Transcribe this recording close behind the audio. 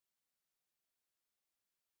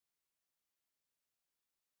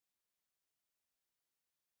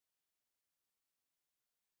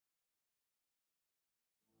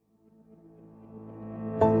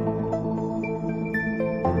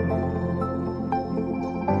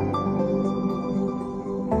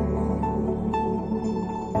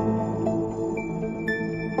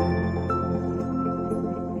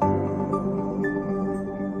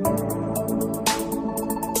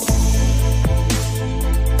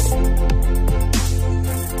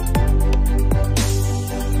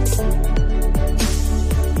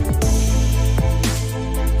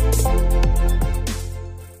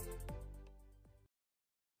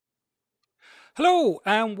Hello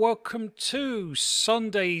and welcome to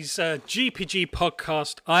Sunday's GPG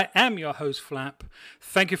podcast. I am your host Flap.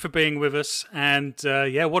 Thank you for being with us. And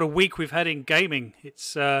what a week we've had in gaming.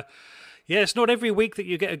 It's not every week that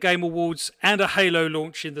you get a Game Awards and a Halo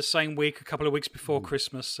launch in the same week, a couple of weeks before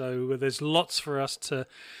Christmas. So there's lots for us to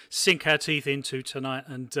sink our teeth into tonight,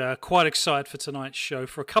 and quite excited for tonight's show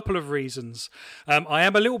for a couple of reasons. I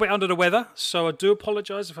am a little bit under the weather, so I do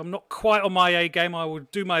apologise if I'm not quite on my A game. I will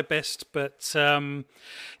do my best, but like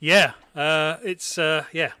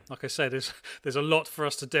I said, there's a lot for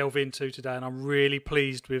us to delve into today, and I'm really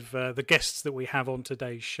pleased with the guests that we have on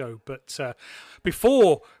today's show. But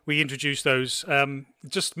before we introduce those,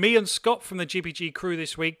 just me and Scott from the GPG crew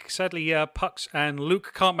this week. Sadly, Pucks and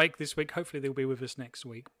Luke can't make this week. Hopefully they'll be with us next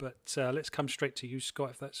week. But let's come straight to you, Scott,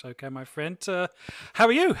 if that's okay, my friend. How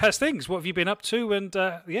are you? How's things? What have you been up to? And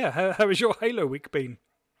how has your Halo week been?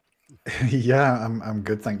 Yeah, I'm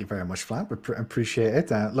good. Thank you very much, Flap. Appreciate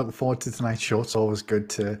it. Looking forward to tonight's show. It's always good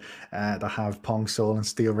to have Pong Soul and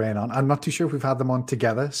Steel Rain on. I'm not too sure if we've had them on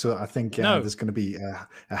together, so I think there's going to be a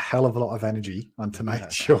hell of a lot of energy on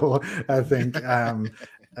tonight's show. I think.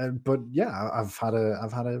 But yeah, I've had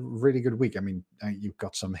a really good week. I mean, you've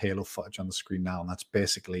got some Halo footage on the screen now, and that's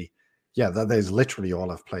basically. Yeah, that is literally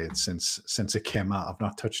all I've played since it came out. I've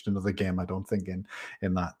not touched another game, I don't think,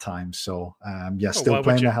 in that time. So, still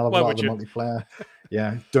playing a hell of a lot of the multiplayer.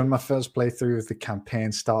 Yeah, done my first playthrough of the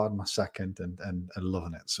campaign, started my second, and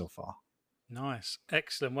loving it so far. Nice.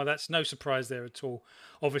 Excellent. Well, that's no surprise there at all.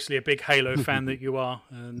 Obviously a big Halo fan that you are.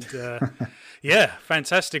 And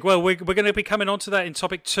fantastic. Well, we're going to be coming on to that in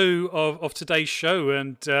topic 2 of today's show.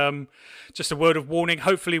 And just a word of warning,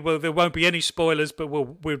 hopefully there won't be any spoilers, but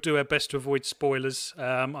we'll do our best to avoid spoilers.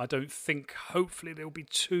 I don't think, hopefully, there'll be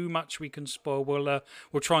too much we can spoil. We'll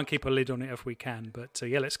try and keep a lid on it if we can. But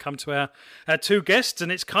let's come to our two guests.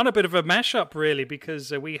 And it's kind of a bit of a mashup, really,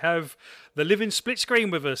 because we have the living split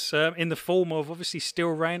screen with us in the form of obviously Steel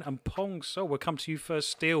Rain and Pong. So we'll come to you first,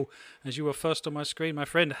 Steel, as you were first on my screen, my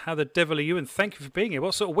friend. How the devil are you? And thank you for being here.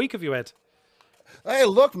 What sort of week have you had? Hey,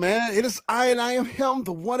 look, man, it is I am him,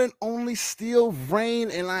 the one and only Steel Rain.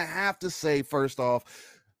 And I have to say, first off,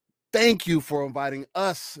 thank you for inviting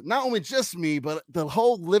us, not only just me, but the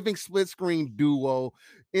whole living split screen duo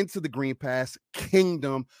into the Green Pass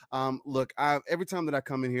Kingdom. Look, every time that I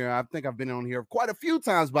come in here, I think I've been on here quite a few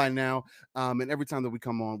times by now. And every time that we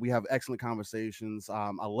come on, we have excellent conversations. I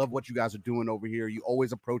love what you guys are doing over here. You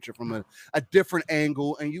always approach it from a different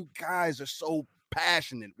angle, and you guys are so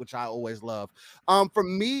passionate, which I always love. For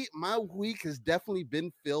me, my week has definitely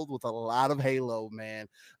been filled with a lot of Halo, man.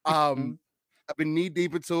 I've been knee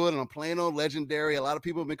deep into it, and I'm playing on Legendary. A lot of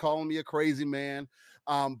people have been calling me a crazy man,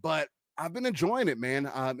 but I've been enjoying it,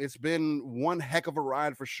 man. It's been one heck of a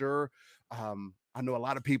ride for sure. I know a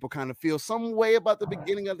lot of people kind of feel some way about the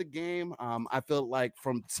beginning of the game. I feel like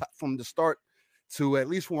from the start to at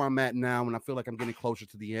least where I'm at now, and I feel like I'm getting closer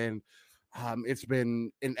to the end. It's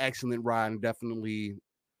been an excellent ride, and definitely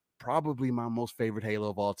probably my most favorite Halo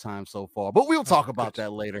of all time so far, but we'll talk about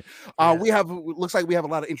that later. Looks like we have a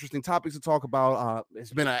lot of interesting topics to talk about.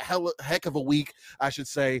 It's been a heck of a week, I should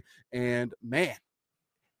say. And man,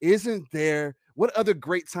 isn't there, what other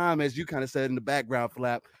great time, as you kind of said in the background,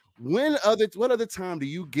 Flap, what other time do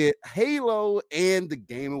you get Halo and the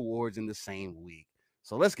Game Awards in the same week?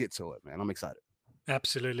 So let's get to it, man. I'm excited.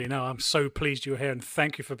 Absolutely. No, I'm so pleased you're here, and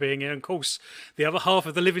thank you for being here. And of course, the other half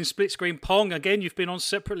of the living split screen, Pong. Again, you've been on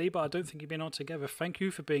separately, but I don't think you've been on together. Thank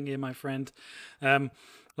you for being here, my friend.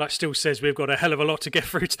 Like Still says, we've got a hell of a lot to get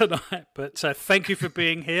through tonight, but thank you for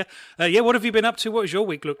being here. What have you been up to? What does your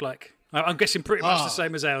week look like? I'm guessing pretty much the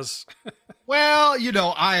same as ours. Well,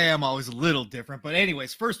 I am always a little different. But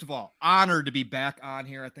anyways, first of all, honored to be back on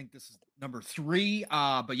here. I think this is number 3.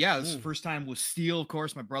 But yeah, this is the first time with Steel, of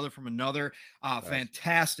course, my brother from another. Nice.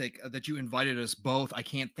 Fantastic that you invited us both. I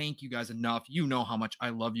can't thank you guys enough. You know how much I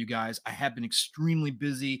love you guys. I have been extremely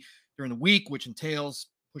busy during the week, which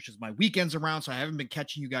pushes my weekends around. So I haven't been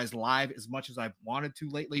catching you guys live as much as I've wanted to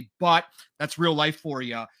lately, but that's real life for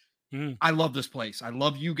you. I love this place. I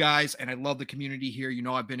love you guys, and I love the community here.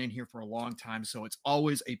 I've been in here for a long time, so it's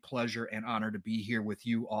always a pleasure and honor to be here with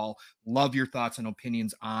you all. Love your thoughts and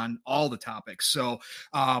opinions on all the topics. So,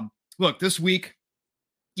 look, this week,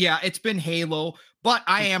 it's been Halo, but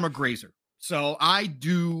I am a grazer. So I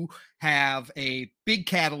do have a big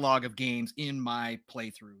catalog of games in my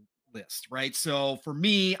playthrough list, right? So for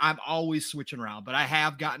me, I'm always switching around, but I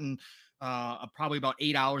have gotten probably about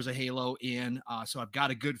 8 hours of Halo in. So I've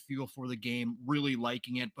got a good feel for the game, really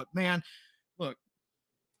liking it. But man, look,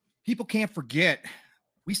 people can't forget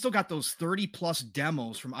we still got those 30 plus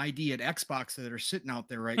demos from ID at Xbox that are sitting out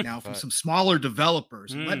there right now from some smaller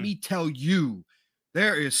developers. And let me tell you,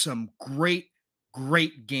 there is some great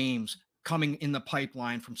games coming in the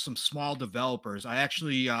pipeline from some small developers. I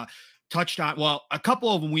actually touched on, well, a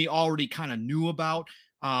couple of them we already kind of knew about,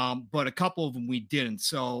 but a couple of them we didn't.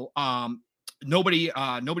 So nobody's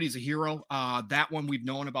a hero. That one we've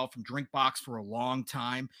known about from Drinkbox for a long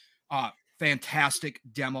time. Fantastic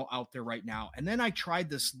demo out there right now. And then I tried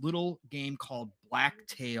this little game called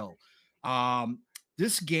Blacktail.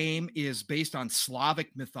 This game is based on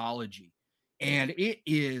Slavic mythology, and it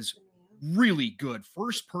is really good.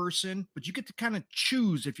 First person, but you get to kind of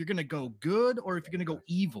choose if you're going to go good or if you're going to go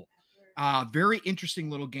evil. Very interesting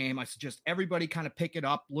little game. I suggest everybody kind of pick it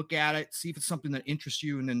up, look at it, see if it's something that interests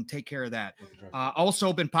you, and then take care of that.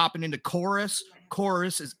 Also been popping into Chorus.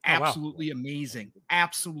 Chorus is absolutely amazing.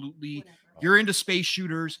 Absolutely. You're into space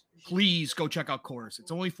shooters, please go check out Chorus.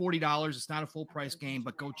 It's only $40. It's not a full price game,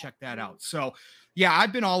 but go check that out. So yeah,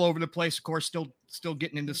 I've been all over the place. Of course, still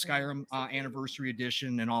getting into Skyrim Anniversary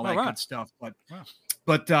Edition and all that good stuff.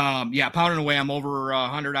 But yeah, pounding away. I'm over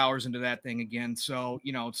 100 hours into that thing again. So,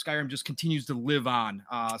 you know, Skyrim just continues to live on.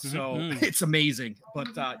 So it's amazing. But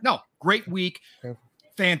no, great week.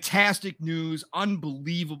 Fantastic news.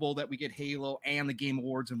 Unbelievable that we get Halo and the Game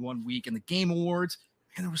Awards in 1 week. And the Game Awards,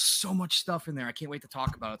 and there was so much stuff in there. I can't wait to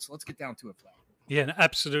talk about it. So let's get down to it, Flat. Yeah,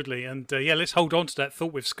 absolutely. And yeah, let's hold on to that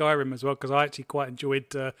thought with Skyrim as well, because I actually quite enjoyed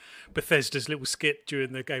Bethesda's little skit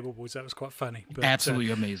during the Game Awards. That was quite funny. But,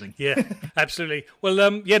 absolutely amazing. Yeah, absolutely.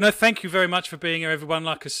 Well, yeah, no, thank you very much for being here, everyone.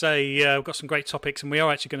 Like I say, we've got some great topics, and we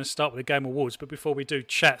are actually going to start with the Game Awards. But before we do,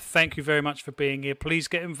 chat, thank you very much for being here. Please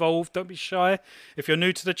get involved. Don't be shy. If you're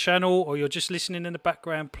new to the channel or you're just listening in the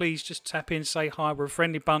background, please just tap in, say hi. We're a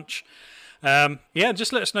friendly bunch. Yeah,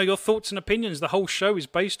 just let us know your thoughts and opinions. The whole show is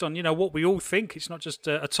based on, you know, what we all think. It's not just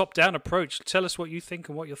a top-down approach. Tell us what you think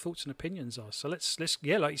and what your thoughts and opinions are. So let's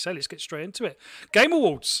yeah, like you say, let's get straight into it. Game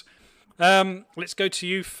Awards. Let's go to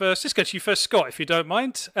you first. Let's go to you first, Scott, if you don't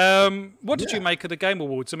mind. What did you make of the Game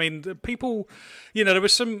Awards? I mean, the people, you know, there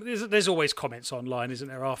was there's always comments online, isn't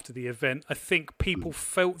there, after the event. I think people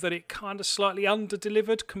felt that it kind of slightly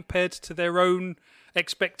under-delivered compared to their own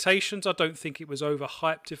expectations. I don't think it was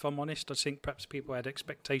overhyped, if I'm honest. I think perhaps people had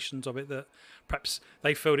expectations of it that perhaps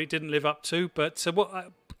they felt it didn't live up to. But a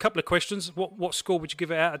couple of questions. What score would you give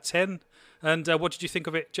it out of 10? And what did you think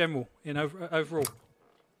of it overall?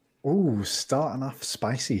 Oh, starting off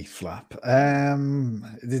spicy, Flap.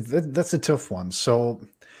 That's a tough one. So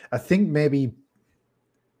I think maybe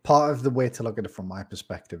part of the way to look at it from my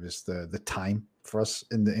perspective is the time for us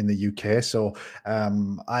in the UK. So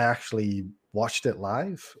I actually watched it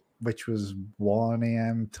live, which was 1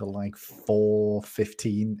 a.m. to like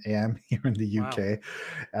 4:15 a.m. here in the UK.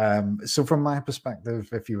 So from my perspective,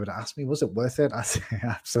 if you would ask me, was it worth it? I'd say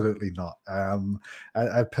absolutely not.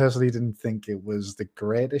 I personally didn't think it was the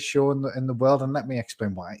greatest show in the world, and let me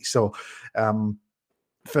explain why. So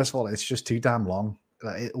first of all, it's just too damn long.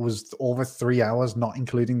 It was over 3 hours, not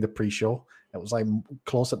including the pre-show. It was like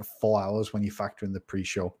closer to 4 hours when you factor in the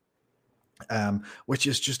pre-show. Which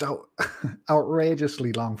is just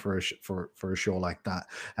outrageously long for a show like that,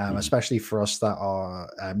 especially for us that are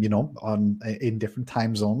in different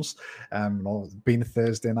time zones. Being a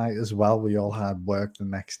Thursday night as well, we all had work the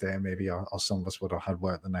next day, maybe, or some of us would have had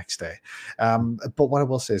work the next day. But what I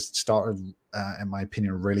will say is it started, in my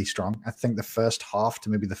opinion, really strong. I think the first half to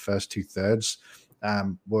maybe the first 2/3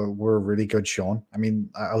 were really good shown. I mean,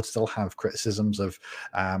 I would still have criticisms of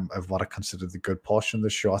what I consider the good portion of the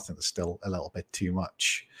show. I think there's still a little bit too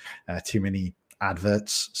many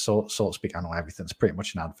adverts, so to speak. I know everything's pretty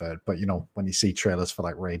much an advert, but you know, when you see trailers for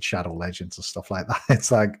like Raid Shadow Legends and stuff like that,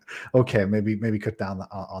 it's like, okay, maybe cut down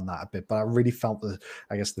on that a bit. But I really felt the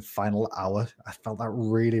final hour, I felt that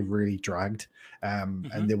really, really dragged,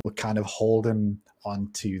 and they were kind of holding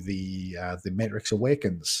onto the Matrix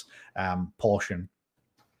Awakens portion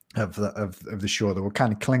of the show. They were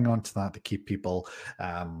kind of clinging on to that to keep people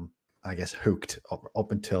I guess hooked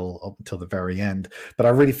up until the very end. But I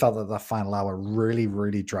really felt that final hour really,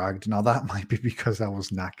 really dragged. Now that might be because I was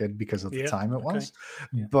knackered because of the time it was,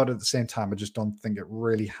 but at the same time, I just don't think it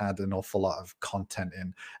really had an awful lot of content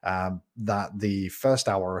in that the first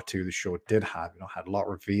hour or two the show did have. Had a lot of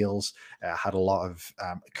reveals, had a lot of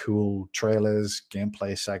cool trailers,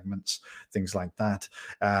 gameplay segments, things like that.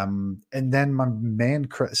 And then my main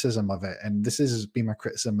criticism of it, and this has been my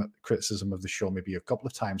criticism of the show maybe a couple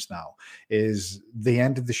of times now, is the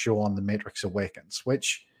end of the show on The Matrix Awakens,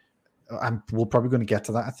 which we're probably going to get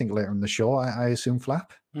to that, I think, later in the show, I assume,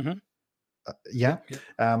 Flap. Mm-hmm.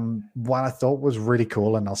 What I thought was really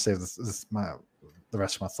cool, and I'll say this the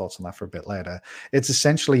rest of my thoughts on that for a bit later. It's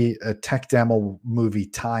essentially a tech demo movie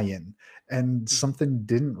tie-in, and something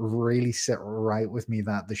didn't really sit right with me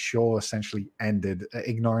that the show essentially ended,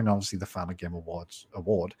 ignoring obviously the Final Game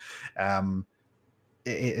award.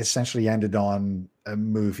 It essentially ended on a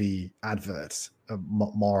movie advert,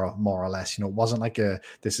 more or less. You know, it wasn't like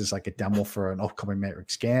this is like a demo for an upcoming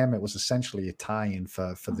Matrix game. It was essentially a tie-in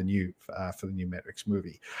for the new Matrix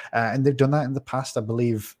movie, and they've done that in the past, I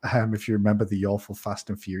believe. If you remember the awful Fast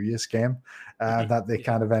and Furious game that they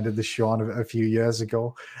kind of ended the show on a few years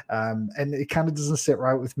ago, and it kind of doesn't sit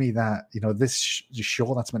right with me that, you know, this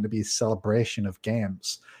show that's meant to be a celebration of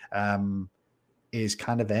games is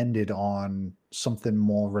kind of ended on something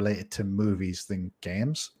more related to movies than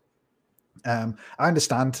games. I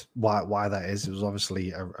understand why that is. It was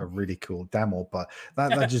obviously a really cool demo, but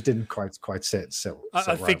that just didn't quite sit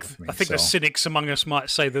I think with me. I think the cynics among us might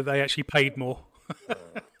say that they actually paid more.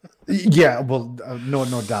 Yeah, well,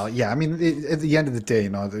 no doubt. Yeah, I mean, at the end of the day, you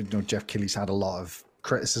know, Jeff Keighley's had a lot of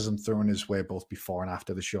criticism thrown his way both before and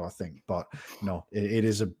after the show, I think. But you know, it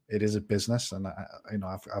is a business, and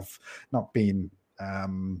I've not been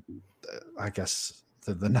I guess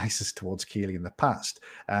the nicest towards Keighley in the past,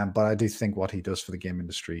 but I do think what he does for the game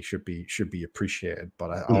industry should be appreciated.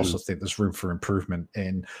 But I also think there's room for improvement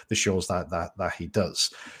in the shows that he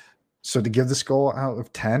does. So to give the score out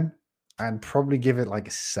of 10, I'd probably give it like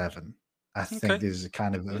a 7. I think this is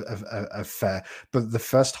kind of a fair, but the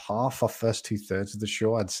first half or first 2/3 of the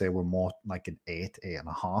show, I'd say were more like an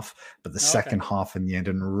 8.5. But the second half in the end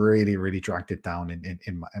and really dragged it down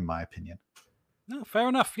in my opinion. No, fair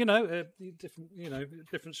enough.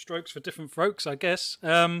 Different strokes for different folks, I guess.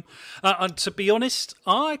 And to be honest,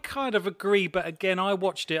 I kind of agree. But again, I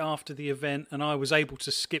watched it after the event, and I was able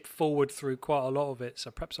to skip forward through quite a lot of it.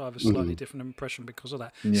 So perhaps I have a slightly different impression because of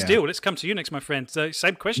that. Yeah. Still, let's come to you next, my friend. So,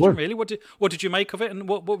 same question, really. What did you make of it, and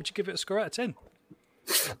what would you give it a score out of 10?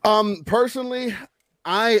 Personally,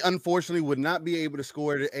 I unfortunately would not be able to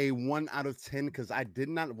score it a 1 out of 10 because I did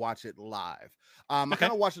not watch it live. I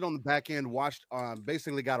kind of watched it on the back end,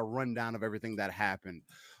 basically got a rundown of everything that happened.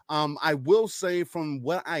 I will say from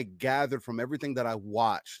what I gathered from everything that I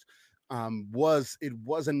watched, was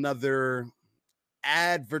another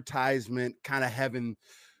advertisement kind of heaven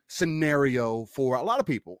scenario for a lot of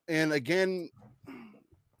people. And again,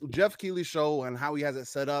 Jeff Keighley's show and how he has it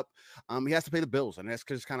set up, he has to pay the bills, and that's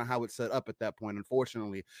just kind of how it's set up at that point,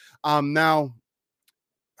 unfortunately. Now,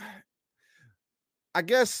 I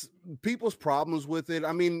guess people's problems with it.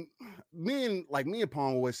 I mean, me and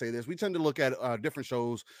Pong always say this. We tend to look at different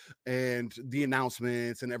shows and the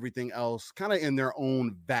announcements and everything else kind of in their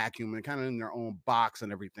own vacuum and kind of in their own box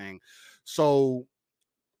and everything. So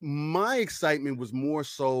my excitement was more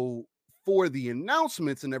so for the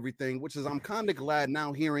announcements and everything, which is I'm kind of glad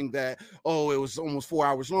now hearing that, it was almost 4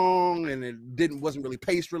 hours long and it wasn't really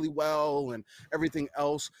paced really well and everything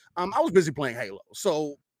else. I was busy playing Halo.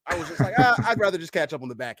 So I was just like, I'd rather just catch up on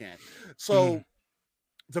the back end. So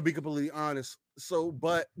to be completely honest,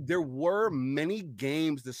 but there were many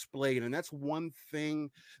games displayed, and that's one thing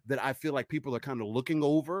that I feel like people are kind of looking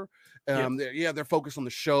over. They're focused on the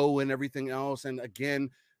show and everything else. And again,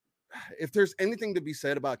 if there's anything to be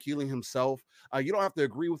said about Keighley himself, you don't have to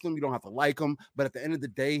agree with him, you don't have to like him, but at the end of the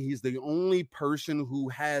day, he's the only person who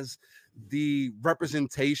has the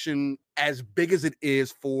representation as big as it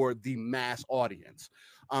is for the mass audience.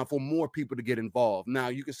 For more people to get involved. Now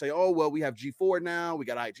you can say, we have G4 now, we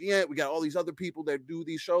got IGN, we got all these other people that do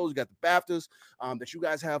these shows, we got the BAFTAs that you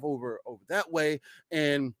guys have over that way.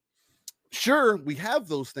 And sure, we have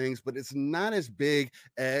those things, but it's not as big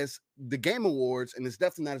as the Game Awards, and it's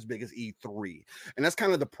definitely not as big as E3. And that's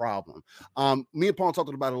kind of the problem. Me and Paul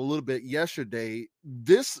talked about it a little bit yesterday.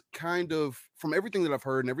 This kind of, from everything that I've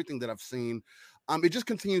heard and everything that I've seen, it just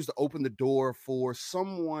continues to open the door for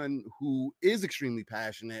someone who is extremely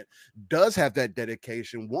passionate, does have that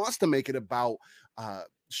dedication, wants to make it about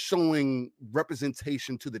showing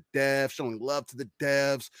representation to the devs, showing love to the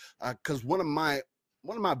devs. Because one of my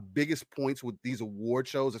biggest points with these award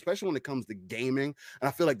shows, especially when it comes to gaming, and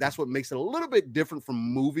I feel like that's what makes it a little bit different from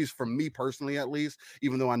movies, for me personally, at least,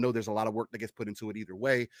 even though I know there's a lot of work that gets put into it either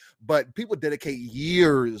way, but people dedicate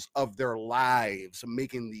years of their lives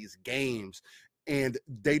making these games. And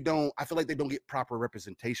I feel like they don't get proper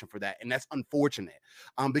representation for that. And that's unfortunate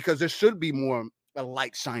because there should be more a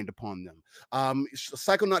light shined upon them.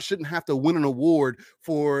 Psychonauts shouldn't have to win an award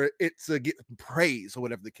for it to get praise or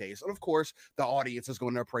whatever the case. And of course, the audience is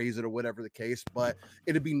going to praise it or whatever the case, but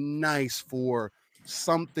it'd be nice for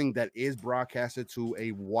something that is broadcasted to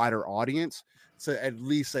a wider audience to at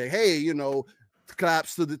least say, hey,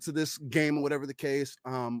 collapse to this game or whatever the case.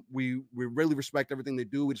 We really respect everything they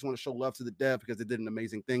do. We just want to show love to the dev because they did an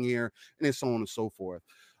amazing thing here, and then so on and so forth.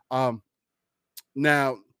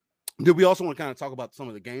 Now, did we also want to kind of talk about some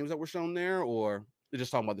of the games that were shown there, or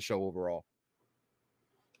just talking about the show overall?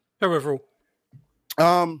 Overall.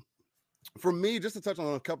 For me, just to touch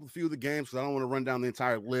on a few of the games, because I don't want to run down the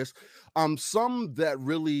entire list. Some that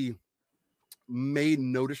really made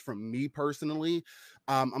notice from me personally.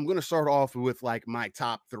 I'm going to start off with like my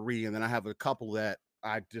top 3, and then I have a couple that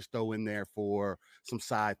I just throw in there for some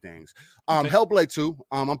side things. Okay. Hellblade 2.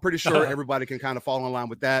 I'm pretty sure everybody can kind of fall in line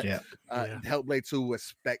with that. Yeah. Hellblade 2 was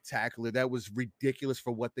spectacular. That was ridiculous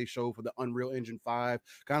for what they showed for the Unreal Engine 5.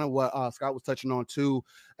 Kind of what Scott was touching on too,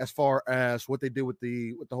 as far as what they did with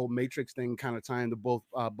the whole Matrix thing, kind of tying the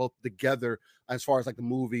both together as far as like the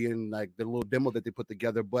movie and like the little demo that they put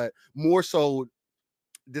together, but more so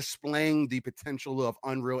displaying the potential of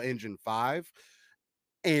Unreal Engine 5.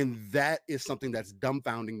 And that is something that's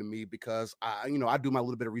dumbfounding to me because I do my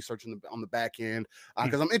little bit of research on the back end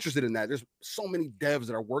because I'm interested in that. There's so many devs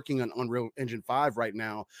that are working on Unreal Engine 5 right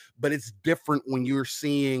now, but it's different when you're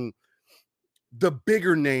seeing the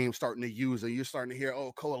bigger names starting to use it. You're starting to hear,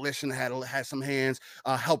 Coalition had some hands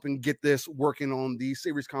helping get this working on the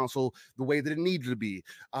Series console the way that it needed to be.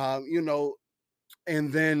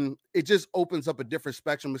 And then it just opens up a different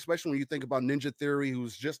spectrum, especially when you think about Ninja Theory,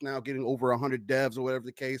 who's just now getting over 100 devs or whatever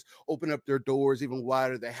the case, open up their doors even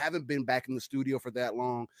wider. They haven't been back in the studio for that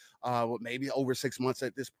long, maybe over 6 months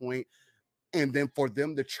at this point. And then for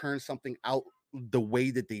them to churn something out the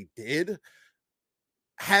way that they did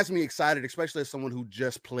has me excited, especially as someone who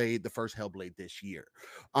just played the first Hellblade this year.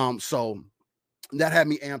 So that had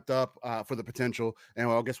me amped up for the potential. And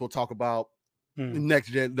I guess we'll talk about next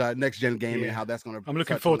gen gaming and how that's going to. I'm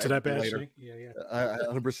looking forward to that bit later. Yeah,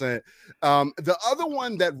 100%. The other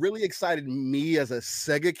one that really excited me as a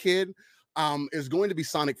Sega kid is going to be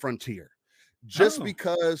Sonic Frontier, just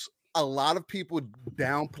because a lot of people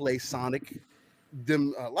downplay Sonic. A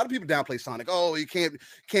lot of people downplay Sonic. Oh, you can't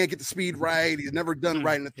get the speed right. He's never done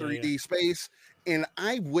right in the 3D space, and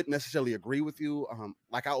I wouldn't necessarily agree with you.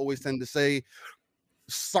 Like I always tend to say,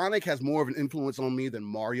 Sonic has more of an influence on me than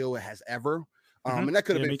Mario has ever. And that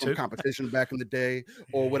could have been from competition back in the day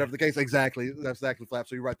or whatever the case. Exactly. That's exactly, Flap.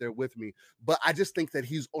 So you're right there with me. But I just think that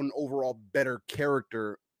he's an overall better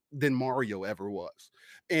character than Mario ever was.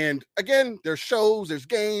 And again, there's shows, there's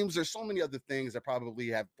games, there's so many other things that probably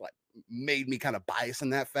have like made me kind of biased in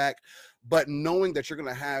that fact. But knowing that you're going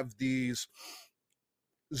to have these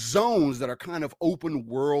zones that are kind of open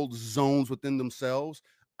world zones within themselves,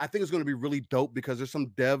 I think it's going to be really dope because there's some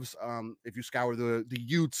devs, if you scour the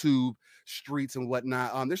YouTube streets and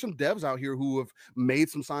whatnot, there's some devs out here who have made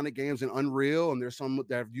some Sonic games in Unreal, and there's some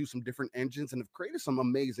that have used some different engines and have created some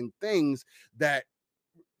amazing things that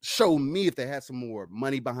show me, if they had some more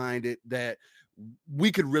money behind it, that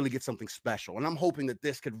we could really get something special. And I'm hoping that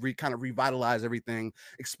this could kind of revitalize everything,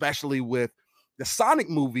 especially with the Sonic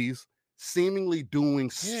movies seemingly doing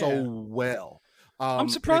so well. I'm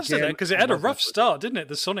surprised at that because it had a rough start, didn't it?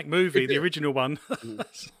 The Sonic movie, the original one. Yeah,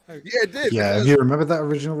 it did. Yeah, if you remember that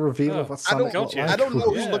original reveal of what Sonic looked like? I don't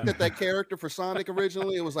know who looked at that character for Sonic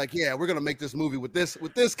originally. It was like, yeah, we're gonna make this movie with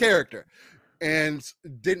this character, and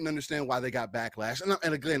didn't understand why they got backlash.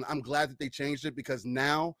 And again, I'm glad that they changed it because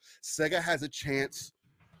now Sega has a chance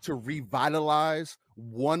to revitalize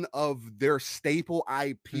one of their staple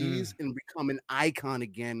IPs and become an icon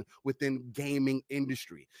again within gaming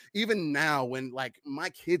industry. Even now, when like my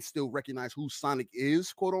kids still recognize who Sonic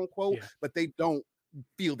is, quote unquote, but they don't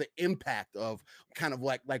feel the impact of kind of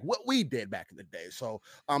like what we did back in the day. So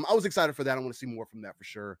I was excited for that. I want to see more from that for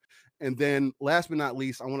sure. And then last but not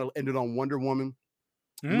least, I want to end it on Wonder Woman,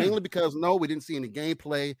 mainly because we didn't see any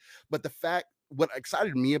gameplay, but the fact, what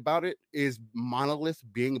excited me about it is Monolith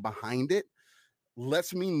being behind it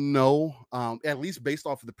lets me know, at least based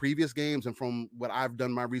off of the previous games and from what I've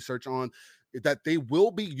done my research on, that they will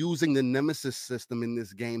be using the Nemesis system in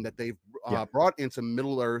this game that they've brought into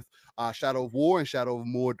Middle-earth, Shadow of War and Shadow of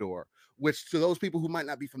Mordor, which to those people who might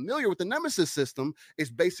not be familiar with the Nemesis system is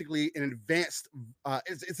basically an advanced,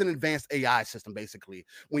 it's an advanced AI system, basically.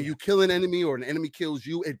 When you kill an enemy or an enemy kills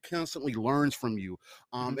you, it constantly learns from you.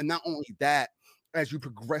 And not only that, as you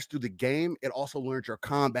progress through the game, it also learns your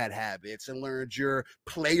combat habits and learns your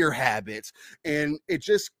player habits. And it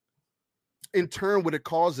just, in turn, what it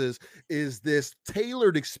causes is this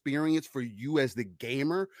tailored experience for you as the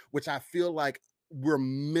gamer, which I feel like we're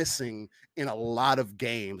missing in a lot of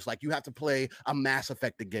games. Like you have to play a Mass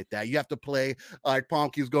Effect to get that. You have to play, like Palm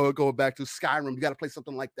keeps going back to Skyrim. You got to play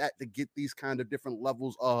something like that to get these kind of different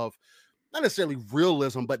levels of not necessarily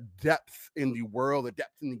realism, but depth in the world, the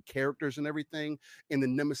depth in the characters and everything. And the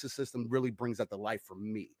Nemesis system really brings that to life for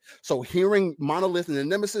me. So hearing Monolith and the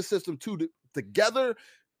Nemesis system together,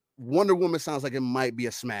 Wonder Woman sounds like it might be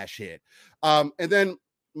a smash hit. And then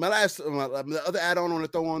the other add-on I want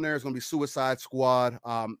to throw on there is going to be Suicide Squad.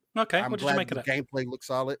 Okay, I'm what did you glad make the of that? gameplay looks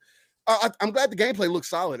solid. I'm glad the gameplay looks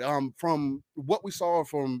solid. From what we saw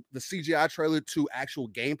from the CGI trailer to actual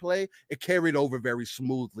gameplay, it carried over very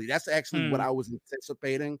smoothly. That's actually what I was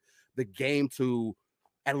anticipating the game to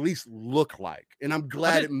at least look like, and I'm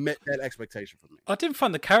glad it met that expectation for me. I didn't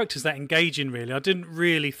find the characters that engaging, really. I didn't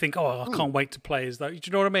really think, oh, I can't wait to play as though. Do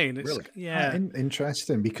you know what I mean? It's, Really? Yeah.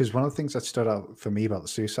 Interesting, because one of the things that stood out for me about the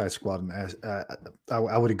Suicide Squad, and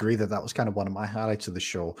I would agree that that was kind of one of my highlights of the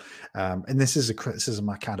show. And this is a criticism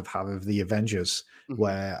I kind of have of the Avengers,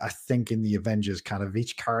 where I think in the Avengers, kind of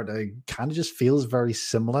each character kind of just feels very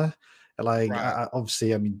similar. Like,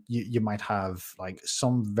 obviously, I mean, you might have like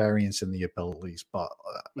some variance in the abilities, but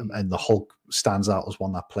and the Hulk stands out as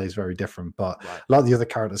one that plays very different. But a lot of the other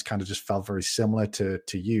characters kind of just felt very similar to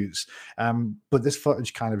use. But this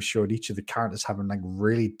footage kind of showed each of the characters having like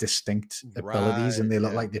really distinct abilities, and they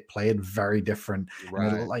look like they played very different. And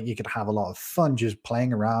it looked like you could have a lot of fun just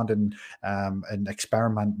playing around and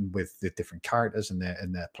experimenting with the different characters and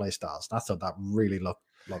their play styles. And I thought that really looked.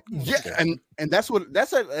 And that's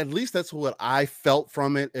at least that's what I felt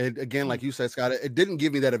from it. And again, like you said, Scott, it didn't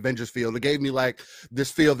give me that Avengers feel. It gave me like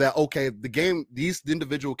this feel that, okay, the game, these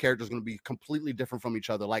individual characters are going to be completely different from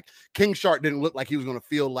each other. Like King Shark didn't look like he was going to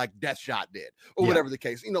feel like Deathshot did, or whatever the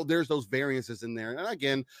case. You know, there's those variances in there. And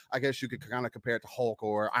again, I guess you could kind of compare it to Hulk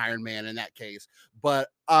or Iron Man in that case. But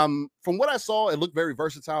from what I saw, it looked very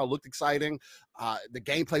versatile. It looked exciting. The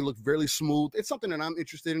gameplay looked really smooth. It's something that I'm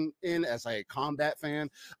interested in as a combat fan.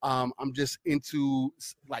 I'm just into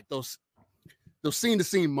like those scene to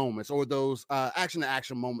scene moments, or those action to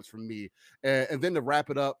action moments for me. And then to wrap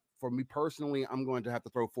it up, for me personally, I'm going to have to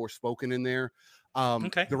throw Forspoken in there.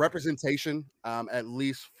 The representation, at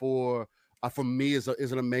least for me, is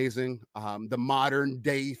an amazing. The modern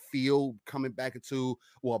day feel coming back into,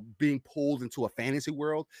 being pulled into a fantasy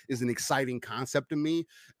world is an exciting concept to me.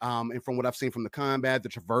 And from what I've seen from the combat, the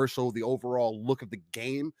traversal, the overall look of the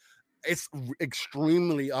game, it's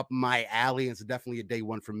extremely up my alley. It's definitely a day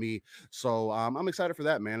one for me. So I'm excited for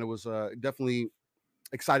that, man. It was definitely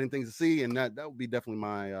exciting things to see, and that would be definitely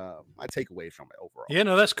my takeaway from it overall. Yeah,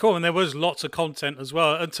 no, that's cool. And there was lots of content as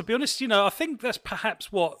well. And to be honest, I think that's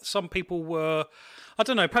perhaps what some people were, I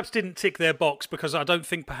don't know, perhaps didn't tick their box, because I don't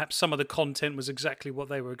think perhaps some of the content was exactly what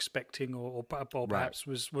they were expecting, or perhaps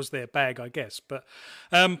was their bag, I guess. But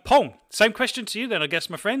Pong, same question to you then, I guess,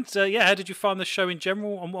 my friend. How did you find the show in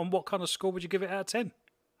general, and what kind of score would you give it out of 10?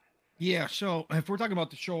 Yeah, so if we're talking about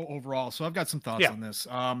the show overall, so I've got some thoughts on this.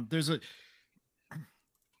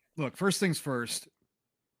 Look, first things first,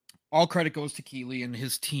 all credit goes to Keighley and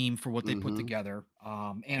his team for what they put together,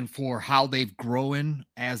 and for how they've grown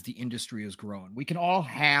as the industry has grown. We can all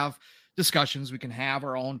have discussions. We can have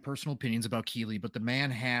our own personal opinions about Keighley, but the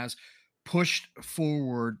man has pushed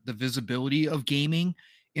forward the visibility of gaming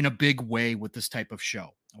in a big way with this type of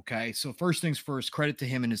show. Okay. So first things first, credit to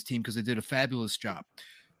him and his team, because they did a fabulous job.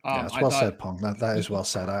 That's well said, Pong. That is well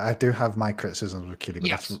said. I do have my criticisms with Keighley, but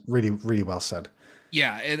that's really, really well said.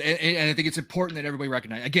 Yeah, and I think it's important that everybody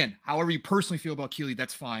recognize, again, however you personally feel about Keighley,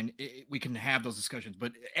 that's fine. We can have those discussions.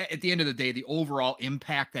 But at the end of the day, the overall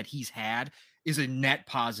impact that he's had is a net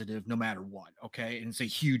positive no matter what, okay? And it's a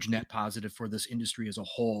huge net positive for this industry as a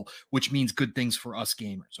whole, which means good things for us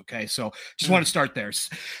gamers, okay? So just want to start there.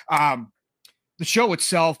 The show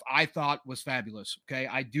itself, I thought, was fabulous, okay?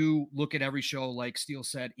 I do look at every show, like Steele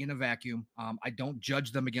said, in a vacuum. I don't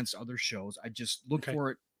judge them against other shows. I just look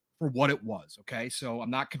for it for what it was. Okay. So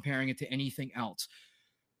I'm not comparing it to anything else.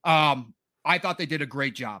 I thought they did a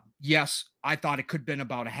great job. Yes. I thought it could have been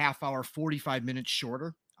about a half hour, 45 minutes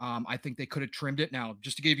shorter. I think they could have trimmed it. Now,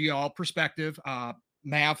 just to give you all perspective,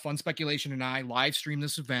 Mav, Fun Speculation, and I live streamed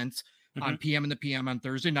this event on PM and the PM on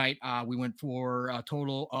Thursday night. We went for a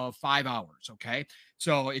total of 5 hours. Okay.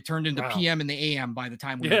 So it turned into PM and the AM by the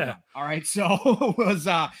time we were done. All right. So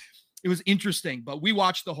it was interesting, but we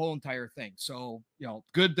watched the whole entire thing. So,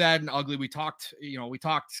 good, bad, and ugly. We talked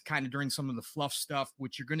kind of during some of the fluff stuff,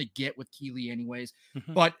 which you're going to get with Keighley anyways.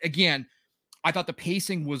 But again, I thought the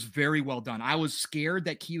pacing was very well done. I was scared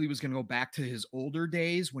that Keighley was going to go back to his older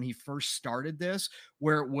days when he first started this,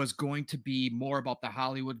 where it was going to be more about the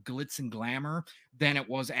Hollywood glitz and glamour than it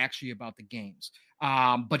was actually about the games.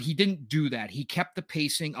 But he didn't do that. He kept the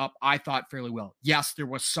pacing up, I thought, fairly well. Yes, there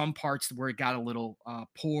was some parts where it got a little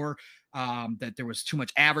poor, that there was too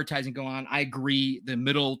much advertising going on. I agree. The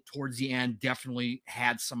middle towards the end definitely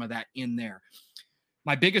had some of that in there.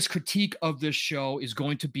 My biggest critique of this show is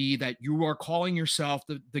going to be that you are calling yourself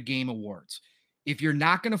the Game Awards. If you're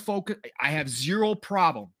not going to focus, I have zero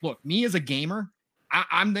problem. Look, me as a gamer,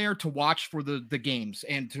 I'm there to watch for the games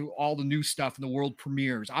and to all the new stuff and the world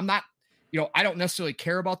premieres. I'm not, I don't necessarily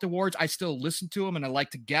care about the awards. I still listen to them and I like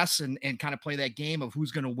to guess and kind of play that game of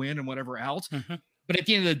who's going to win and whatever else. Mm-hmm. But at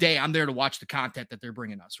the end of the day, I'm there to watch the content that they're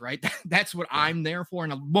bringing us, right? That's what I'm there for.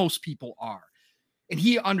 And most people are. And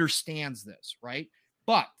he understands this, right?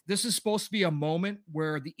 But this is supposed to be a moment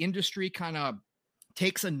where the industry kind of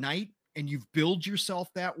takes a night and you've built yourself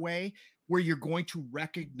that way, where you're going to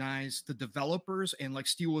recognize the developers. And like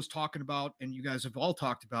Steve was talking about, and you guys have all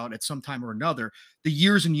talked about at some time or another, the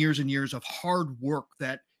years and years and years of hard work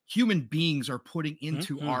that human beings are putting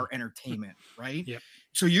into our entertainment, right? Yep.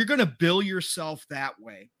 So you're going to bill yourself that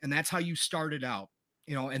way. And that's how you started out,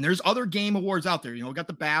 and there's other game awards out there, got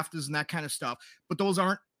the BAFTAs and that kind of stuff, but those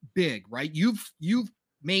aren't big, right? You've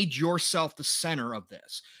made yourself the center of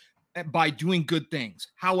this by doing good things.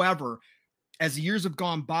 However, as the years have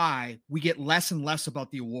gone by, we get less and less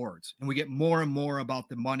about the awards, and we get more and more about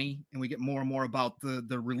the money, and we get more and more about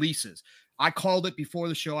the releases. I called it before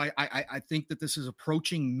the show. I think that this is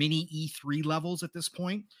approaching mini E3 levels at this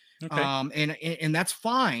point. Okay. And that's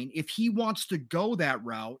fine. If he wants to go that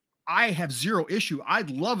route, I have zero issue. I'd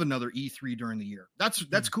love another E3 during the year.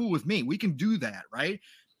 That's cool with me. We can do that, right?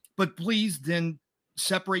 But please then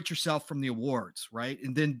separate yourself from the awards, right?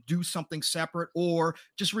 And then do something separate, or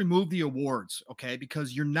just remove the awards, okay?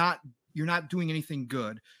 Because you're not doing anything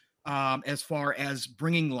good as far as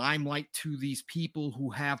bringing limelight to these people who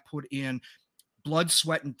have put in blood,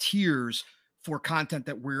 sweat, and tears for content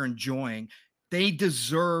that we're enjoying. They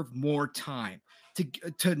deserve more time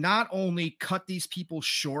to not only cut these people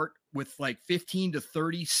short with like 15 to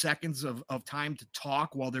 30 seconds of time to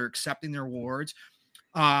talk while they're accepting their awards.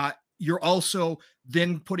 You're also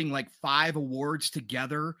then putting like 5 awards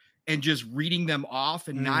together and just reading them off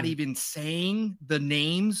and not even saying the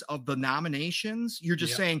names of the nominations. You're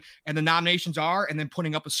just saying, and the nominations are, and then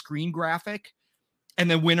putting up a screen graphic, and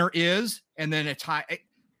the winner is, and then a tie.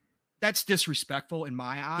 That's disrespectful in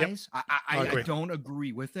my eyes. Yep. I don't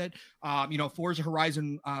agree with it. Forza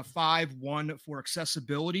Horizon 5 won for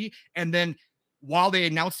accessibility. And then while they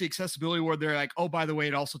announced the accessibility award, they're like, oh, by the way,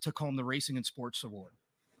 it also took home the Racing and Sports Award.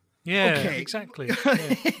 Yeah, okay. Exactly.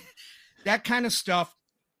 Yeah. That kind of stuff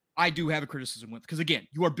I do have a criticism with, because again,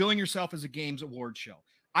 you are billing yourself as a games award show.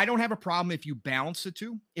 I don't have a problem if you balance the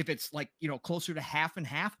two. If it's like, closer to half and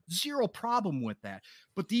half, zero problem with that.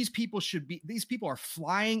 But these people are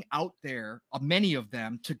flying out there, many of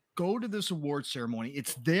them, to go to this award ceremony.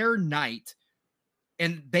 It's their night.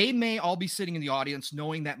 And they may all be sitting in the audience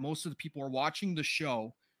knowing that most of the people are watching the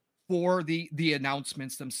show for the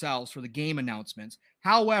announcements themselves, for the game announcements.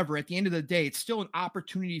 However, at the end of the day, it's still an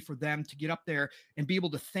opportunity for them to get up there and be able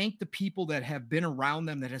to thank the people that have been around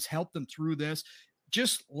them, that has helped them through this.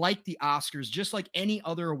 Just like the Oscars, just like any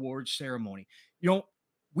other awards ceremony.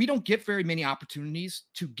 We don't get very many opportunities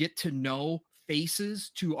to get to know faces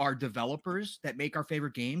to our developers that make our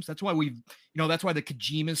favorite games. That's why that's why the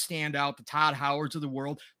Kojimas stand out, the Todd Howards of the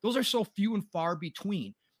world. Those are so few and far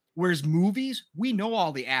between. Whereas movies, we know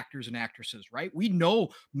all the actors and actresses, right? We know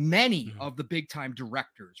many of the big time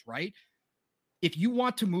directors, right? If you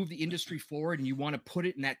want to move the industry forward and you want to put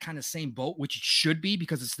it in that kind of same boat, which it should be,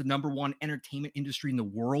 because it's the #1 entertainment industry in the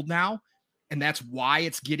world now, and that's why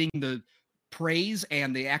it's getting the praise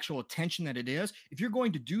and the actual attention that it is. If you're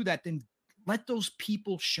going to do that, then let those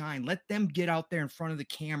people shine. Let them get out there in front of the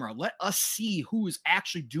camera. Let us see who is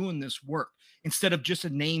actually doing this work instead of just a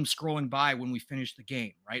name scrolling by when we finish the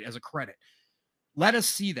game, right, as a credit. Let us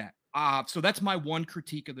see that. So that's my one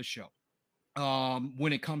critique of the show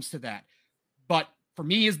when it comes to that. But for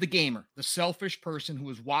me as the gamer, the selfish person who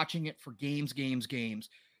is watching it for games,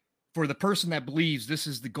 for the person that believes this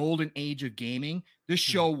is the golden age of gaming, this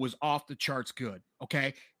show was off the charts good,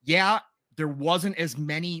 okay? Yeah, there wasn't as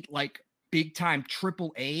many like big time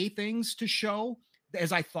AAA things to show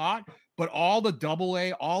as I thought, but all the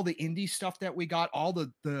AA, all the indie stuff that we got, all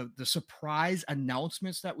the surprise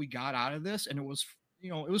announcements that we got out of this, and it was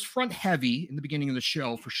it was front heavy in the beginning of the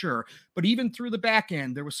show for sure, but even through the back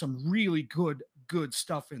end, there was some really good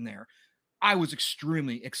stuff in there. I was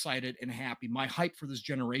extremely excited and happy. My hype for this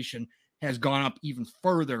generation has gone up even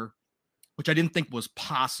further, which I didn't think was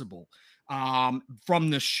possible from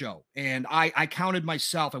this show. And I counted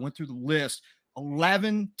myself. I went through the list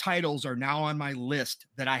 11 titles are now on my list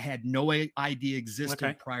that I had no idea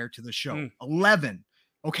existed prior to the show. 11.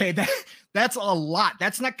 Okay, that's a lot.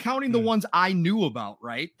 That's not counting the ones I knew about,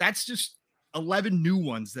 right? That's just 11 new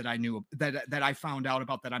ones that I knew that I found out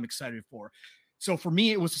about that I'm excited for. So for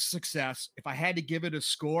me, it was a success. If I had to give it a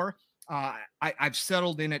score, I've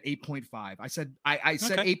settled in at 8.5. I said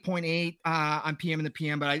 8.8 on PM and the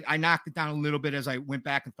PM, but I knocked it down a little bit as I went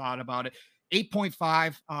back and thought about it.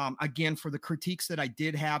 8.5, again, for the critiques that I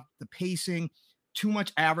did have, the pacing, too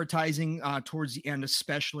much advertising towards the end,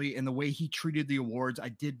 especially in the way he treated the awards. I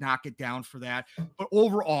did knock it down for that. But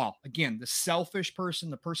overall, again, the selfish person,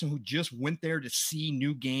 the person who just went there to see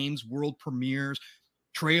new games, world premieres,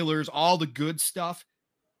 trailers, all the good stuff,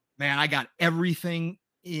 man, I got everything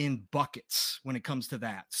in buckets when it comes to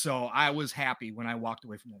that. So I was happy when I walked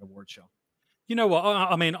away from that award show. You know what?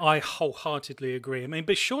 I mean, I wholeheartedly agree. I mean,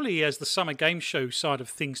 but surely he has the Summer Game Show side of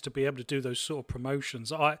things to be able to do those sort of promotions.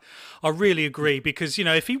 I really agree, because, you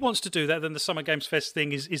know, if he wants to do that, then the Summer Games Fest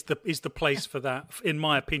thing is the place for that, in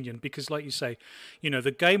my opinion. Because, like you say, you know,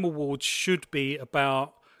 the Game Awards should be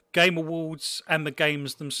about Game Awards and the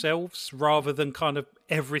games themselves, rather than kind of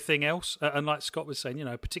everything else. And like Scott was saying, you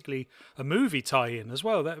know, particularly a movie tie-in as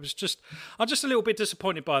well. That was just, I'm just a little bit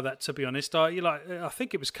disappointed by that, to be honest. I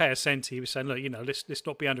think it was KSNT. He was saying, look, you know, let's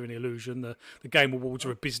not be under any illusion. The Game Awards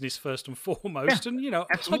are a business first and foremost, and you know,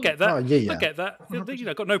 absolutely. I get that. I get that. 100%. You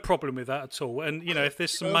know, got no problem with that at all. And you know, if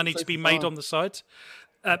there's some money to be made on the side,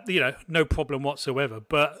 you know, no problem whatsoever.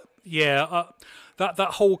 But yeah. That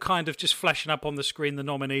whole kind of just flashing up on the screen, the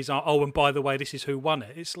nominees are, oh, and by the way, this is who won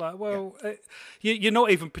it. It's like, well, you're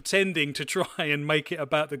not even pretending to try and make it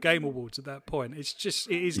about the Game Awards at that point. It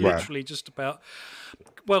is literally just about,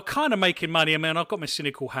 well, kind of making money. I mean, I've got my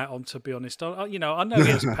cynical hat on, to be honest. I know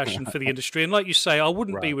he has a passion for the industry, and like you say, I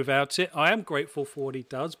wouldn't be without it. I am grateful for what he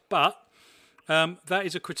does, but that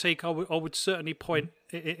is a critique I would certainly point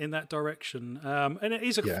in that direction. And it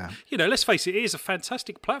is you know, let's face it, it is a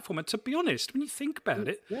fantastic platform. And to be honest, when you think about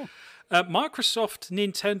it, Microsoft,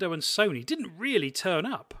 Nintendo, and Sony didn't really turn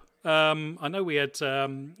up. I know we had,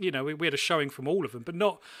 you know, we had a showing from all of them, but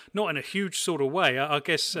not in a huge sort of way. I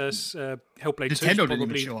guess Hellblade 2 Nintendo didn't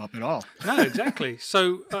even show up at all. No, exactly.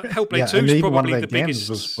 So Hellblade 2 is probably the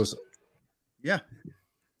biggest.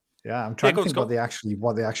 Yeah, I'm trying to think what they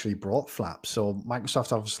actually brought, Flap. So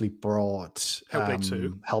Microsoft obviously brought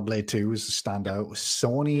Hellblade 2 as a standout.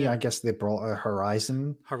 Sony, I guess they brought a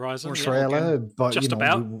Horizon trailer, but just you know,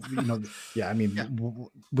 about. I mean,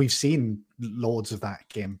 we've seen loads of that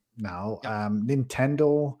game now.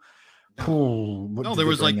 Nintendo. No, there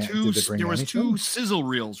was two sizzle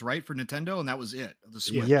reels, right, for Nintendo, and that was it. The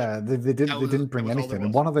Switch. Yeah, they didn't bring anything.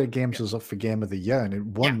 And one of their games was up for Game of the Year, and it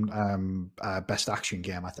won Best Action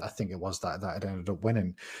Game. I think it was that it ended up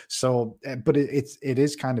winning. So, but it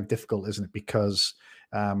is kind of difficult, isn't it? Because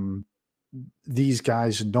these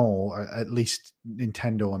guys know, at least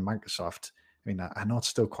Nintendo and Microsoft. I mean, I know it's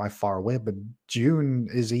still quite far away, but June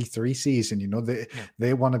is E3 season. You know,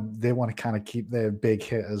 they want to kind of keep their big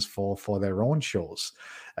hitters for their own shows,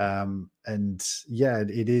 and yeah,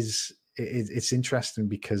 it's interesting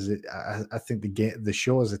because I think the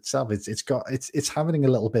shows itself it's having a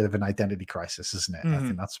little bit of an identity crisis, isn't it? Mm-hmm. I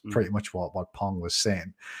think that's pretty much what Pong was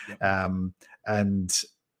saying, but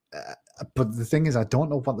the thing is, I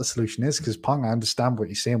don't know what the solution is, because Pong, I understand what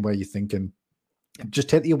you're saying, where you're thinking, just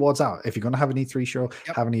take the awards out. If you're going to have an E3 show,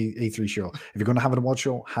 have an E3 show. If you're going to have an award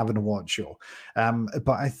show, have an award show. But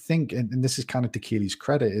I think, and this is kind of to Keely's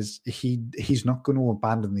credit, is he's not going to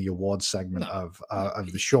abandon the awards segment of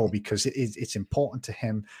the show, because it's important to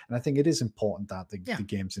him, and I think it is important that the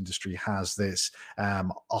games industry has this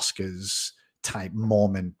Oscars type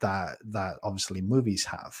moment that obviously movies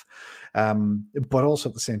have. But also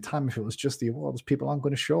at the same time, if it was just the awards, people aren't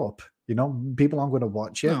going to show up. You know, people aren't going to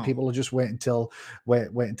watch it. No. People will just wait until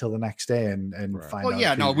the next day and find out. Well,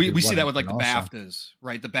 yeah, we see that with like the BAFTAs,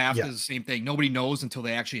 right? The BAFTAs, same thing. Nobody knows until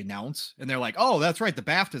they actually announce, and they're like, "Oh, that's right, the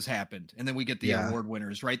BAFTAs happened," and then we get the award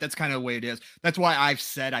winners, right? That's kind of the way it is. That's why I've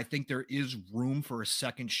said I think there is room for a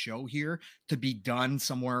second show here to be done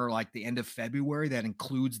somewhere like the end of February that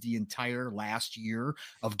includes the entire last year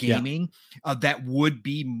of gaming. That would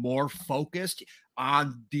be more focused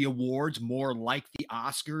on the awards, more like the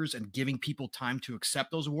Oscars, and giving people time to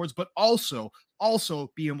accept those awards, but also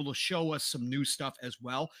be able to show us some new stuff as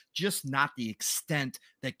well, just not the extent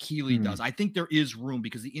that Keely does. I think there is room,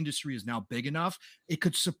 because the industry is now big enough. It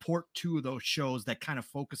could support two of those shows that kind of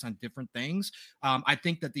focus on different things. I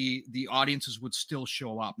think that the audiences would still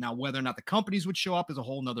show up. Now, whether or not the companies would show up is a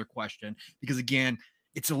whole nother question, because again,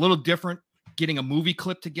 it's a little different getting a movie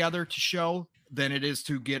clip together to show than it is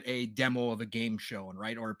to get a demo of a game shown,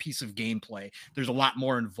 right? Or a piece of gameplay. There's a lot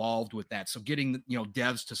more involved with that. So getting,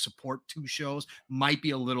 devs to support 2 shows might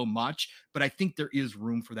be a little much, but I think there is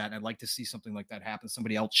room for that. And I'd like to see something like that happen.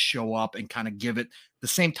 Somebody else show up and kind of give it the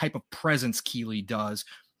same type of presence Keighley does,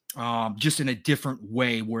 just in a different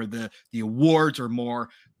way, where the awards are more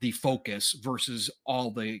the focus versus all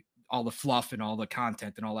the fluff and all the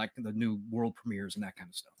content and all that, the new world premieres and that kind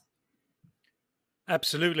of stuff.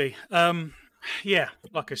 Absolutely. Yeah,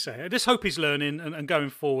 like I say, I just hope he's learning and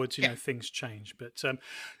going forward, things change. But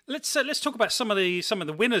let's talk about some of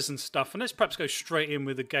the winners and stuff, and let's perhaps go straight in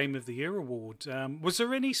with the Game of the Year award. Was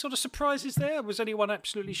there any sort of surprises there? Was anyone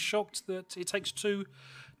absolutely shocked that It Takes Two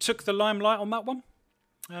took the limelight on that one?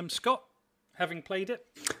 Scott, having played it?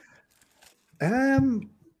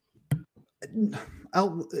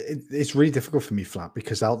 It's really difficult for me, Flat,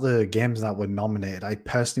 because out the games that were nominated, I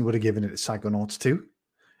personally would have given it to Psychonauts 2.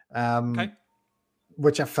 Okay.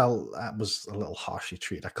 Which I felt was a little harshly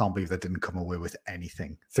treated. I can't believe they didn't come away with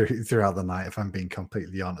anything throughout the night, if I'm being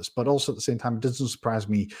completely honest. But also at the same time, it doesn't surprise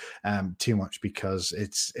me too much, because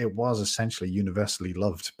it was essentially universally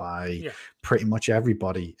loved by pretty much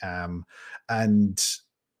everybody. And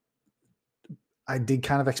I did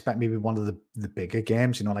kind of expect maybe one of the bigger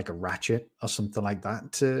games, like a Ratchet or something like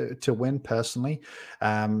that, to win personally.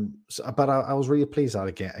 But I was really pleased at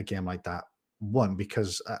a game like that. One,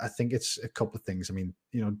 because I think it's a couple of things. I mean,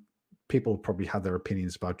 people probably have their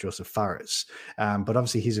opinions about Joseph Fares, but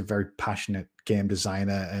obviously he's a very passionate game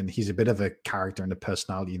designer, and he's a bit of a character and a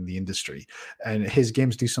personality in the industry. And his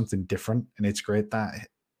games do something different, and it's great that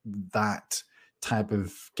that type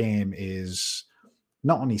of game is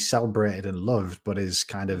not only celebrated and loved, but is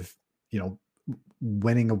kind of,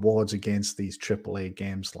 winning awards against these AAA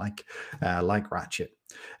games like Ratchet.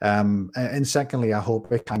 And secondly, I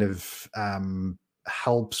hope it kind of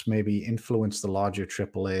helps maybe influence the larger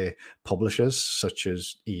AAA publishers such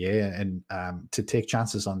as EA and to take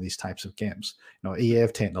chances on these types of games. EA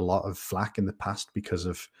have taken a lot of flack in the past because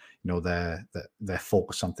of their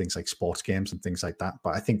focus on things like sports games and things like that.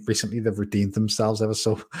 But I think recently they've redeemed themselves ever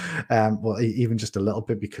so even just a little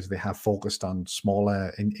bit, because they have focused on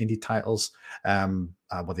smaller indie titles.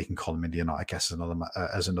 Well, they can call them indie or not, I guess,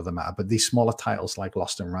 as another matter. But these smaller titles like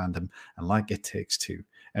Lost in Random and like It Takes Two,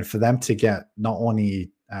 and for them to get not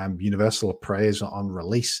only universal praise on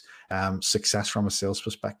release, success from a sales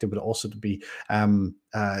perspective, but also to be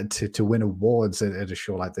to win awards at a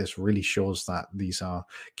show like this really shows that these are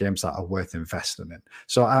games that are worth investing in.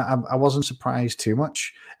 So I wasn't surprised too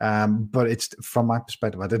much, but it's from my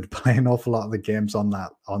perspective, I didn't play an awful lot of the games on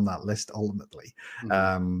that list ultimately.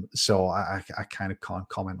 So I kind of can't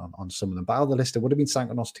comment on some of them. But out of the list, it would have been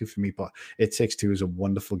Psychonauts 2 for me, but It Takes Two is a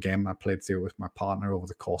wonderful game. I played through it with my partner over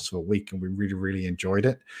the course of a week, and we really, really enjoyed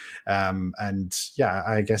it. And yeah,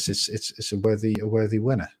 I guess it's a worthy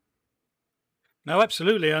winner. No,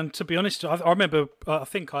 absolutely. And to be honest, I remember, I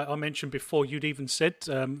think I mentioned before, you'd even said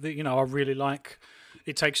that, I really like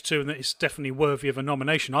It Takes Two and that it's definitely worthy of a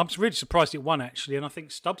nomination. I was really surprised it won, actually. And I think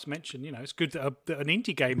Stubbs mentioned, it's good that an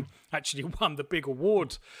indie game actually won the big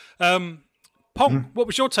award. Pong, what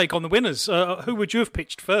was your take on the winners? Who would you have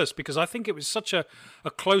pitched first? Because I think it was such a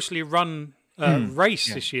closely run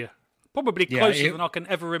race this year. Probably closer than I can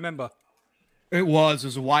ever remember. It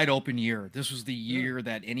was a wide open year. This was the year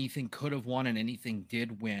that anything could have won and anything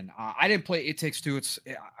did win. I didn't play It Takes Two.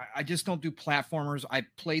 I just don't do platformers. I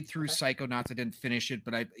played through Psychonauts. I didn't finish it,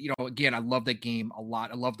 but again, I love that game a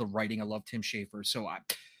lot. I love the writing. I love Tim Schafer.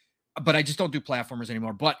 But I just don't do platformers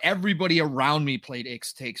anymore. But everybody around me played It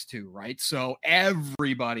Takes Two, right? So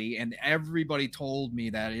everybody told me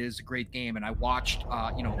that it is a great game. And I watched,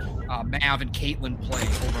 Mav and Caitlin play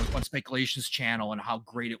over on Fun Speculations channel and how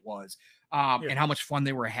great it was, and how much fun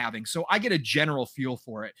they were having. So I get a general feel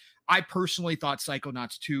for it. I personally thought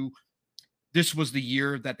Psychonauts 2, this was the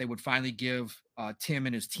year that they would finally give Tim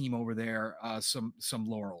and his team over there some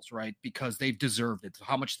laurels, right? Because they've deserved it.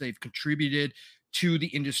 How much they've contributed to the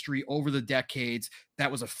industry over the decades.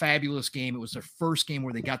 That was a fabulous game. It was their first game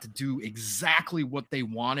where they got to do exactly what they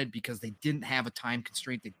wanted because they didn't have a time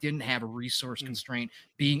constraint. They didn't have a resource constraint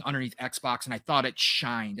being underneath Xbox. And I thought it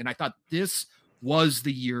shined. And I thought this was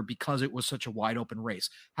the year because it was such a wide open race.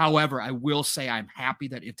 However, I will say I'm happy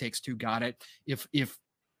that It Takes Two got it. If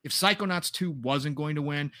Psychonauts 2 wasn't going to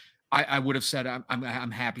win, I would have said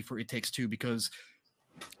I'm happy for It Takes Two, because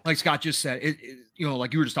like Scott just said,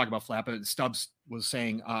 like you were just talking about Flap, Stubbs was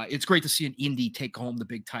saying, it's great to see an indie take home the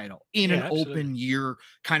big title in an open year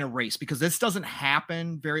kind of race, because this doesn't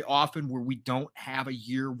happen very often where we don't have a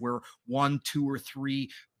year where 1, 2, or 3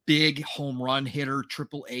 big home run hitter,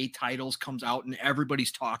 AAA titles comes out and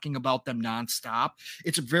everybody's talking about them nonstop.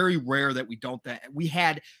 It's very rare that we don't. That we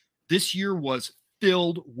had this year was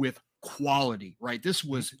filled with quality, right? This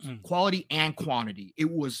was quality and quantity.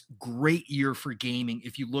 It was great year for gaming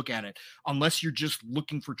if you look at it. Unless you're just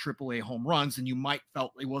looking for AAA home runs, and you might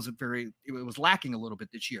felt it was lacking a little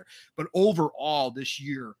bit this year. But overall, this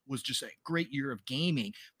year was just a great year of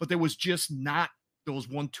gaming. But there was just not those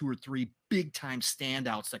 1, 2, or 3 big time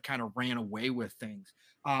standouts that kind of ran away with things.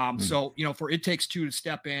 So, for It Takes Two to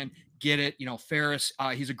step in, get it, Ferris,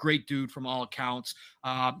 he's a great dude from all accounts,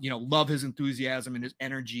 love his enthusiasm and his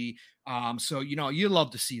energy. So, you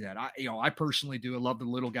love to see that. I personally do. I love the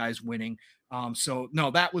little guys winning. So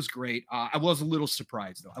no, that was great. I was a little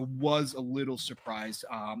surprised though. I was a little surprised,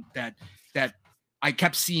 that I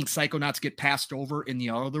kept seeing Psychonauts get passed over in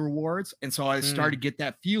the other awards. And so I started to get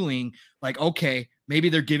that feeling like, okay, maybe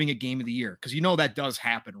they're giving a game of the year. Cause that does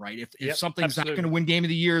happen, right? If something's not going to win game of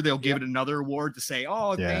the year, they'll give it another award to say,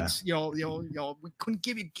 oh, thanks. We couldn't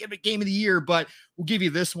give it game of the year, but we'll give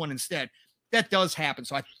you this one instead. That does happen.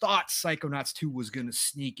 So I thought Psychonauts 2 was going to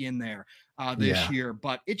sneak in there this year,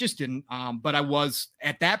 but it just didn't. But I was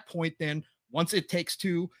at that point then, once It Takes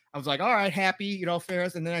Two, I was like, all right, happy,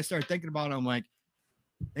 Ferris. And then I started thinking about it. I'm like,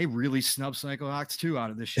 they really snubbed Psychonauts 2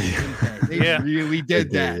 out of this shit, didn't they? They really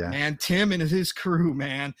did that, man. Tim and his crew,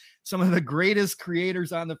 man. Some of the greatest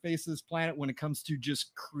creators on the face of this planet when it comes to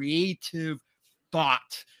just creative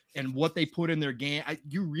thought and what they put in their game.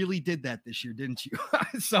 You really did that this year, didn't you?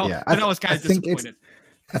 So I know it's kind of disappointed.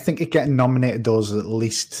 I think it getting nominated does at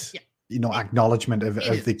least acknowledgement of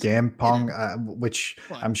the game, Pong, which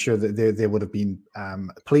I'm sure that they would have been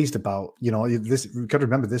pleased about. This, we've got to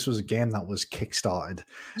remember, this was a game that was kickstarted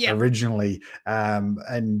originally,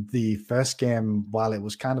 and the first game, while it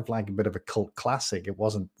was kind of like a bit of a cult classic, it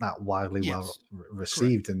wasn't that widely well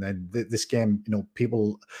received. Correct. And then this game,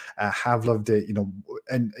 people have loved it,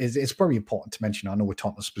 and it's probably important to mention, I know we're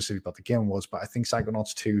talking specifically about the game awards, but I think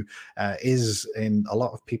Psychonauts 2 is in a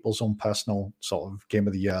lot of people's own personal sort of game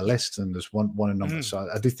of the year lists, and there's one another. So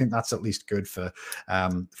I do think that's at least good for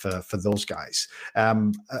those guys.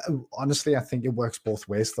 Honestly, I think it works both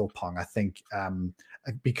ways though, Pong. I think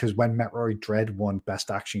because when Metroid Dread won Best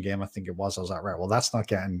Action Game, I think it was, I was like, right, well, that's not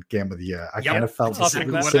getting Game of the Year. I kind of felt a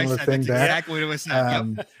similar thing there. Exactly what I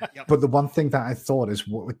said. But the one thing that I thought is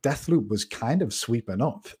Deathloop was kind of sweeping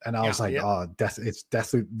up, and I was like, it's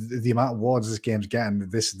Deathloop. The amount of awards this game's getting,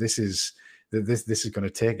 this is going to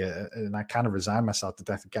take it, and I kind of resigned myself to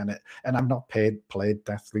Death again. And I'm not played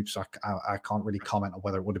Deathloop, so I can't really comment on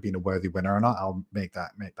whether it would have been a worthy winner or not. I'll make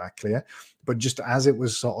that clear. But just as it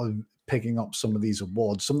was sort of picking up some of these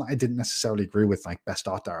awards, some that I didn't necessarily agree with, like Best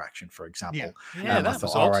Art Direction, for example. That I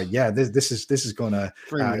thought, all right, this is going to,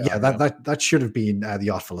 that should have been The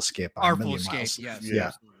Artful Escape. Artful Escape,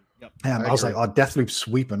 yes. Yep. I was like, Deathloop's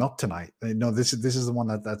sweeping up tonight. This is the one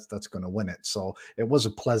that's going to win it. So it was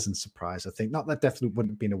a pleasant surprise, I think. Not that Deathloop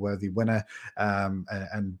wouldn't have been a worthy winner, and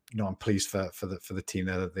I'm pleased for the team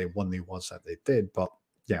there that they won the awards that they did, but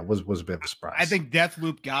yeah, it was a bit of a surprise. I think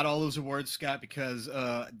Deathloop got all those awards, Scott, because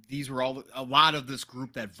these were a lot of this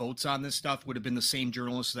group that votes on this stuff would have been the same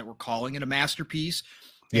journalists that were calling it a masterpiece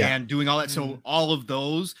and doing all that. So all of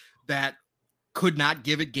those that could not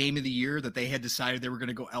give it Game of the Year, that they had decided they were going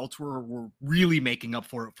to go elsewhere, were really making up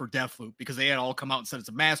for it for Deathloop, because they had all come out and said it's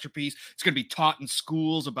a masterpiece. It's going to be taught in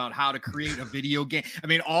schools about how to create a video game. I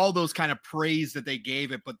mean, all those kind of praise that they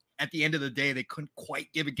gave it, but at the end of the day, they couldn't quite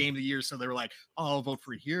give it Game of the Year. So they were like, oh, I'll vote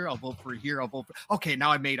for here. I'll vote for here. I'll vote for, okay, now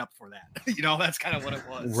I made up for that. That's kind of what it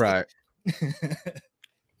was. Right.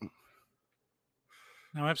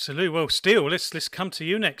 No, absolutely. Well, Steele, let's come to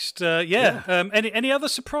you next. Any other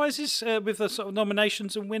surprises with the sort of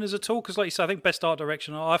nominations and winners at all? Because, like you said, I think Best Art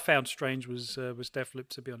Direction I found strange was Deathloop,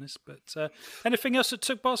 to be honest. But anything else that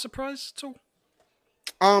took by surprise at all?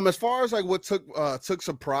 As far as like what took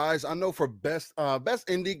surprise, I know for best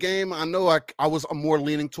indie game, I know I was more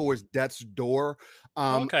leaning towards Death's Door.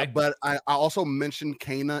 But I also mentioned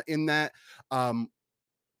Kena in that.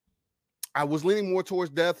 I was leaning more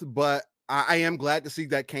towards Death, but I am glad to see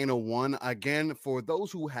that Kena won. Again, for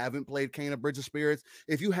those who haven't played Kena Bridge of Spirits,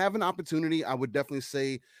 if you have an opportunity, I would definitely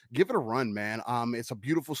say give it a run, man. It's a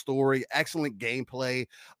beautiful story, excellent gameplay.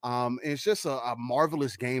 It's just a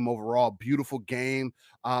marvelous game overall, beautiful game.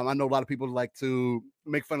 I know a lot of people like to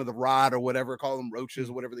make fun of the rod or whatever, call them roaches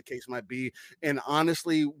or whatever the case might be. And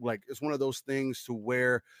honestly, like, it's one of those things to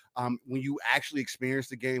where when you actually experience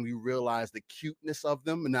the game, you realize the cuteness of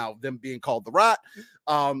them. And now them being called the rot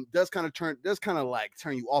does kind of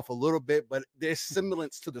turn you off a little bit, but there's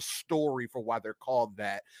semblance to the story for why they're called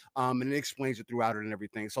that. And it explains it throughout it and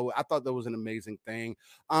everything. So I thought that was an amazing thing.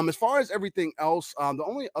 As far as everything else, the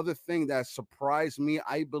only other thing that surprised me,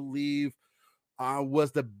 I believe,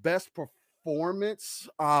 was the best performance.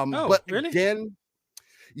 But really? Again,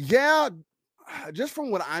 yeah, just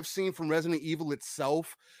from what I've seen from Resident Evil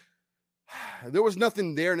itself, there was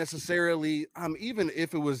nothing there necessarily. Even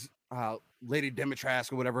if it was Lady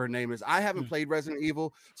Dimitrescu or whatever her name is, I haven't played Resident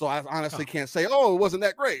Evil, so I honestly can't say, oh, it wasn't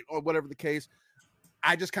that great or whatever the case.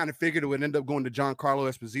 I just kind of figured it would end up going to Giancarlo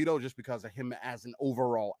Esposito just because of him as an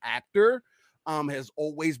overall actor. Has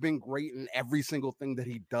always been great in every single thing that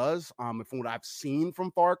he does. And from what I've seen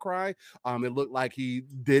from Far Cry, it looked like he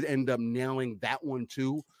did end up nailing that one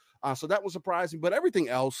too. So that was surprising. But everything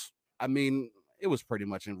else, I mean, it was pretty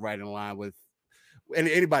much right in line with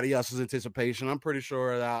anybody else's anticipation. I'm pretty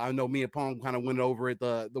sure that I know me and Pong kind of went over it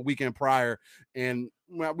the weekend prior, and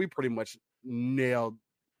we pretty much nailed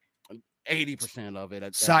 80% of it.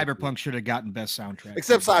 Cyberpunk should have gotten best soundtrack.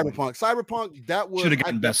 Except Cyberpunk. Cyberpunk, that was should have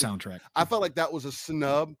gotten best soundtrack. I felt like that was a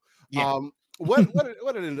snub. Yeah. What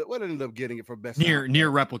ended up getting it for best Nier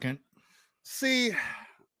Replicant. See,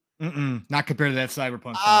 not compared to that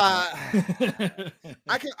Cyberpunk.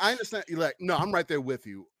 I understand. Like, no, I'm right there with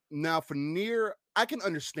you. Now for Nier, I can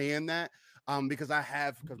understand that. Because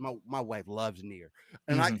my wife loves Nier,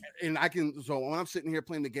 and I can. So when I'm sitting here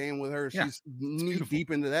playing the game with her, she's knee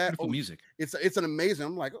deep into that. Beautiful music. It's an amazing.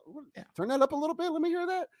 I'm like, turn that up a little bit. Let me hear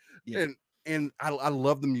that. Yeah. And I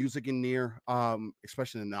love the music in Nier,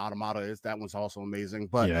 especially in the Automata. That one's also amazing.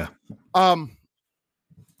 But yeah, I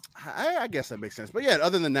guess that makes sense. But yeah,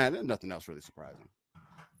 other than that, nothing else really surprising.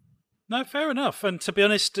 No, fair enough. And to be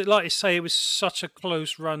honest, like you say, it was such a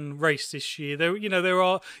close run race this year. There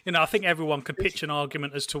are, I think everyone could pitch an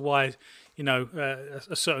argument as to why,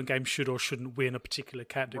 a certain game should or shouldn't win a particular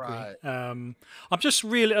category. Right. I'm just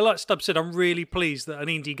really, like Stubb said, I'm really pleased that an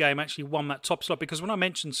indie game actually won that top slot, because when I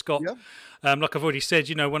mentioned Scott, like I've already said,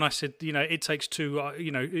 when I said, It Takes Two,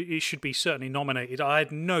 it should be certainly nominated. I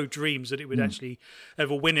had no dreams that it would actually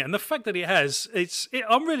ever win it. And the fact that it has,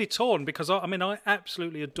 I'm really torn, because I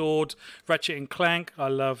absolutely adored Ratchet and Clank. I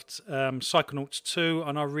loved Psychonauts 2,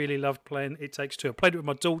 and I really loved playing It Takes Two. I played it with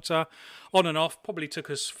my daughter on and off, probably took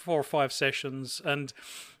us 4 or 5 sessions, and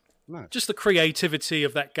just the creativity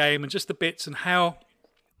of that game and just the bits and how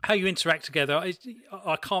you interact together.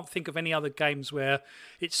 I can't think of any other games where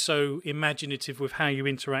it's so imaginative with how you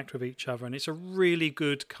interact with each other, and it's a really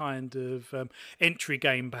good kind of entry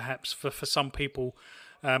game perhaps for some people,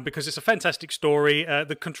 because it's a fantastic story.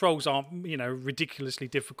 The controls aren't ridiculously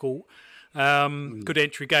difficult. Good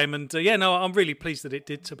entry game, and I'm really pleased that it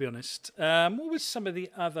did, to be honest. What was some of the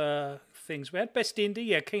other things we had? Best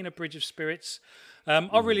indie, Kena Bridge of Spirits.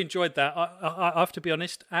 I really enjoyed that. I have to be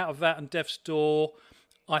honest, out of that and Death's Door,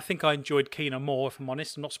 I think I enjoyed Kena more, if I'm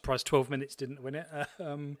honest. I'm not surprised 12 Minutes didn't win it.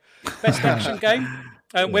 Best action game.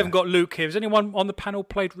 We haven't got Luke here. Has anyone on the panel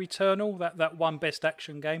played Returnal? That one best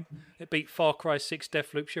action game. It beat Far Cry 6,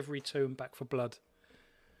 Deathloop, Chivalry 2, and Back 4 Blood.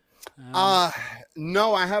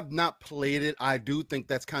 No, I have not played it. I do think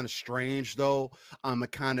that's kind of strange, though.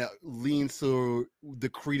 It kind of leans to the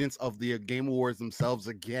credence of the Game Awards themselves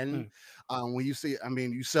again. When you see,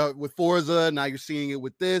 you saw it with Forza, now you're seeing it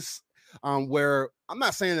with this. Where I'm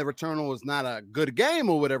not saying that Returnal is not a good game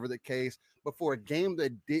or whatever the case, but for a game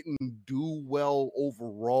that didn't do well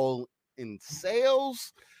overall in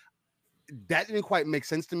sales, that didn't quite make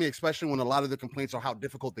sense to me, especially when a lot of the complaints are how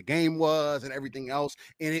difficult the game was and everything else,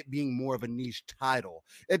 and it being more of a niche title.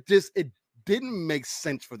 It didn't make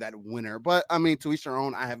sense for that winner. But to each their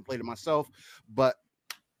own. I haven't played it myself, but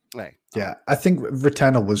hey. Yeah, I think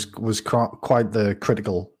Returnal was quite the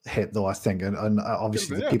critical hit, though. I think, and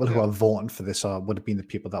obviously the people who are voting for this would have been the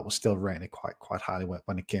people that were still rating it quite highly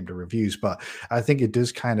when it came to reviews. But I think it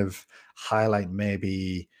does kind of highlight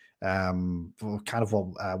maybe kind of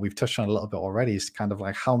what we've touched on a little bit already, is kind of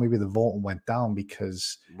like how maybe the voting went down,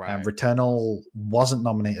 because Returnal wasn't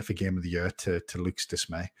nominated for Game of the Year, to Luke's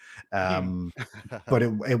dismay, but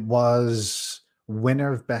it was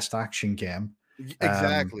winner of Best Action Game.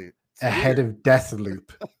 Exactly. Ahead of Deathloop,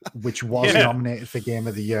 which was nominated for Game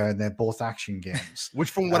of the Year, and they're both action games. Which,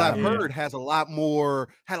 from what I've heard, had a lot more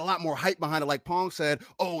hype behind it. Like Pong said,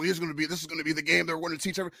 "Oh, this is going to be the game they're going to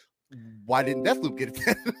teach everyone." Why didn't Deathloop get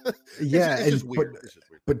it? It's just weird.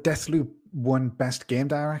 But Deathloop won Best Game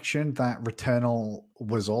Direction. That Returnal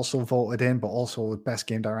was also voted in, but also Best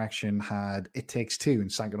Game Direction had It Takes Two and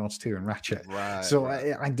Psychonauts 2 and Ratchet. Right. So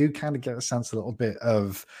I do kind of get a sense a little bit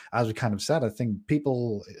of, as we kind of said, I think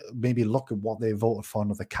people maybe look at what they voted for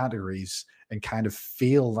in other categories and kind of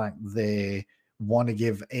feel like they want to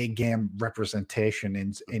give a game representation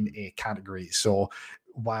in a category. So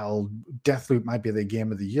while Deathloop might be the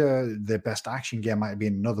game of the year, the best action game might be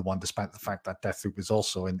another one, despite the fact that Deathloop was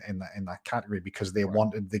also in that category, because they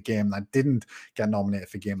wanted the game that didn't get nominated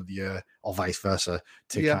for game of the year or vice versa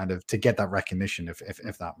to kind of to get that recognition, if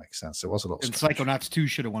that makes sense. It was a little and strange. Psychonauts 2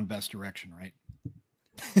 should have won Best Direction, right?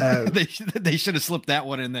 They should have slipped that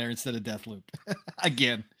one in there instead of Deathloop.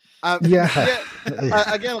 Again. Yeah.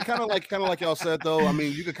 Again, kind of like y'all said, though. I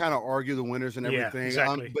mean, you could kind of argue the winners and everything,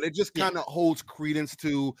 exactly. But it just kind of holds credence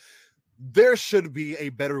to there should be a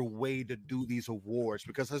better way to do these awards,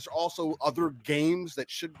 because there's also other games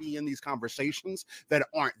that should be in these conversations that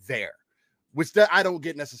aren't there, which that I don't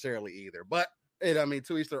get necessarily either. But I mean,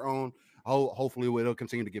 to each their own. Hopefully, it'll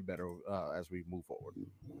continue to get better as we move forward.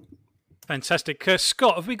 Fantastic.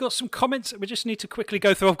 Scott, have we got some comments that we just need to quickly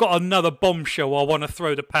go through? I've got another bombshell I want to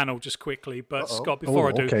throw the panel just quickly. But Scott, before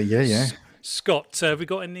I do, okay, yeah. Scott, have we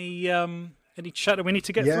got any chat that we need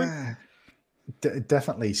to get through?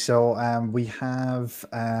 Definitely. So we have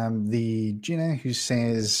the Gina who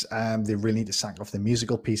says they really need to sack off the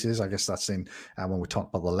musical pieces. I guess that's in when we talk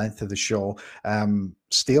about the length of the show.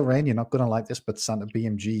 Steel Rain, you're not going to like this, but Santa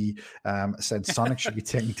BMG said Sonic should be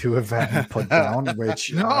taken to a vet and put down,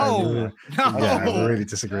 which I really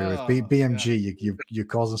disagree with. BMG, you're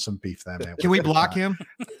causing some beef there, man. Can we block him?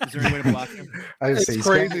 Is there any way to block him? It's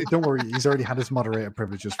crazy. Don't worry, he's already had his moderator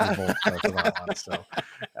privileges revoked for that one. So,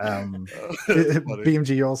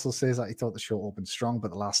 BMG also says that he thought the show opened strong,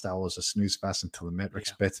 but the last hour was a snooze fest until the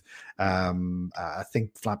Matrix bit. I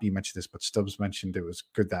think Flap, you mentioned this, but Stubbs mentioned it was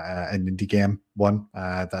good that an indie game won.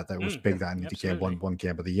 That was big that an indie game won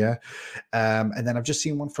game of the year. And then I've just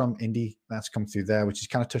seen one from indie that's come through there, which is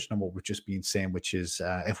kind of touching on what we've just been saying, which is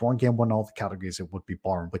if one game won all the categories, it would be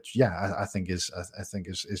boring. Which I think is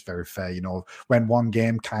very fair. You know, when one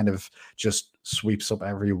game kind of just sweeps up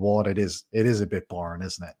every award, it is a bit boring,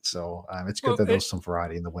 isn't it? So it's good that there's some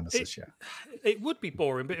variety in the winners this year. It would be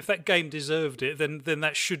boring, but if that game deserved it, then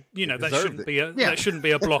that should that shouldn't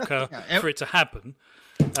be a blocker for it to happen.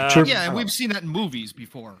 And we've seen that in movies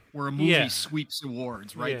before, where a movie sweeps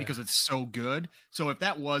awards, right? Because it's so good. So if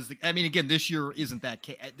that was, again, this year isn't that.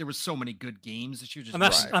 There was so many good games this year,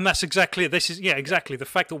 and that's exactly it. This is exactly the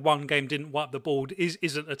fact that one game didn't wipe the board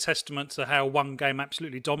isn't a testament to how one game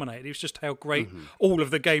absolutely dominated. It was just how great all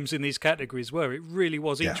of the games in these categories were. It really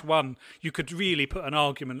was. Each one you could really put an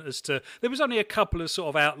argument as to. There was only a couple of sort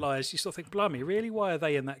of outliers. You sort of think, blimey, really, why are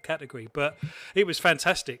they in that category? But it was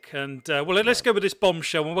fantastic. And let's go with this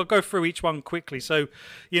bombshell, and we'll go through each one quickly. So,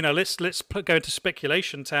 let's go into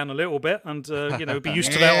speculation town a little bit, and be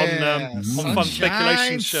used to that on Fun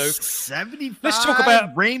Speculation Show. 75. Let's talk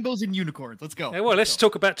about rainbows and unicorns. Let's go. Let's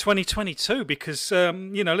talk about 2022 because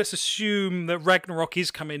let's assume that Ragnarok is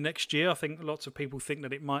coming next year. I think lots of people think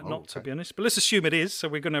that it might not, to be honest, but let's assume it is. So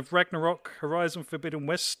we're going to have Ragnarok, Horizon Forbidden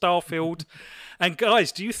West, Starfield, and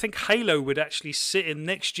guys, do you think Halo would actually sit in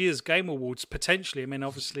next year's Game Awards potentially? I mean,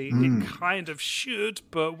 obviously it kind of should,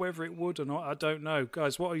 but whether it would or not, I don't know.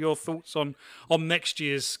 Guys, what are your thoughts on next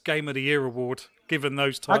year's Game of the Year award, given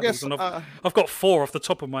those titles? I've got 4 off the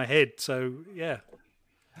top of my head, so yeah.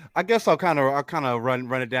 I guess I'll kind of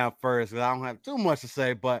run it down first, because I don't have too much to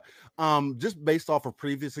say. But just based off of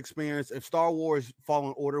previous experience, if Star Wars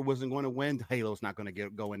Fallen Order wasn't going to win, Halo's not going to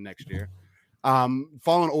go in next year. Fallen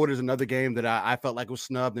Order is another game that I felt like was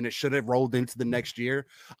snubbed, and it should have rolled into the next year,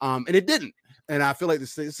 and it didn't. And I feel like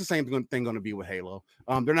it's the same thing going to be with Halo.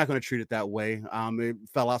 They're not going to treat it that way. It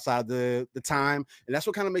fell outside the time, and that's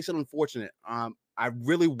what kind of makes it unfortunate. I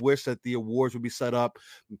really wish that the awards would be set up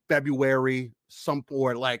February,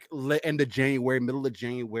 or like end of January, middle of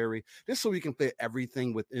January, just so we can fit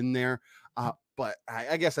everything within there. But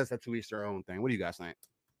I guess that's to each their own thing. What do you guys think?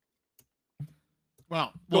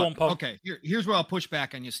 Well, okay. Here's where I'll push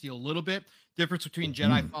back on you, Steel, a little bit. Difference between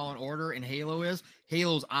Jedi Fallen Order and Halo is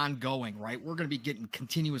Halo's ongoing, right? We're going to be getting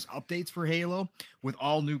continuous updates for Halo with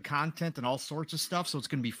all new content and all sorts of stuff. So it's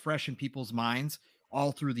going to be fresh in people's minds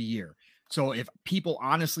all through the year. So if people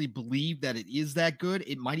honestly believe that it is that good,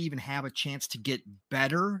 it might even have a chance to get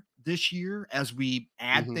better this year as we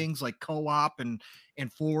add things like co-op and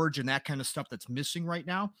Forge and that kind of stuff that's missing right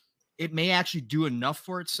now. It may actually do enough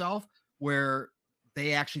for itself where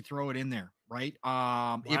they actually throw it in there, right?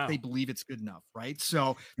 If they believe it's good enough, right?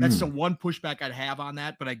 So that's the one pushback I'd have on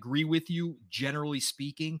that. But I agree with you, generally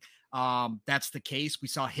speaking. That's the case. We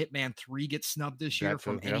saw Hitman 3 get snubbed this year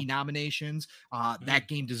from any nominations. That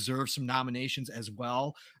game deserves some nominations as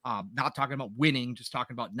well. Not talking about winning, just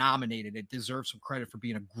talking about nominated. It deserves some credit for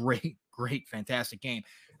being a great, fantastic game.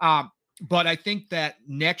 But I think that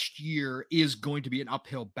next year is going to be an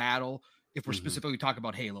uphill battle if we're specifically talking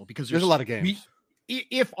about Halo, because there's a lot of games.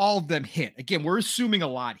 If all of them hit, again, we're assuming a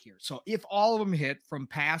lot here. So if all of them hit from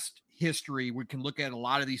past history, we can look at a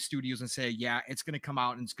lot of these studios and say, yeah, it's going to come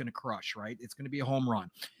out and it's going to crush, right? It's going to be a home run.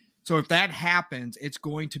 So if that happens, it's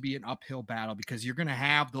going to be an uphill battle, because you're going to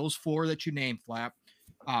have those 4 that you named, Flap.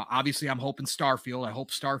 Obviously, I'm hoping Starfield. I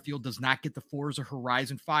hope Starfield does not get the Forza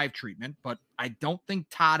Horizon 5 treatment, but I don't think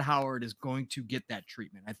Todd Howard is going to get that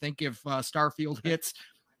treatment. I think if Starfield hits,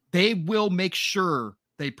 they will make sure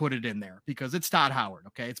they put it in there, because it's Todd Howard.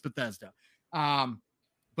 Okay. It's Bethesda.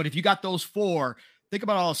 But if you got those 4, think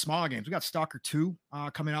about all the smaller games. We got Stalker 2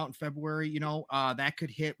 coming out in February. That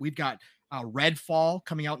could hit. We've got Redfall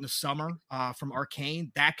coming out in the summer from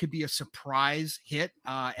Arcane. That could be a surprise hit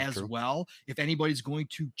as well. If anybody's going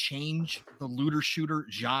to change the looter shooter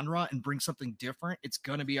genre and bring something different, it's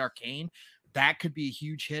going to be Arcane. That could be a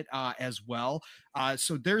huge hit as well.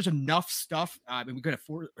 So there's enough stuff. I mean, we could have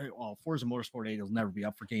Forza Motorsport 8 will never be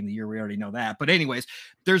up for Game of the Year. We already know that. But anyways,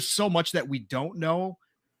 there's so much that we don't know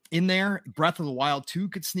in there. Breath of the Wild 2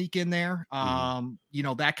 could sneak in there.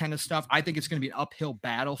 That kind of stuff. I think it's going to be an uphill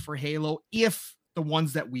battle for Halo. If the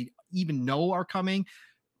ones that we even know are coming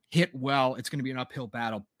hit well, it's going to be an uphill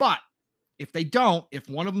battle. But if they don't, if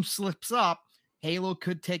one of them slips up, Halo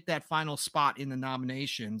could take that final spot in the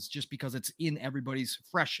nominations, just because it's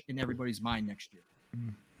fresh in everybody's mind next year.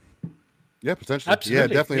 Yeah, potentially. Absolutely. Yeah,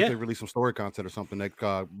 definitely. If they release some story content or something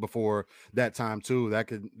before that time too, that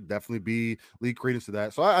could definitely lead credence to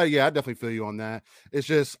that. So I definitely feel you on that. It's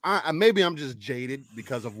just maybe I'm just jaded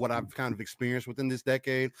because of what I've kind of experienced within this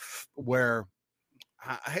decade, where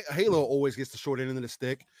Halo always gets the short end of the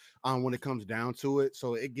stick when it comes down to it.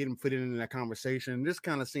 So it getting fitted into that conversation, just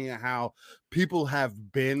kind of seeing how people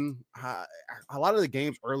have been, a lot of the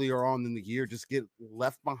games earlier on in the year just get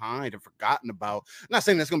left behind and forgotten about. I'm not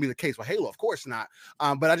saying that's going to be the case with Halo, of course not.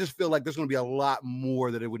 But I just feel like there's going to be a lot more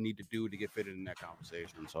that it would need to do to get fitted in that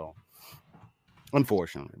conversation. So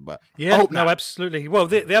unfortunately, but absolutely. Well,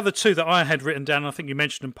 the other 2 that I had written down, I think you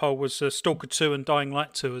mentioned them, Paul, was Stalker 2 and Dying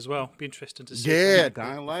Light 2 as well. Be interesting to see. Yeah,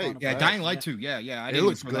 Dying Light. Yeah, Dying Light 2. Yeah. I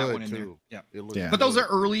didn't throw that one in too. there. Yeah. But those are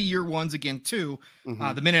early year ones again too.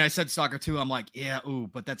 The minute I said Stalker 2, I'm like,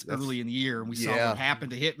 but that's early in the year, and we saw what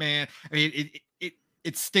happened to Hitman. I mean,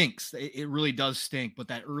 it stinks. It really does stink. But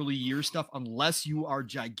that early year stuff, unless you are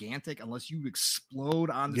gigantic, unless you explode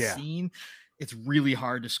on the scene, it's really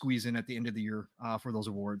hard to squeeze in at the end of the year for those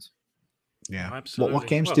awards. Yeah, absolutely. What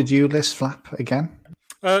games did you list, Flap, again?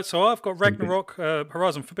 So I've got Ragnarok,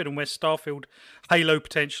 Horizon Forbidden West, Starfield, Halo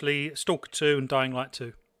potentially, Stalker 2, and Dying Light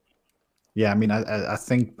 2. Yeah, I mean, I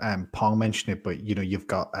think Pong mentioned it, but you've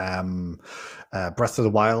got Breath of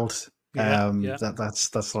the Wild.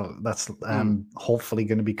 That's hopefully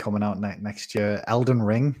going to be coming out next year. Elden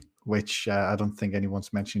Ring, which I don't think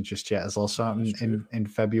anyone's mentioned just yet, is also out in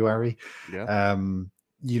February. Yeah.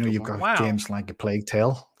 You've got games like A Plague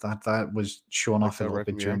Tale that was shown off a little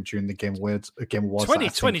bit during the Game Awards.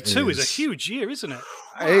 2022 is a huge year, isn't it?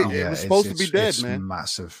 Wow. It was supposed to be dead, it's man.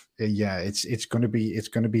 Massive. Yeah, it's going to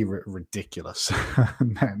be ridiculous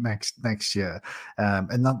next year,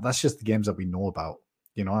 and that's just the games that we know about.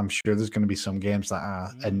 I'm sure there's going to be some games that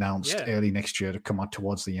are announced early next year to come out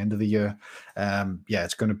towards the end of the year.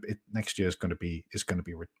 Next year is going to be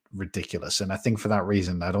ridiculous, and I think for that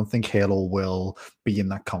reason, I don't think Halo will be in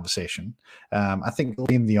that conversation. I think it'll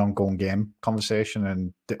be in the ongoing game conversation,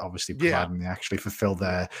 and obviously providing they actually fulfill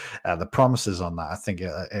the promises on that, I think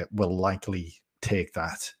it will likely take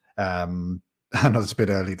that. I know it's a bit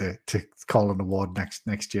early to call an award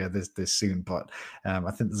next year this soon, but I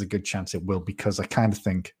think there's a good chance it will, because I kind of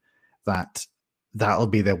think that that'll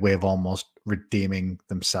be their way of almost redeeming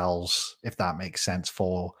themselves, if that makes sense,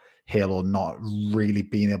 for Halo not really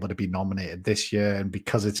being able to be nominated this year. And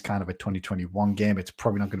because it's kind of a 2021 game, it's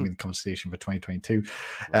probably not going to be in the conversation for 2022.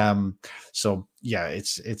 So yeah,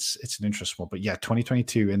 it's an interesting one. But yeah,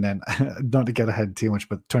 2022, and then not to get ahead too much,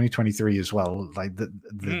 but 2023 as well. Like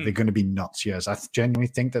they're going to be nuts years. I genuinely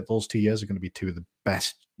think that those 2 years are going to be 2 of the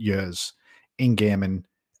best years in gaming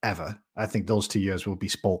ever. I think those 2 years will be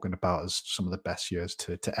spoken about as some of the best years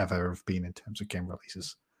to ever have been in terms of game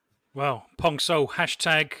releases. Well, Pong Soul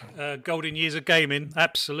 # golden years of gaming.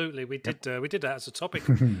 Absolutely, we did that as a topic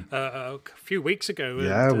a few weeks ago.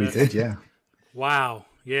 Yeah, we did. Yeah, Wow.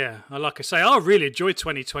 Yeah. Like I say, I really enjoyed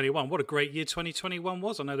 2021. What a great year 2021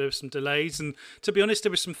 was. I know there were some delays. And to be honest,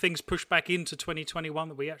 there were some things pushed back into 2021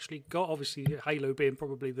 that we actually got. Obviously, Halo being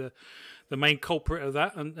probably the main culprit of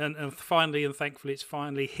that. And finally, and thankfully, it's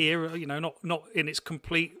finally here. You know, not in its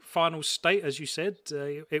complete final state, as you said.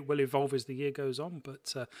 It will evolve as the year goes on.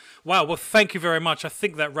 But wow. Well, thank you very much. I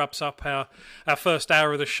think that wraps up our first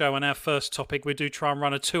hour of the show and our first topic. We do try and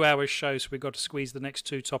run a 2-hour show, so we've got to squeeze the next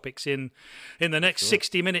two topics in the next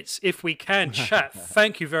 60 minutes if we can. Chat,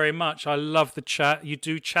 thank you very much. I love the chat. You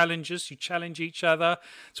do challenge us, you challenge each other.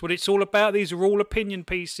 That's what it's all about. These are all opinion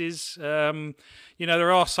pieces. You know,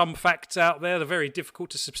 there are some facts out there that are very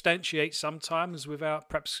difficult to substantiate sometimes without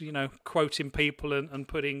perhaps, you know, quoting people and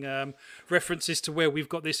putting references to where we've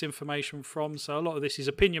got this information from. So a lot of this is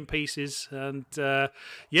opinion pieces. And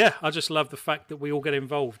yeah, I just love the fact that we all get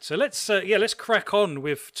involved. So let's crack on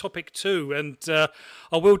with topic 2. And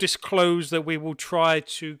I will disclose that we will try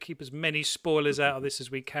to keep as many spoilers out of this as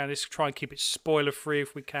we can. Let's try and keep it spoiler free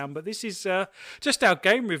if we can. But this is just our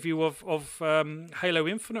game review of Halo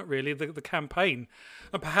Infinite, really, the campaign.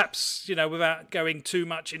 And perhaps, you know, without going too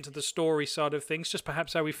much into the story side of things, just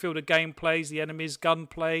perhaps how we feel the game plays, the enemies,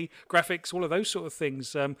 gunplay, graphics, all of those sort of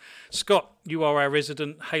things. Scott, you are our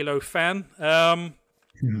resident Halo fan.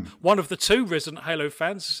 One of the 2 resident Halo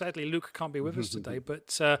fans. Sadly, Luke can't be with us today,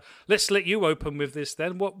 but let's let you open with this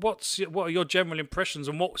then. What are your general impressions,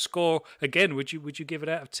 and what score again would you give it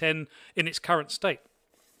out of 10 in its current state?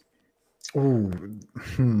 Oh,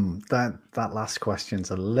 that last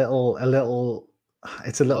question's a little.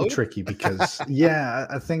 It's a little tricky because yeah,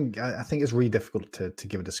 I think it's really difficult to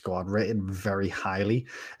give it a score. I'd rate it very highly.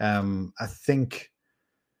 I think,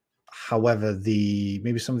 however,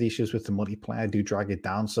 maybe some of the issues with the multiplayer do drag it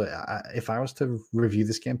down. So if I was to review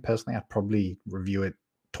this game personally, I'd probably review it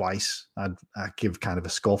twice. I'd give kind of a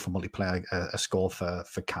score for multiplayer, a score for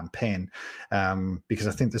campaign, because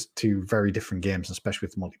I think there's 2 very different games, especially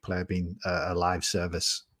with multiplayer being a live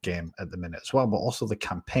service game at the minute as well, but also the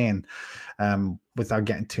campaign. Without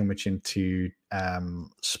getting too much into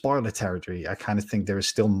spoiler territory, I kind of think there is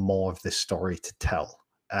still more of this story to tell,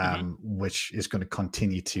 which is going to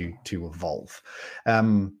continue to evolve.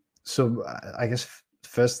 So I guess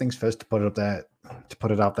first things first, to put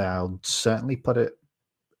it out there, I'll certainly put it.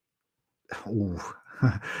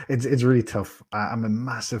 It's really tough. I'm a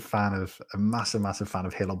massive fan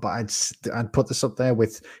of Halo, but I'd put this up there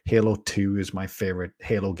with Halo 2 as my favorite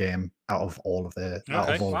Halo game out of all of the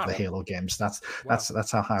the Halo games. That's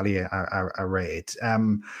how highly I rate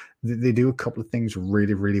it. They do a couple of things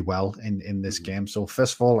really, really well in this game. So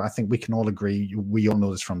first of all, I think we can all agree, we all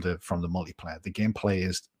know this from the multiplayer, the gameplay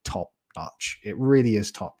is top notch. It really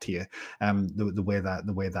is top tier. The way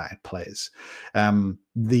that it plays,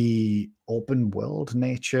 the open world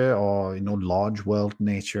nature, or large world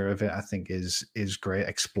nature of it, I think is great.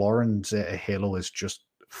 Exploring Halo is just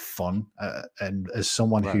fun, and as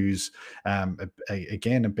someone who's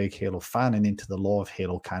again a big Halo fan and into the lore of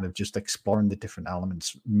Halo, kind of just exploring the different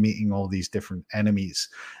elements, meeting all these different enemies,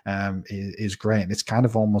 is great. And it's kind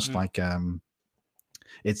of almost like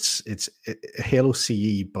it's Halo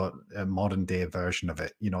CE, but a modern day version of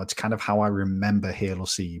it. It's kind of how I remember Halo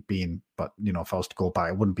CE being, but if I was to go back,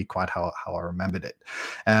 it wouldn't be quite how I remembered it.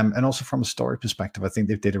 And also from a story perspective, I think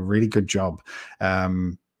they did a really good job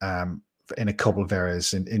in a couple of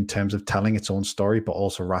areas in terms of telling its own story, but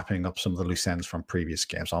also wrapping up some of the loose ends from previous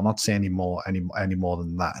games. I'll not say any more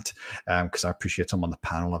than that, because I appreciate some on the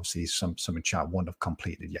panel. Obviously, some in chat won't have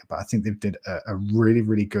completed yet, but I think they did a really,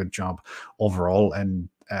 really good job overall. And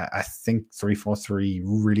I think 343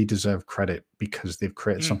 really deserve credit because they've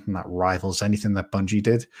created something that rivals anything that Bungie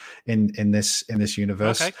did in this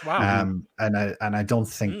universe. Okay. Wow. And I don't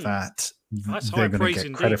think that they're going to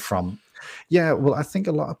get credit from. Yeah, well, I think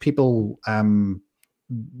a lot of people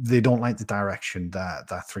they don't like the direction that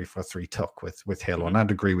 343 took with Halo, and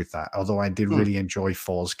I'd agree with that. Although I did really enjoy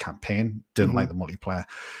 4's campaign, didn't like the multiplayer,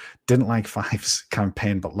 didn't like 5's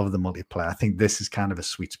campaign, but love the multiplayer. I think this is kind of a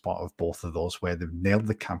sweet spot of both of those, where they've nailed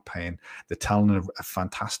the campaign. They're telling a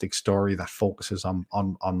fantastic story that focuses on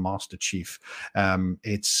Master Chief.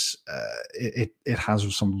 It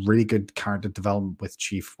has some really good character development with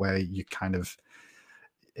Chief, where you kind of.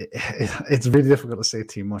 It's really difficult to say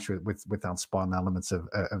too much without spoiling elements of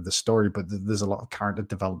the story, but there's a lot of character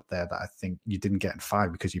development there that I think you didn't get in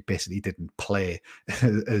 5 because you basically didn't play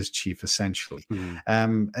as Chief, essentially.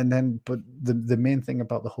 And then, but the main thing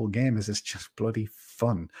about the whole game is it's just bloody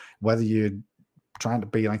fun. Whether you're trying to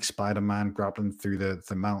be like Spider-Man grappling through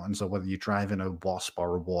the mountains, or whether you're driving a wasp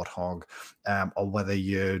or a warthog, or whether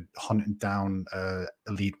you're hunting down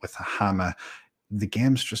elite with a hammer, the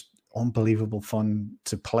game's just unbelievable fun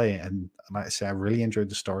to play. And like I say, I really enjoyed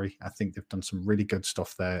the story. I think they've done some really good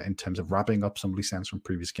stuff there in terms of wrapping up some loose ends from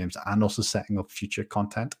previous games and also setting up future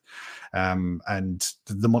content. And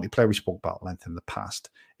the multiplayer we spoke about at length in the past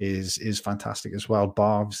is fantastic as well,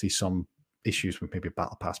 bar obviously some issues with maybe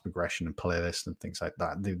battle pass progression and playlist and things like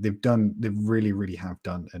that. They really have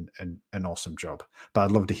done an awesome job. But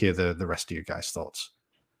I'd love to hear the rest of you guys' thoughts.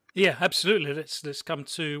 Yeah, absolutely. Let's come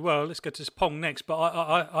to let's go to Pong next. But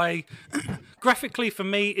I graphically, for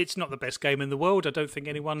me, it's not the best game in the world. I don't think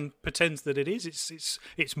anyone pretends that it is.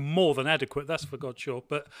 It's more than adequate. That's for God's sure.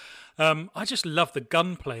 But I just love the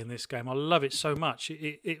gunplay in this game. I love it so much.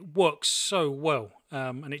 It works so well.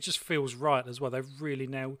 And it just feels right as well. They've really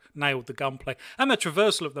nailed the gunplay and the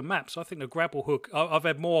traversal of the map. So I think the grapple hook, I've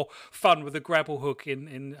had more fun with the grapple hook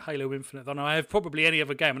in Halo Infinite than I have probably any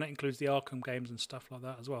other game, and that includes the Arkham games and stuff like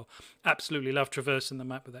that as well. Absolutely love traversing the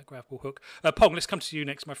map with that grapple hook. Pong, let's come to you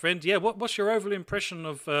next, my friend. Yeah, what's your overall impression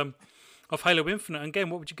of Halo Infinite? And again,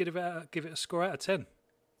 what would you give it a score out of 10?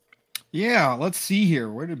 Yeah, let's see here.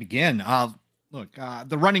 Where to begin? Look,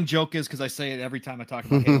 the running joke is, because I say it every time I talk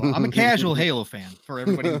about Halo, I'm a casual Halo fan, for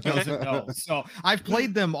everybody who doesn't know. So I've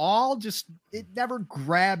played them all, just it never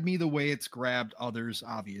grabbed me the way it's grabbed others,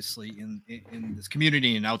 obviously, in this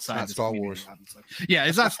community and outside this Star community, Wars. obviously. Yeah,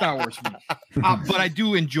 it's not Star Wars for me. But I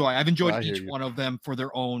do enjoy. I've enjoyed each one of them for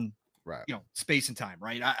their own, space and time,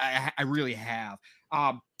 right? I really have.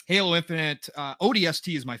 Halo Infinite,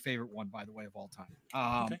 ODST is my favorite one, by the way, of all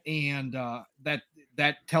time. And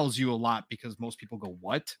that tells you a lot, because most people go,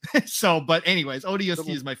 what? But anyways, ODST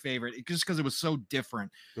is my favorite just because it was so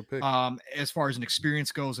different as far as an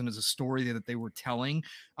experience goes and as a story that they were telling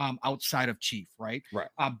outside of Chief, right?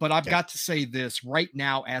 But I've got to say this right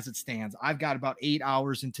now, as it stands, I've got about 8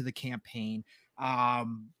 hours into the campaign.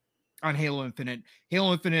 On Halo Infinite.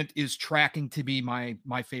 Halo Infinite is tracking to be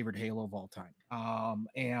my favorite Halo of all time.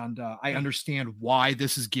 I understand why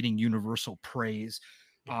this is getting universal praise.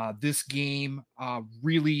 This game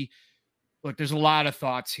really, look, there's a lot of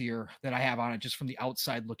thoughts here that I have on it just from the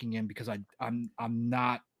outside looking in, because I'm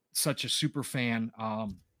not such a super fan.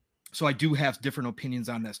 So I do have different opinions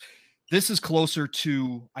on this. This is closer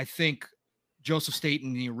to, I think, Joseph Staten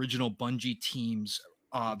and the original Bungie team's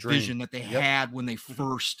vision that they had when they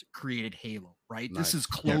first created Halo, right? This is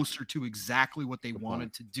closer to exactly what they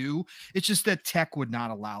wanted to do. It's just that tech would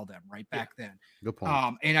not allow them right back then. Good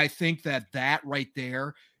point. And I think that right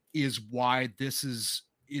there is why this is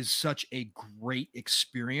such a great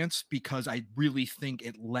experience, because I really think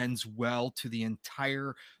it lends well to the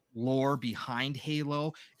entire lore behind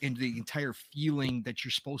Halo and the entire feeling that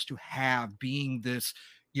you're supposed to have, being this,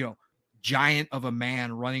 giant of a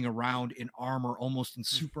man running around in armor, almost in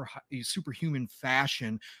superhuman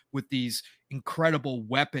fashion, with these incredible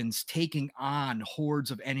weapons, taking on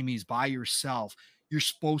hordes of enemies by yourself. You're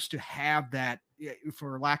supposed to have that,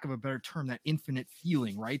 for lack of a better term, that infinite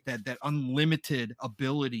feeling, right? That unlimited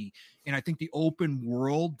ability. And I think the open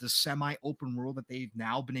world, the semi-open world that they've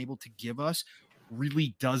now been able to give us,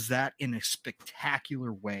 really does that in a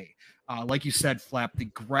spectacular way. Like you said, Flap, the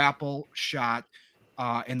grapple shot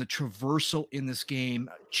and the traversal in this game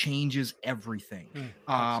changes everything.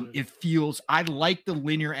 It feels, I like the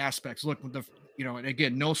linear aspects. Look, with the, and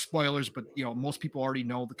again, no spoilers, but most people already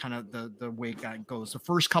know the kind of the way it goes. The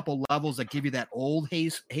first couple levels that give you that old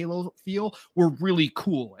Halo feel were really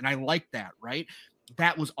cool, and I like that. Right,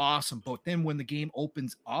 that was awesome. But then when the game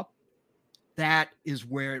opens up, that is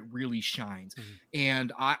where it really shines.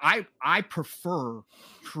 And I prefer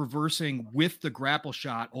traversing with the grapple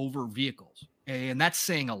shot over vehicles. And that's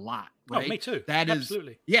saying a lot, right? Oh, me too. That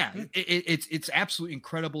absolutely. It's absolutely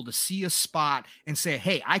incredible to see a spot and say,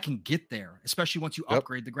 hey, I can get there, especially once you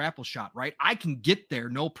upgrade the grapple shot, right? I can get there,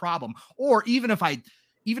 no problem. Or even if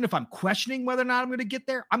I'm questioning whether or not I'm going to get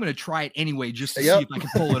there, I'm going to try it anyway, just to see if I can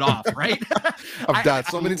pull it off, right? I've died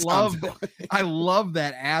so many times. I love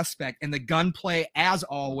that aspect. And the gunplay, as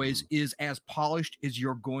always, is as polished as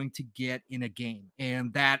you're going to get in a game.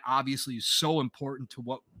 And that obviously is so important to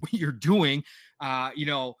what you're doing,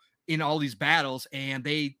 in all these battles. And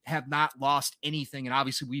they have not lost anything. And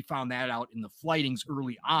obviously we found that out in the flightings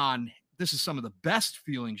early on. This is some of the best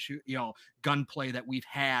feeling, gunplay that we've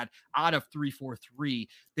had out of 343.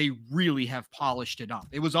 They really have polished it up.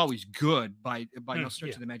 It was always good by no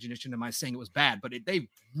stretch of the imagination. Am I saying it was bad? But they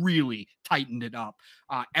really tightened it up.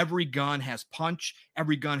 Every gun has punch.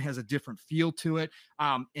 Every gun has a different feel to it.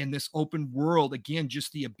 In this open world, again,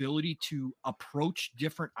 just the ability to approach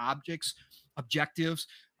different objectives,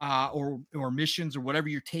 or missions, or whatever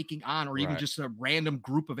you're taking on, or even just a random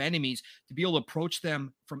group of enemies, to be able to approach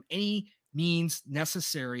them from any means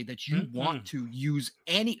necessary that you want to use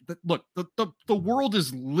any. Look, the world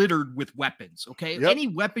is littered with weapons. Okay, any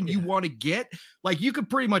weapon you want to get, like you could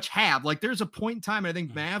pretty much have. Like there's a point in time, and I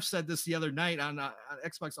think Mav said this the other night on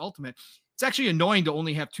Xbox Ultimate. It's actually annoying to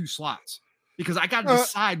only have 2 slots because I got to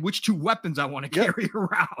decide which 2 weapons I want to carry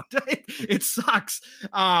around. It sucks.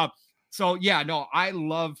 So yeah, no, I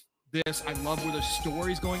love this. I love where the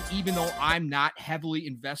story's going, even though I'm not heavily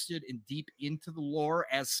invested and deep into the lore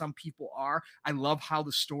as some people are. I love how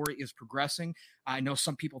the story is progressing. I know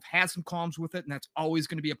some people have had some qualms with it, and that's always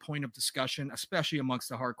going to be a point of discussion, especially amongst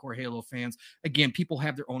the hardcore Halo fans. Again, people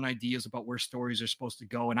have their own ideas about where stories are supposed to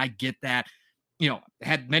go, and I get that. You know,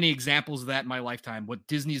 had many examples of that in my lifetime. What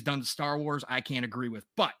Disney's done to Star Wars, I can't agree with,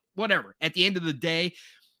 but whatever. At the end of the day,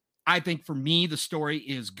 I think for me, the story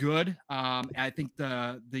is good. I think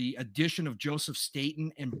the addition of Joseph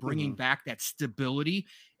Staten and bringing back that stability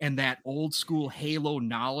and that old school Halo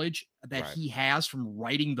knowledge that he has from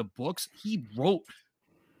writing the books. He wrote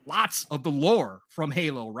lots of the lore from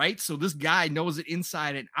Halo, right? So this guy knows it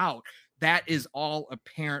inside and out. That is all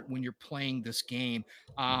apparent when you're playing this game.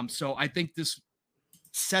 So I think this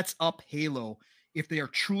sets up Halo if they are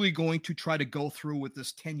truly going to try to go through with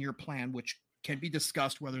this 10-year plan, which can be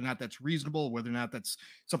discussed whether or not that's reasonable, whether or not that's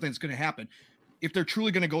something that's going to happen. If they're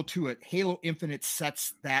truly going to go to it, Halo Infinite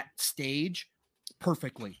sets that stage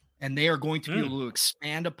perfectly. And they are going to be able to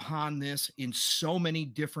expand upon this in so many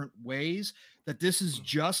different ways that this is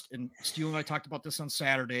just, and Steele and I talked about this on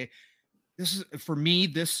Saturday. This is, for me,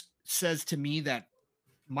 this says to me that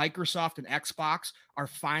Microsoft and Xbox are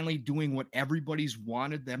finally doing what everybody's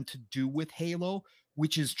wanted them to do with Halo,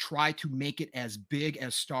 which is try to make it as big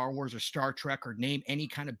as Star Wars or Star Trek, or name any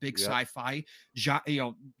kind of big sci-fi,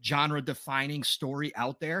 genre-defining story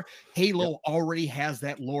out there. Halo already has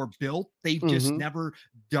that lore built. They've just never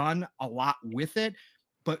done a lot with it.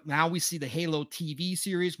 But now we see the Halo TV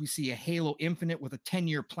series. We see a Halo Infinite with a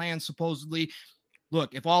 10-year plan, supposedly.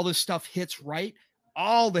 Look, if all this stuff hits right,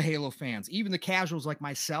 all the Halo fans, even the casuals like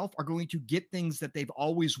myself, are going to get things that they've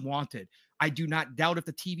always wanted. I do not doubt if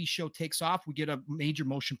the TV show takes off, we get a major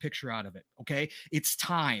motion picture out of it. Okay. It's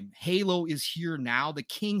time. Halo is here now. The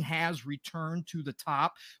king has returned to the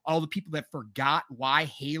top. All the people that forgot why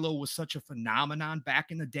Halo was such a phenomenon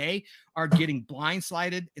back in the day are getting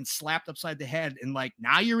blindsided and slapped upside the head. And like,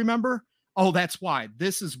 now you remember? Oh, that's why.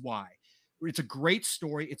 This is why. It's a great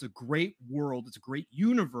story. It's a great world. It's a great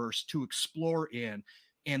universe to explore in.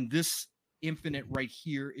 And this Infinite right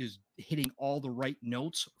here is hitting all the right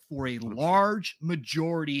notes for a large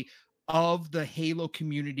majority of the Halo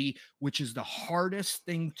community, which is the hardest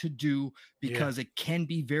thing to do because it can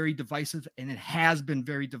be very divisive, and it has been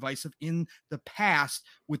very divisive in the past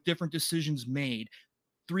with different decisions made.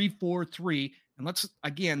 343, and let's,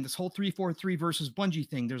 again, this whole 343 versus Bungie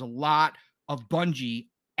thing, there's a lot of Bungie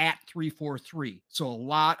at 343. So a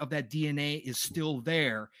lot of that DNA is still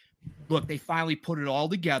there. Look, they finally put it all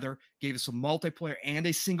together, gave us a multiplayer and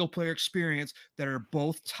a single player experience that are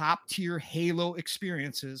both top tier Halo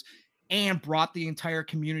experiences, and brought the entire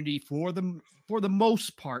community for the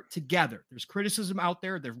most part together. There's criticism out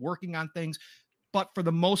there. They're working on things, but for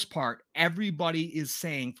the most part, everybody is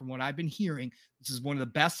saying, from what I've been hearing, this is one of the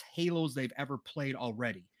best Halos they've ever played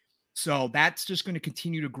already. So that's just going to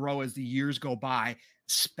continue to grow as the years go by,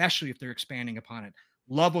 especially if they're expanding upon it.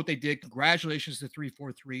 Love what they did. Congratulations to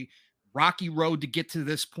 343. Rocky road to get to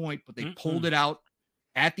this point, but they pulled it out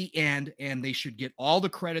at the end, and they should get all the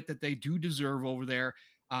credit that they do deserve over there.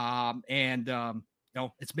 You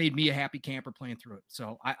know, it's made me a happy camper playing through it.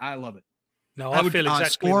 So I love it. No, I feel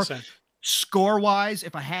exactly the same. Score wise,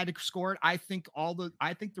 if I had to score it, I think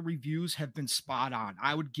the reviews have been spot on.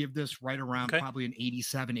 I would give this right around probably an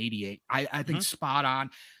 87, 88. I think spot on.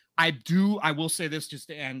 I will say this just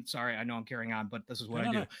to end. Sorry, I know I'm carrying on, but this is what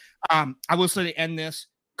I do. I will say to end this,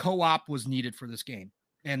 co-op was needed for this game.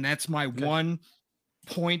 And that's my one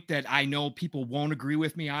point that I know people won't agree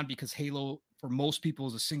with me on, because Halo, for most people,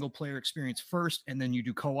 is a single player experience first, and then you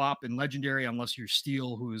do co-op and Legendary, unless you're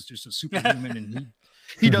Steel, who is just a superhuman and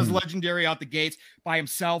he does Legendary out the gates by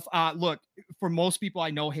himself. Look, for most people,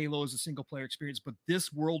 I know Halo is a single player experience, but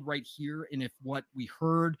this world right here, and if what we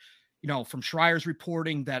heard, you know, from Schreier's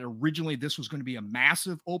reporting that originally this was going to be a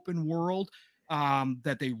massive open world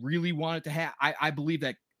that they really wanted to have, I believe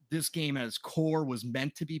that this game at its core was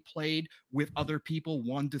meant to be played with other people,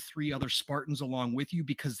 1 to 3 other Spartans along with you,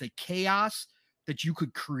 because the chaos that you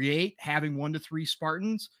could create having 1 to 3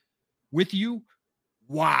 Spartans with you,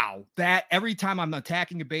 wow, that every time I'm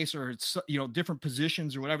attacking a base, or it's, you know, different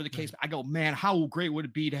positions or whatever the case, I go, man, how great would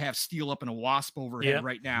it be to have Steel up in a Wasp overhead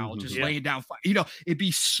right now, just laying down fire? You know, it'd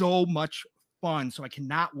be so much fun. So I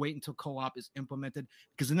cannot wait until co-op is implemented,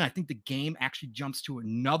 because then I think the game actually jumps to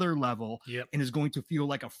another level and is going to feel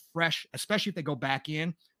like a fresh, especially if they go back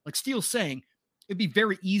in, like Steele's saying, it'd be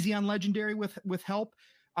very easy on Legendary with help.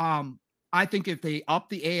 I think if they up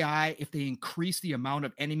the AI, if they increase the amount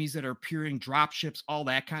of enemies that are appearing, drop ships, all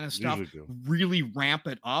that kind of stuff, really ramp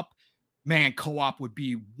it up, man, co-op would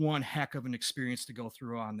be one heck of an experience to go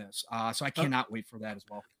through on this. So I cannot wait for that as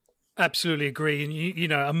well. Absolutely agree. And you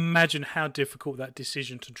know, imagine how difficult that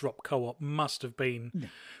decision to drop co-op must have been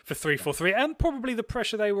for 343, and probably the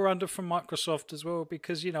pressure they were under from Microsoft as well,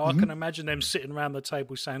 because, you know, I can imagine them sitting around the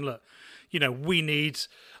table saying, look, you know, we need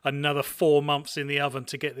another 4 months in the oven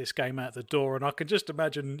to get this game out the door. And I can just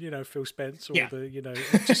imagine, you know, Phil Spencer or the, you know,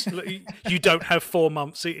 just you don't have 4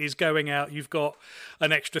 months. It is going out. You've got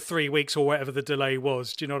an extra 3 weeks or whatever the delay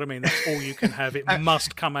was. Do you know what I mean? That's all you can have. It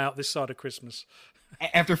must come out this side of Christmas.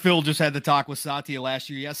 After Phil just had the talk with Satya last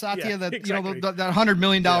year. Yeah, Satya, exactly. You know, that $100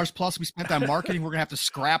 million plus we spent on marketing, we're going to have to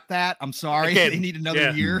scrap that. I'm sorry. Again, they need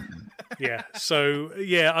another year. Yeah. So,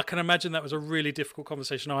 yeah, I can imagine that was a really difficult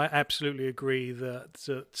conversation. I absolutely agree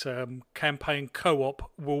that campaign co-op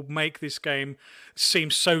will make this game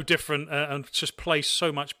seem so different and just play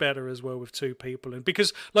so much better as well with two people. And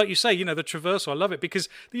because, like you say, you know, the traversal, I love it because,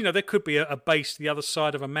 you know, there could be a base the other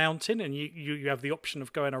side of a mountain, and you have the option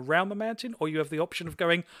of going around the mountain, or you have the option of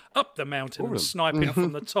going up the mountain and sniping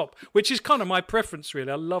from the top, which is kind of my preference,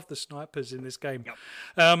 really. I love the snipers in this game.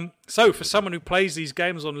 So for someone who plays these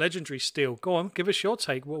games on Legendary still, go on, give us your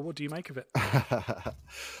take. What do you make of it?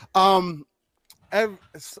 I'll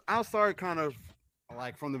start kind of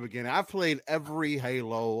like from the beginning. I've played every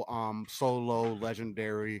Halo solo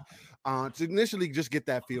Legendary to initially just get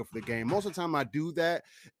that feel for the game. Most of the time I do that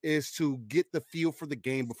is to get the feel for the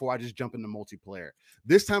game before I just jump into multiplayer.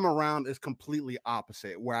 This time around is completely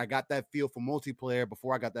opposite, where I got that feel for multiplayer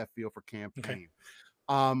before I got that feel for campaign.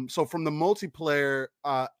 So from the multiplayer,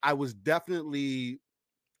 I was definitely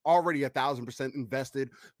already 1,000% invested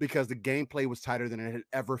because the gameplay was tighter than it had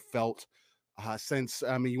ever felt since,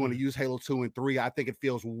 I mean, you want to use Halo 2 and 3. I think it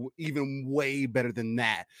feels even way better than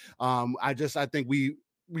that. I think we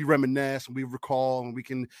reminisce and we recall, and we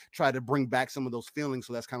can try to bring back some of those feelings.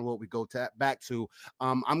 So that's kind of what we go back to.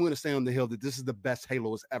 I'm going to stay on the hill that this is the best Halo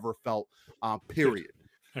has ever felt, period.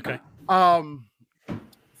 Okay. I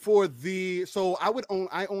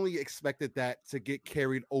only expected that to get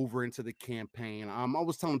carried over into the campaign. I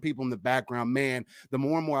was telling people in the background, man, the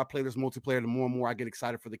more and more I play this multiplayer, the more and more I get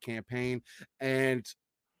excited for the campaign. And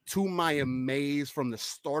to my amaze, from the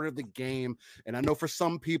start of the game, and I know for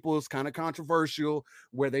some people it's kind of controversial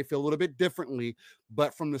where they feel a little bit differently,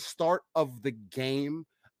 but from the start of the game,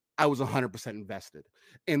 I was 100% invested.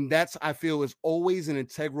 And that's, I feel, is always an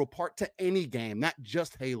integral part to any game, not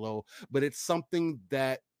just Halo, but it's something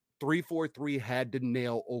that 343 had to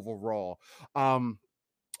nail overall. I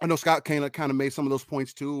know Scott kind of made some of those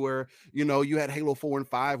points too, where, you know, you had Halo 4 and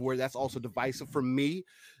 5, where that's also divisive. For me,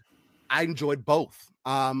 I enjoyed both.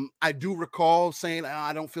 I do recall saying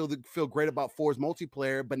I don't feel great about 4's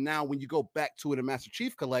multiplayer, but now when you go back to it in Master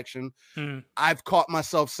Chief Collection, I've caught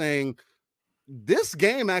myself saying this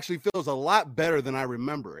game actually feels a lot better than I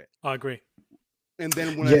remember it. I agree. And then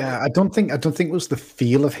I don't think it was the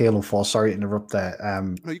feel of Halo 4. Sorry to interrupt there.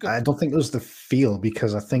 I don't think it was the feel,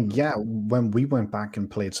 because I think, when we went back and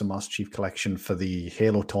played some Master Chief Collection for the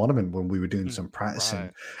Halo tournament, when we were doing some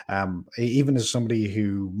practicing, even as somebody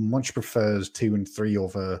who much prefers 2 and 3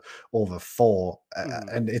 over 4,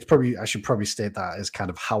 and it's probably, I should probably state that as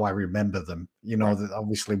kind of how I remember them. You know, that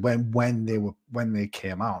obviously when they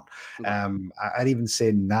came out, I'd even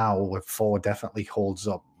say now with 4 definitely holds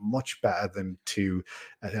up much better than 2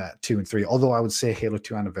 and 3. Although I would say Halo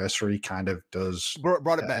 2 Anniversary kind of does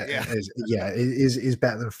brought it back. Is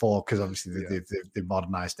better than 4, because obviously they've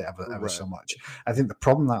modernized it ever so much. I think the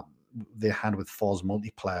problem that they had with 4's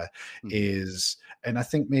multiplayer is, and I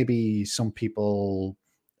think maybe some people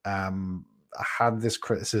had this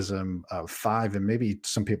criticism of 5, and maybe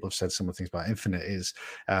some people have said similar things about Infinite, is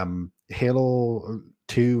Halo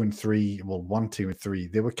 2 and 3, well, 1, 2, and 3,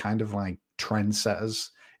 they were kind of like trendsetters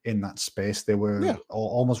in that space. They were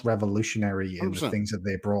almost revolutionary in 100%. The things that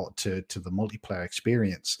they brought to the multiplayer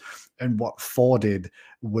experience. And what 4 did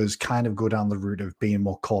was kind of go down the route of being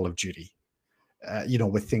more Call of Duty. You know,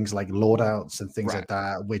 with things like loadouts and things like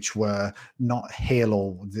that, which were not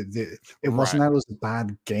Halo. It wasn't that it was a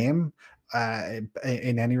bad game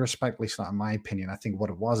in any respect, at least not in my opinion. I think what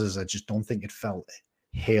it was is I just don't think it felt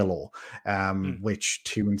Halo, which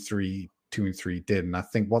 2 and 3 2 and 3 did. And I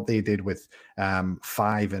think what they did with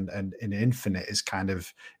 5 and Infinite is kind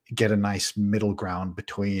of get a nice middle ground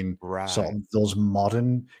between sort of those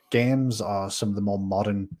modern games or some of the more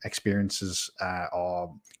modern experiences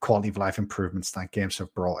or quality of life improvements that games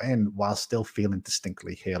have brought in, while still feeling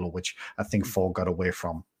distinctly Halo, which I think 4 got away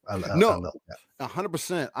from a little bit.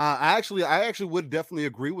 100%. I actually would definitely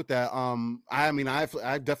agree with that. I mean, I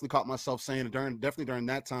definitely caught myself saying it during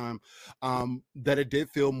that time, that it did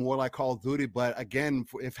feel more like Call of Duty. But again,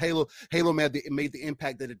 if Halo made the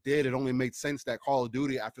impact that it did, it only made sense that Call of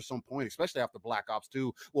Duty after some point, especially after Black Ops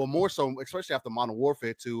 2, well, more so, especially after Modern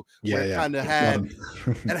Warfare 2, where it kind of had,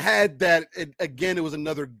 it had that. It was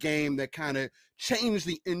another game that kind of changed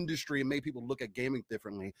the industry and made people look at gaming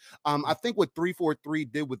differently. I think what 343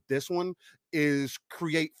 did with this one is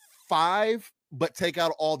create 5 but take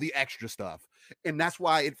out all the extra stuff, and that's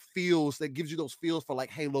why it gives you those feels for like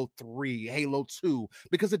Halo 3, Halo 2,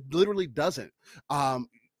 because it literally doesn't.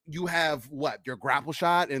 You have your grapple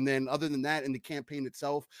shot, and then other than that, in the campaign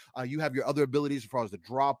itself, you have your other abilities as far as the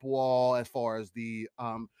drop wall, as far as the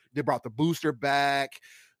they brought the booster back,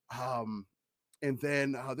 and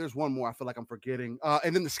then there's one more I feel like I'm forgetting,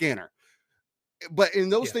 and then the scanner. But in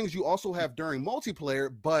those things you also have during multiplayer,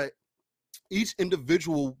 but each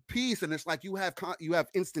individual piece, and it's like you have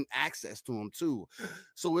instant access to them too.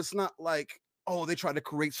 So it's not like, oh, they tried to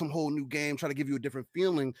create some whole new game, try to give you a different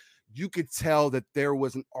feeling. You could tell that there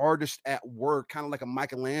was an artist at work, kind of like a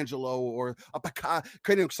Michelangelo or a Picasso,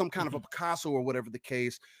 creating some kind of a Picasso or whatever the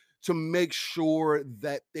case, to make sure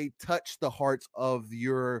that they touch the hearts of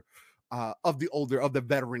the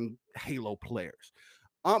veteran Halo players.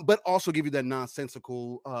 But also give you that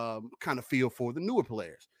nonsensical kind of feel for the newer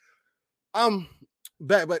players.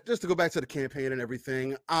 But just to go back to the campaign and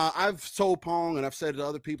everything, I've told Pong and I've said to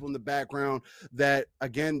other people in the background that,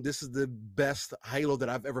 again, this is the best Halo that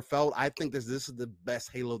I've ever felt. I think this is the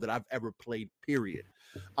best Halo that I've ever played, period.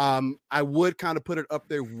 I would kind of put it up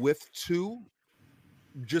there with 2,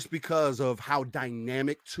 just because of how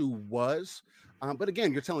dynamic 2 was. But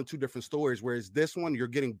again, you're telling 2 different stories, whereas this one, you're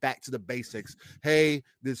getting back to the basics. Hey,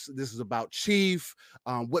 this is about Chief.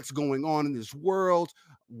 What's going on in this world?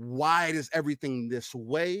 Why is everything this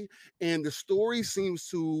way? And the story seems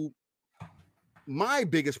to... My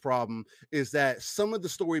biggest problem is that some of the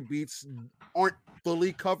story beats aren't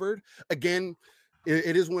fully covered. Again,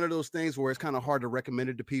 it is one of those things where it's kind of hard to recommend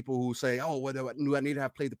it to people who say, oh, well, do I need to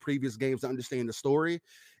have played the previous games to understand the story?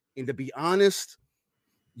 And to be honest,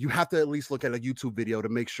 you have to at least look at a YouTube video to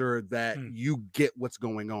make sure that you get what's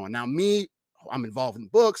going on. Now, I'm involved in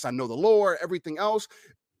books. I know the lore, everything else.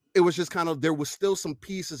 It was just kind of, there was still some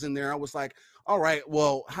pieces in there. I was like, all right,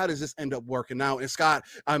 well, how does this end up working out? And Scott,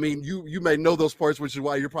 I mean, you may know those parts, which is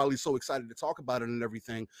why you're probably so excited to talk about it and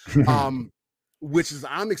everything. Which is,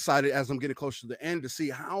 I'm excited as I'm getting closer to the end to see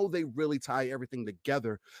how they really tie everything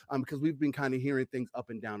together, because we've been kind of hearing things up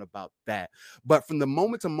and down about that. But from the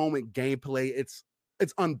moment to moment gameplay, it's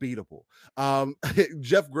unbeatable.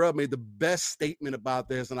 Jeff Grubb made the best statement about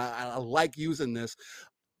this, and I like using this.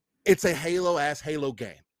 It's a Halo-ass Halo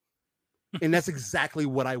game. And that's exactly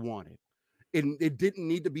what I wanted. It didn't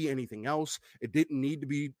need to be anything else. It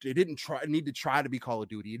didn't try to be Call of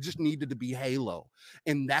Duty. It just needed to be Halo.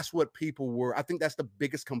 And that's what people were. I think that's the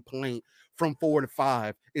biggest complaint from 4 to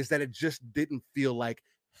 5, is that it just didn't feel like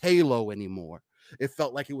Halo anymore. It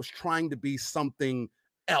felt like it was trying to be something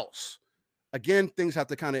else. Again, things have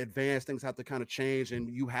to kind of advance, things have to kind of change, and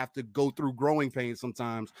you have to go through growing pains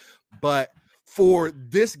sometimes. But for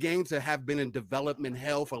this game to have been in development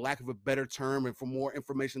hell, for lack of a better term, and for more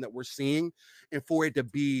information that we're seeing, and for it to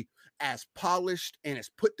be as polished and as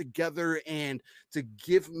put together, and to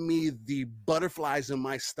give me the butterflies in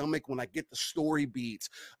my stomach when I get the story beats,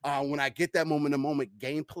 when I get that moment-to-moment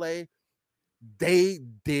gameplay, they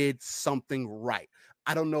did something right.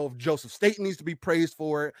 I don't know if Joseph Staten needs to be praised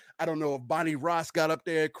for it. I don't know if Bonnie Ross got up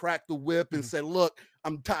there, cracked the whip, and said, look,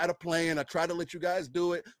 I'm tired of playing. I tried to let you guys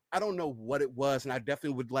do it. I don't know what it was, and I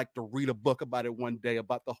definitely would like to read a book about it one day,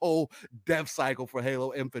 about the whole dev cycle for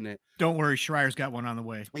Halo Infinite. Don't worry, Schreier's got one on the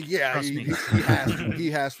way. Yeah, he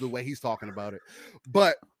has the way he's talking about it.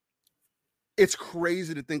 But it's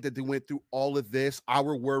crazy to think that they went through all of this.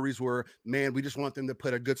 Our worries were, man, we just want them to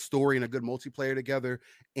put a good story and a good multiplayer together,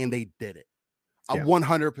 and they did it.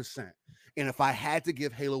 100%. And if I had to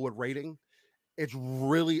give Halo a rating, it's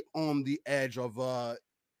really on the edge of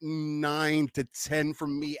 9 to 10 for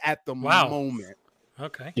me at the moment.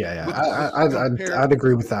 Okay. Yeah. I'd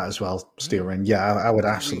agree with that as well, Steel Rain. Yeah, I would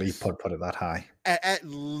absolutely put it that high. At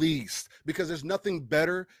least, because there's nothing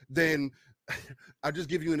better than... I'll just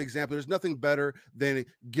give you an example. There's nothing better than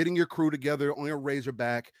getting your crew together on your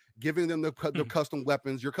Razorback, giving them the custom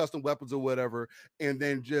weapons, your custom weapons or whatever, and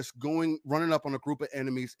then just running up on a group of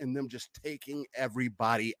enemies and them just taking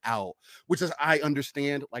everybody out, which is, I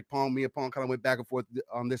understand, like me and Pong kind of went back and forth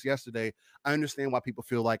on this yesterday. I understand why people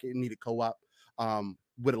feel like it needed co-op.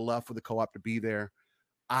 Would have loved for the co-op to be there.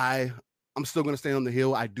 I'm still going to stay on the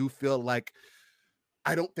hill. I do feel like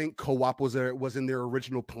I don't think co-op was in their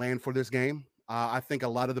original plan for this game. I think a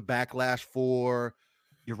lot of the backlash for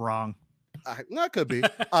you're wrong. That could be,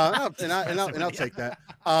 I'll take that.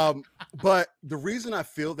 But the reason I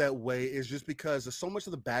feel that way is just because of so much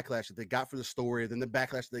of the backlash that they got for the story, then the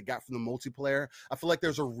backlash that they got from the multiplayer. I feel like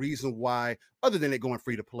there's a reason why, other than it going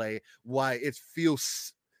free to play, why it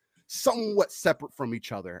feels somewhat separate from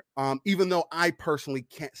each other. Even though I personally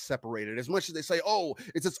can't separate it. As much as they say, oh,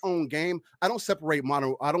 it's its own game, I don't separate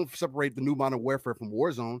the new Modern Warfare from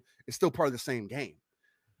Warzone. It's still part of the same game.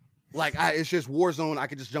 Like, it's just Warzone. I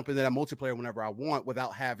can just jump into that multiplayer whenever I want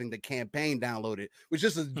without having the campaign downloaded, which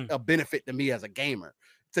is a benefit to me as a gamer.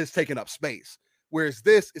 It's taking up space. Whereas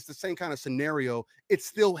this, it's the same kind of scenario. It's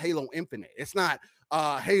still Halo Infinite. It's not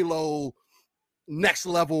Halo next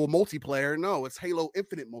level multiplayer. No, it's Halo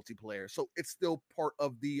Infinite multiplayer. So it's still part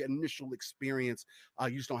of the initial experience.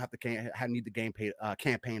 You just don't have to need the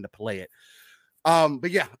campaign to play it.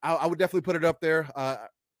 But yeah, I would definitely put it up there.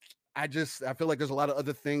 I feel like there's a lot of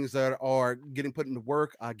other things that are getting put into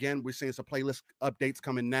work. Again, we're seeing some playlist updates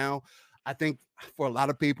coming now. I think for a lot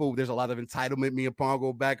of people, there's a lot of entitlement. Me and Pong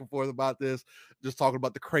go back and forth about this, just talking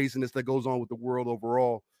about the craziness that goes on with the world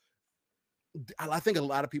overall. I think a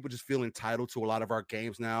lot of people just feel entitled to a lot of our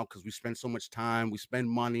games now because we spend so much time, we spend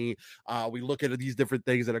money, we look at these different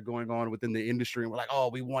things that are going on within the industry, and we're like, oh,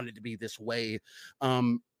 we want it to be this way.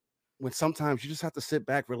 When sometimes you just have to sit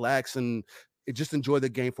back, relax, and just enjoy the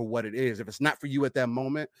game for what it is. If it's not for you at that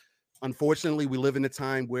moment, unfortunately, we live in a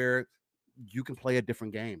time where you can play a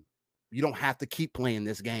different game. You don't have to keep playing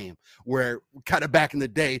this game, where kind of back in the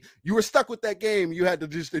day, you were stuck with that game. You had to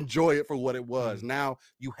just enjoy it for what it was. Now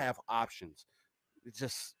you have options.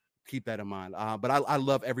 Just keep that in mind. But I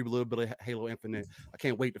love every little bit of Halo Infinite. I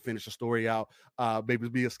can't wait to finish the story out. Maybe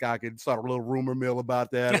me and Scott could start a little rumor mill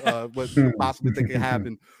about that. What possibly think can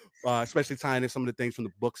happen, especially tying in some of the things from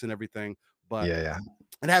the books and everything. But yeah,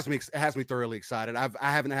 it has me thoroughly excited. I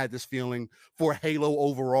haven't had this feeling for Halo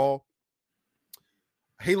overall.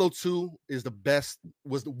 Halo 2 is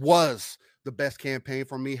was the best campaign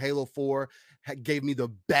for me. Halo 4 gave me the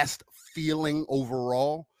best feeling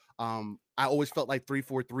overall. I always felt like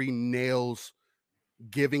 343 nails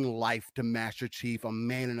giving life to Master Chief, a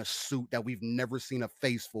man in a suit that we've never seen a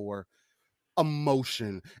face for.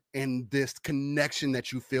 Emotion and this connection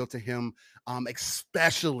that you feel to him,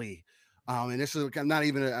 especially. And this is not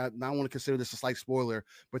even, I don't want to consider this a slight spoiler,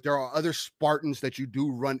 but there are other Spartans that you do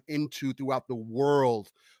run into throughout the world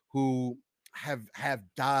who have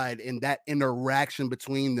died, in that interaction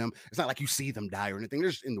between them. It's not like you see them die or anything. They're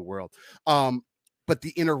just in the world. But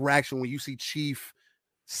the interaction, when you see Chief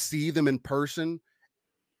see them in person,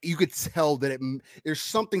 you could tell that there's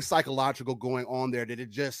something psychological going on there, that he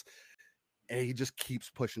just keeps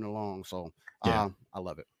pushing along. So I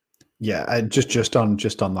love it. Yeah, just on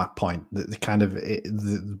that point, the kind of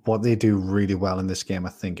what they do really well in this game, I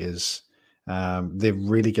think, is they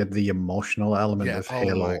really get the emotional element of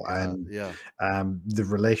Halo and the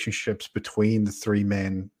relationships between the three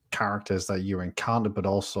main characters that you encounter, but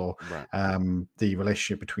also the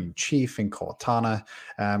relationship between Chief and Cortana,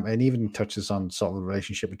 and even touches on sort of the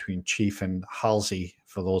relationship between Chief and Halsey,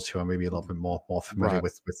 for those who are maybe a little bit more familiar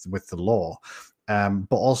with the lore.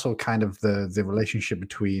 But also kind of the relationship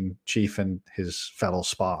between Chief and his fellow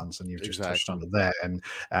Spartans, and you've just touched on it there. And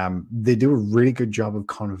they do a really good job of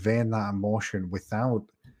conveying that emotion without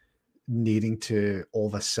needing to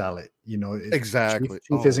oversell it. You know,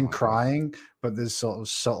 Chief isn't crying, but there's sort of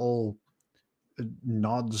subtle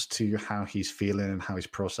nods to how he's feeling and how he's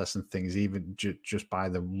processing things, even just by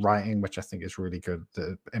the writing, which I think is really good.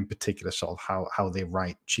 In particular, sort of how they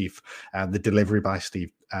write Chief. The delivery by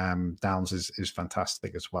Steve Downes is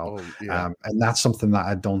fantastic as well. And that's something that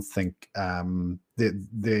I don't think I've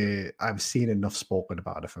seen enough spoken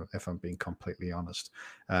about, if I'm being completely honest.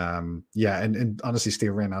 And honestly,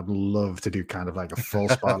 Steve Rain, I'd love to do kind of like a full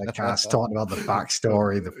spoiler cast talking about the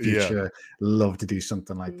backstory, the future. Love to do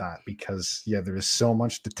something like that, because there is so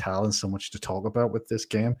much to tell and so much to talk about with this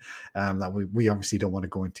game that we obviously don't want to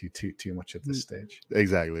go into too much at this stage.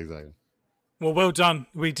 Exactly. Well done.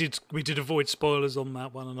 We did avoid spoilers on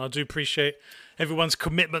that one, and I do appreciate everyone's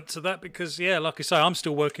commitment to that, because like I say, I'm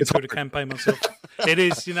still working through the campaign myself. It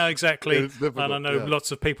is, exactly. And I know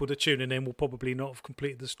lots of people that tuning in will probably not have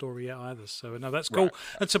completed the story yet either. So no, that's cool. Right.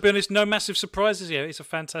 And to be honest, no massive surprises here. It's a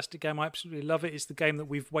fantastic game. I absolutely love it. It's the game that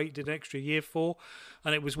we've waited an extra year for,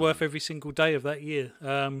 and it was worth every single day of that year.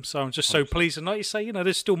 So I'm just so pleased. And like you say,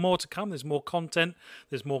 there's still more to come. There's more content.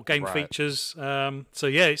 There's more game features. So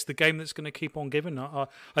yeah, it's the game that's going to keep on giving. I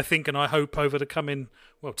think, and I hope over the coming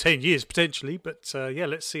 10 years potentially. But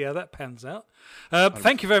let's see how that pans out.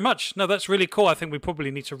 Thank you very much. No, that's really cool. I think we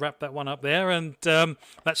probably need to wrap that one up there, and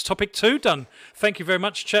that's topic 2 done. Thank you very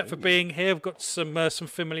much, chat, for being here. I've got some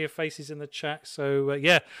familiar faces in the chat, so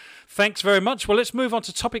thanks very much. Well, let's move on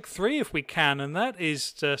to topic 3 if we can, and that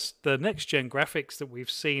is just the next gen graphics that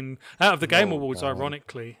we've seen out of the Game Awards,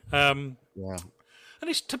 ironically.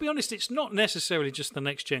 And to be honest, it's not necessarily just the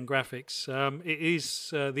next-gen graphics. It is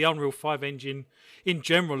the Unreal 5 engine in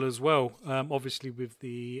general as well, obviously with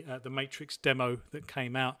the Matrix demo that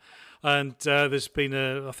came out. And there's been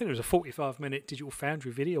I think there was a 45-minute Digital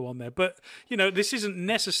Foundry video on there. But, this isn't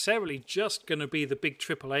necessarily just going to be the big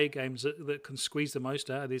AAA games that can squeeze the most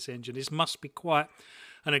out of this engine. This must be quite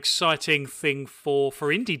an exciting thing for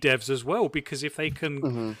indie devs as well, because if they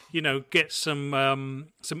can, get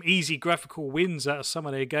some easy graphical wins out of some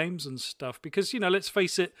of their games and stuff, because let's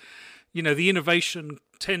face it, the innovation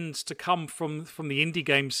tends to come from the indie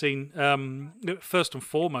game scene first and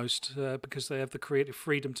foremost, because they have the creative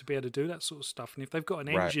freedom to be able to do that sort of stuff. And if they've got an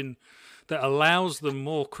engine that allows them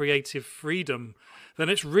more creative freedom, then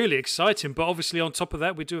it's really exciting. But obviously on top of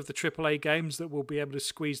that, we do have the AAA games that will be able to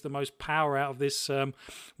squeeze the most power out of this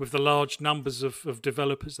with the large numbers of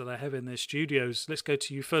developers that they have in their studios. Let's go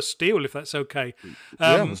to you first, Steel, if that's okay.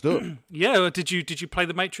 Let's do it. Yeah, did you play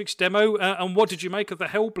the Matrix demo? And what did you make of the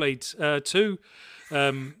Hellblade 2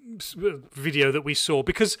 video that we saw?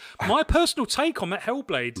 Because my personal take on that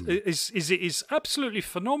Hellblade is it is absolutely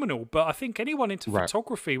phenomenal, but I think anyone into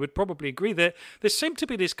photography would probably agree that there seemed to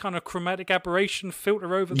be this kind of chromatic aberration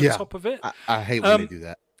filter over the top of it. I hate when they do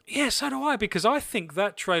that. Yeah, so do I, because I think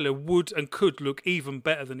that trailer would and could look even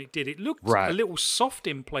better than it did. It looked a little soft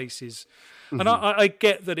in places, and I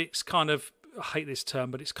get that it's kind of, I hate this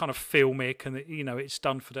term, but it's kind of filmic, and it's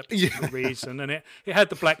done for that particular reason. And it had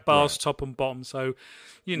the black bars top and bottom, so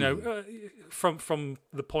from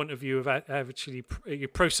the point of view of actually you're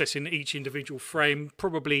processing each individual frame,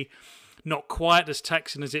 probably not quite as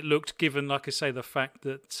taxing as it looked, given, like I say, the fact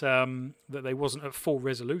that that they wasn't at full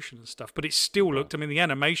resolution and stuff. But it still looked, I mean, the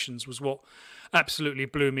animations was what absolutely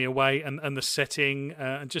blew me away, and the setting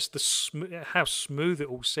and just how smooth it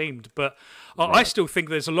all seemed. But I still think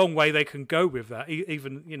there's a long way they can go with that,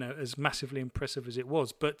 even as massively impressive as it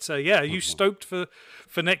was. But are you stoked for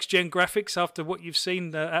next gen graphics after what you've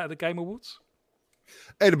seen out of the Game Awards?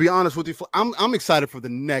 Hey, to be honest with you, I'm excited for the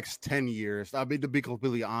next 10 years. I mean, to be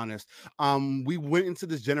completely honest, we went into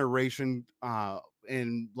this generation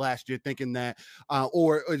in last year thinking that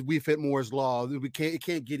or we fit Moore's law, it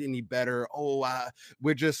can't get any better.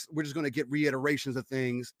 We're just going to get reiterations of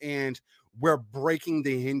things, and we're breaking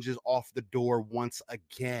the hinges off the door once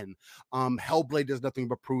again. Hellblade does nothing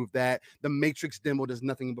but prove that. The Matrix demo does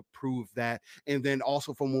nothing but prove that. And then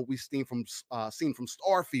also from what we've seen from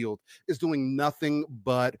Starfield is doing nothing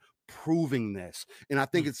but proving this. And I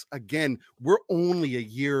think it's, again, we're only a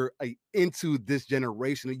year into this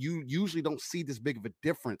generation. You usually don't see this big of a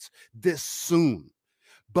difference this soon.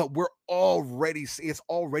 But it's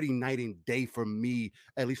already night and day for me,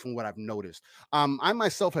 at least from what I've noticed. I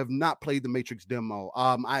myself have not played the Matrix demo.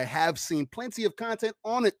 I have seen plenty of content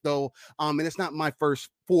on it, though, and it's not my first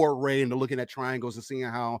foray into looking at triangles and seeing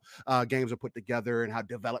how games are put together and how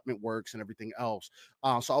development works and everything else.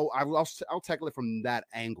 So I'll tackle it from that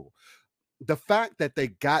angle. The fact that they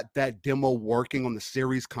got that demo working on the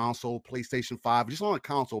Series console, PlayStation 5, just on a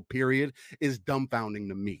console, period, is dumbfounding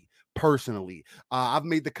to me. Personally, I've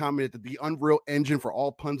made the comment that the Unreal Engine, for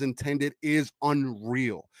all puns intended, is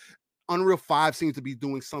unreal. Unreal 5 seems to be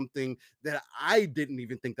doing something that I didn't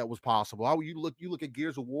even think that was possible. You look at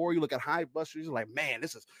Gears of War, you look at Hivebusters, you're like, man,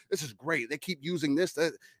 this is great. They keep using this.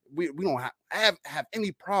 We don't have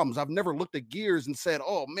any problems. I've never looked at Gears and said,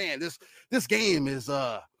 oh man, this game is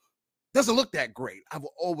doesn't look that great. I've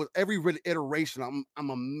always, every iteration, I'm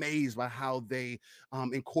amazed by how they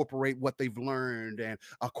incorporate what they've learned and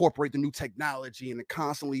incorporate the new technology and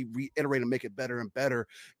constantly reiterate and make it better and better.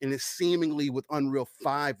 And it's seemingly with Unreal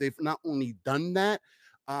 5, they've not only done that,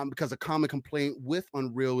 because a common complaint with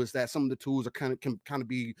Unreal is that some of the tools can kind of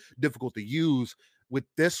be difficult to use. with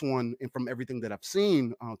this one, and from everything that I've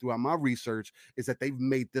seen throughout my research, is that they've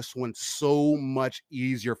made this one so much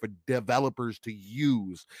easier for developers to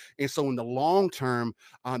use. And so in the long term,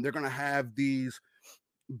 they're going to have these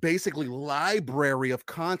basically library of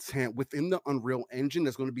content within the Unreal Engine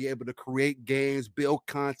that's going to be able to create games, build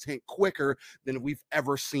content quicker than we've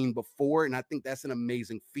ever seen before. And I think that's an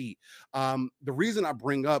amazing feat. The reason I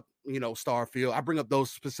bring up, Starfield, I bring up those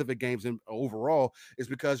specific games in overall is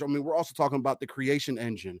because, we're also talking about the creation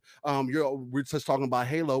engine. We're just talking about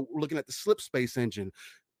Halo, we're looking at the Slip Space engine.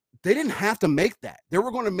 They didn't have to make that. They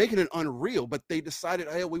were going to make it an Unreal, but they decided,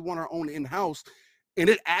 hey, we want our own in-house. And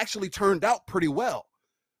it actually turned out pretty well.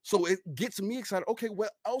 So it gets me excited. Okay,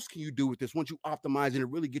 what else can you do with this once you optimize it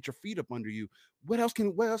and really get your feet up under you? What else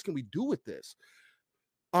can we do with this?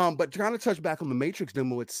 But trying to touch back on the Matrix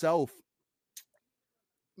demo itself,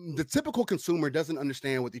 the typical consumer doesn't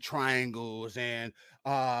understand what the triangles and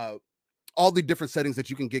all the different settings that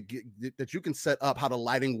you can get that you can set up, how the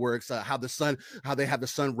lighting works, how they have the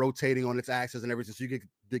sun rotating on its axis and everything, so you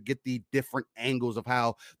get the different angles of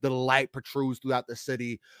how the light protrudes throughout the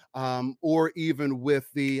city, or even with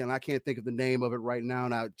and I can't think of the name of it right now,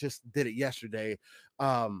 and I just did it yesterday.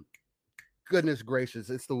 Goodness gracious,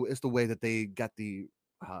 it's the way that they got the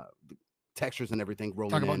textures and everything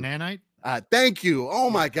rolling. Talk about Nanite. Thank you. Oh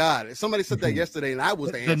my God, somebody said that yesterday, and I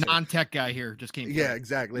was the non-tech guy here. Just came. Yeah,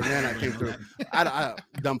 exactly. Nanite came through. I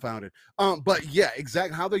dumbfounded. But yeah,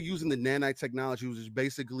 exactly how they're using the Nanite technology, which is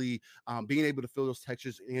basically being able to fill those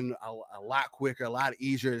textures in a lot quicker, a lot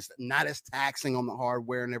easier. It's not as taxing on the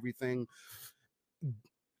hardware and everything.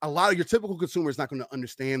 A lot of your typical consumer is not going to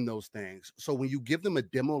understand those things. So when you give them a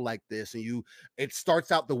demo like this and it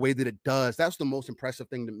starts out the way that it does, that's the most impressive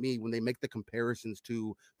thing to me when they make the comparisons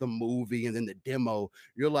to the movie and then the demo.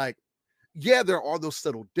 You're like, yeah, there are those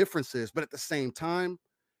subtle differences, but at the same time,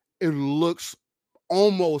 it looks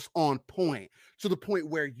almost on point, to the point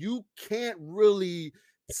where you can't really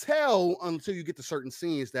tell until you get to certain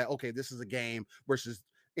scenes that, okay, this is a game versus,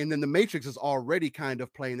 and then the Matrix is already kind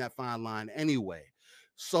of playing that fine line anyway.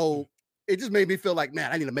 So it just made me feel like,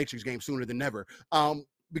 man, I need a Matrix game sooner than ever.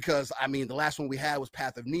 Because the last one we had was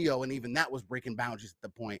Path of Neo, and even that was breaking boundaries at the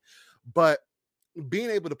point. But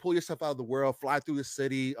being able to pull yourself out of the world, fly through the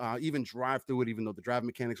city, even drive through it, even though the driving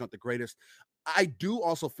mechanics aren't the greatest, I do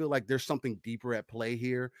also feel like there's something deeper at play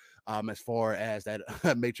here. As far as that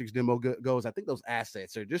Matrix demo goes, I think those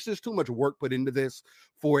assets are just too much work put into this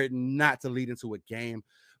for it not to lead into a game.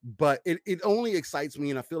 But it only excites me,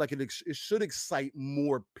 and I feel like it should excite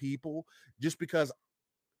more people, just because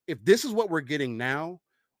if this is what we're getting now,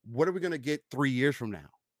 what are we going to get 3 years from now?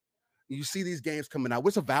 You see these games coming out.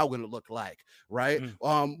 What's Avowed going to look like, right?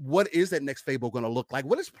 What is that next Fable going to look like?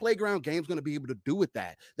 What is Playground Games going to be able to do with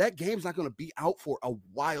that? That game's not going to be out for a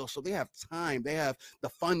while, so they have time. They have the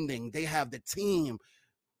funding. They have the team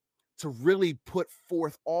to really put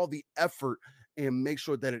forth all the effort and make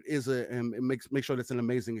sure that it is make sure that's an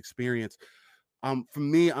amazing experience. For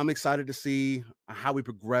me, I'm excited to see how we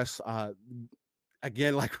progress.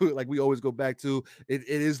 Again, like we always go back to, it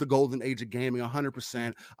is the golden age of gaming,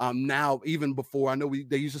 100%. Now, even before, I know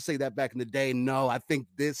they used to say that back in the day. No, I think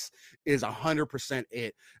this is 100%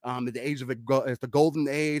 it. The age of it, it's the golden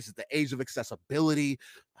age, it's the age of accessibility.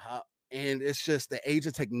 And it's just the age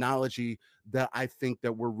of technology that I think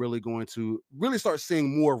that we're really going to really start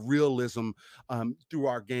seeing more realism through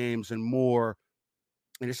our games, and more,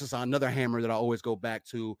 and it's just another hammer that I always go back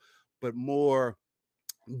to, but more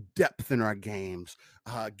depth in our games.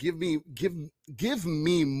 Give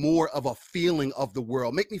me more of a feeling of the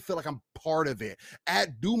world. Make me feel like I'm part of it.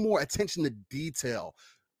 Do more attention to detail.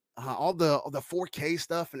 All the 4K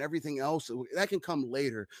stuff and everything else that can come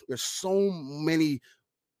later. There's so many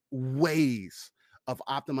ways of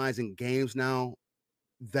optimizing games now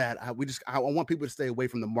that I want people to stay away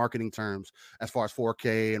from the marketing terms as far as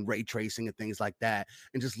 4K and ray tracing and things like that,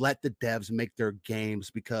 and just let the devs make their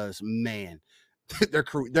games, because man, they're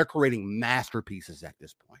creating masterpieces at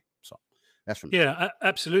this point. So that's from me. Yeah,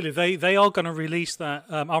 absolutely. They are going to release that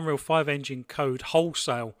Unreal 5 engine code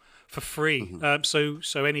wholesale for free. So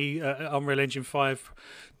any Unreal Engine 5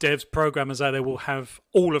 devs, programmers out there will have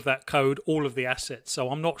all of that code, all of the assets. So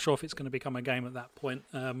I'm not sure if it's going to become a game at that point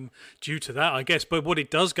due to that, I guess. But what it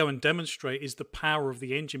does go and demonstrate is the power of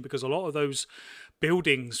the engine, because a lot of those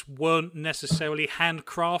buildings weren't necessarily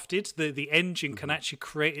handcrafted. The engine can actually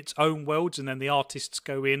create its own worlds, and then the artists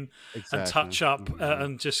go in and touch up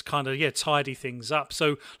and just kind of tidy things up.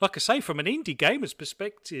 So like I say, from an indie gamer's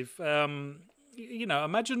perspective,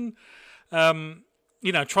 imagine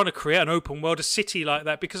trying to create an open world, a city like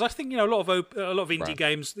that, because I think a lot of indie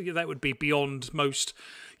games that would be beyond most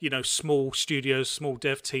small studios, small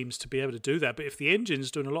dev teams to be able to do that. But if the engine's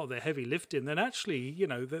doing a lot of their heavy lifting, then actually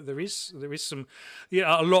there is some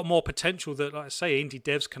a lot more potential that, like I say, indie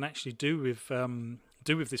devs can actually do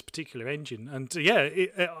with this particular engine. And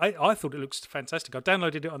I thought it looks fantastic. I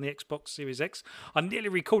downloaded it on the Xbox Series X. I nearly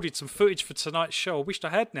recorded some footage for tonight's show. I wished I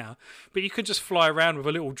had now, but you can just fly around with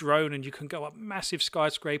a little drone and you can go up massive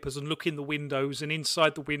skyscrapers and look in the windows, and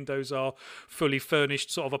inside the windows are fully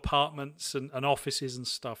furnished sort of apartments and offices and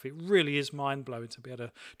stuff. It really is mind-blowing to be able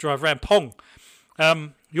to drive around. Pong,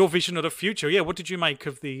 your vision of the future, what did you make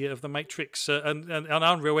of the Matrix and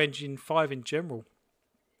Unreal Engine 5 in general?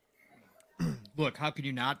 Look, how could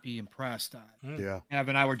you not be impressed? Yeah. Ev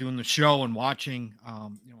and I were doing the show and watching,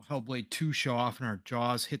 Hellblade 2 show off, and our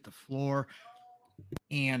jaws hit the floor,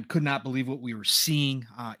 and could not believe what we were seeing.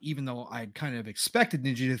 Even though I had kind of expected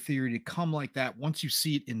Ninja Theory to come like that, once you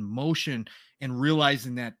see it in motion and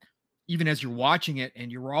realizing that even as you're watching it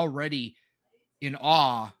and you're already in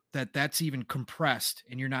awe that that's even compressed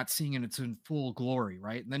and you're not seeing it, it's in full glory,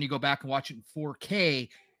 right? And then you go back and watch it in 4K.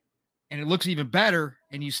 And it looks even better,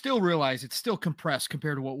 and you still realize it's still compressed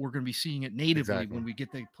compared to what we're going to be seeing it natively when we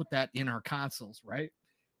get to put that in our consoles, right?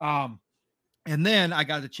 And then I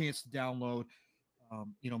got the chance to download,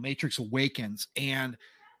 Matrix Awakens, and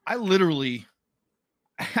I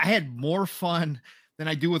had more fun than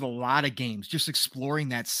I do with a lot of games, just exploring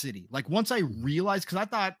that city. Like once I realized, because I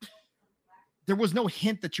thought there was no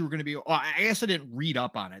hint that you were going to be, I guess I didn't read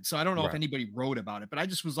up on it. So I don't know if anybody wrote about it, but I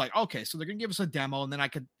just was like, okay, so they're going to give us a demo. And then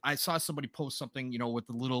I saw somebody post something, with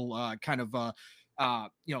the little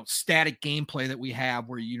static gameplay that we have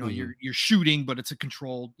where, you're shooting, but it's a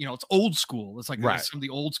controlled, it's old school. It's like some of the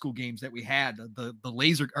old school games that we had, the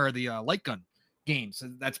laser or the light gun games.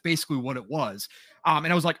 And that's basically what it was. And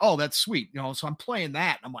I was like, oh, that's sweet. So I'm playing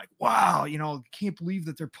that. And I'm like, wow, can't believe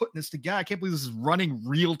that they're putting this together. I can't believe this is running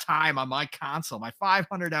real time on my console. My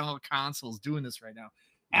 $500 console is doing this right now.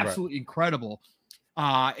 Absolutely incredible.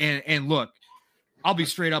 And look, I'll be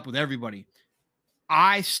straight up with everybody.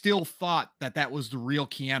 I still thought that was the real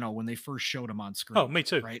Keanu when they first showed him on screen. Oh, me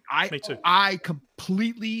too. Right. Me too. I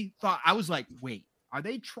completely thought, I was like, wait, are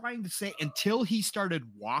they trying to say, until he started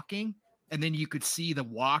walking, and then you could see the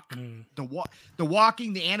walk, the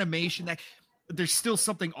walking, the animation, that there's still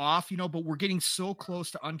something off, but we're getting so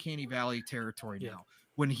close to Uncanny Valley territory now.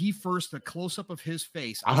 When he first, the close up of his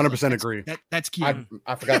face, 100% agree. That's key.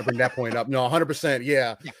 I forgot to bring that point up. No, 100%.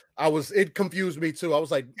 Yeah. It confused me too. I was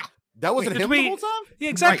like, that wasn't him the whole time? Yeah,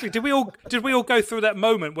 exactly. Right. Did we all go through that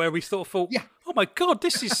moment where we thought, oh my God,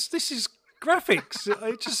 this is graphics.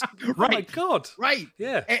 It just, oh my God. Right.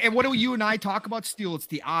 Yeah. And what do you and I talk about still? It's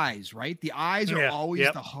the eyes, right? The eyes are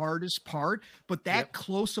always the hardest part, but that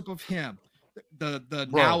close up of him, the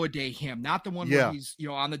nowadays him, not the one where he's,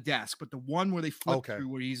 on the desk, but the one where they flip through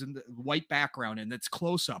where he's in the white background and that's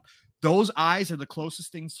close up. Those eyes are the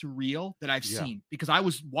closest things to real that I've seen, because I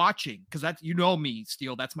was watching, because that's, me,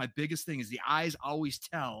 Steele, that's my biggest thing, is the eyes always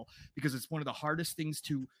tell, because it's one of the hardest things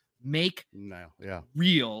to make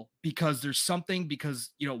real, because there's something,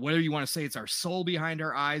 whether you want to say it's our soul behind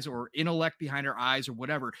our eyes or intellect behind our eyes or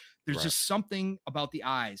whatever, there's just something about the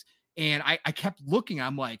eyes. And I kept looking,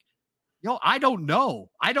 I'm like, I don't know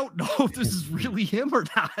if this is really him or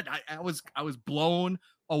not. I was blown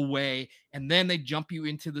away. And then they jump you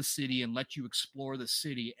into the city and let you explore the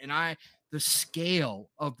city. And the scale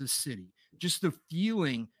of the city, just the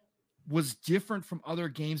feeling was different from other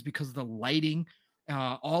games because of the lighting,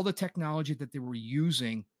 all the technology that they were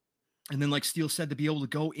using. And then, like Steele said, to be able to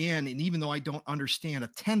go in, and even though I don't understand a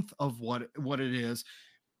tenth of what it is,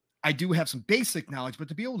 I do have some basic knowledge, but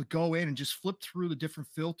to be able to go in and just flip through the different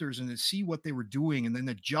filters and to see what they were doing, and then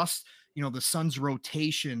adjust, the sun's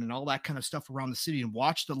rotation and all that kind of stuff around the city, and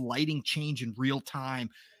watch the lighting change in real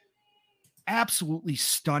time. Absolutely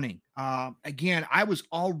stunning. Again, I was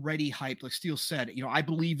already hyped. Like Steele said, I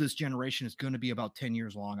believe this generation is going to be about 10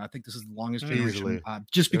 years long. I think this is the longest generation,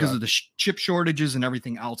 just because of the chip shortages and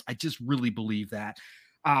everything else. I just really believe that.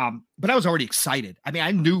 But I was already excited. I mean,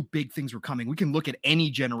 I knew big things were coming. We can look at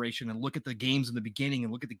any generation and look at the games in the beginning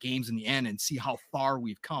and look at the games in the end and see how far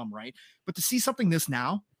we've come, right? But to see something this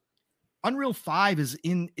now, Unreal 5 is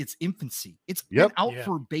in its infancy. It's been out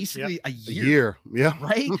for basically a year.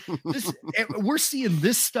 Right? We're seeing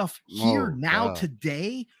this stuff here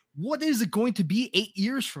today. What is it going to be 8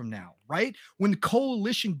 years from now, right? When the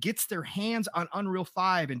Coalition gets their hands on Unreal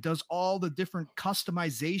 5 and does all the different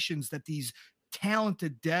customizations that these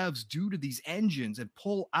talented devs do to these engines and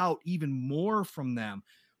pull out even more from them,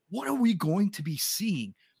 what are we going to be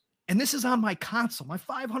seeing? And this is on my console, my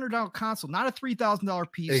 $500 console, not a $3,000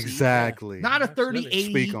 PC. Exactly. Not a Absolutely.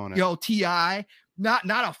 3080 Speak on it. Ti, not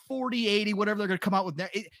a 4080, whatever they're going to come out with.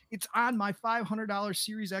 It's on my $500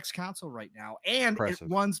 Series X console right now. And Impressive.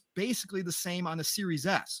 it runs basically the same on the Series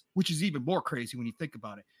S, which is even more crazy when you think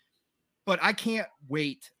about it. But I can't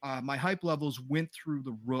wait. My hype levels went through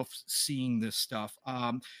the roof seeing this stuff.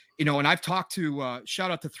 And I've talked to,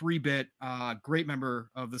 shout out to 3-Bit, great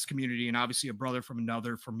member of this community, and obviously a brother from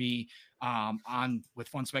another for me, on with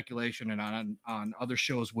Fun Speculation and on other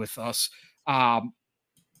shows with us.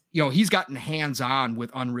 He's gotten hands-on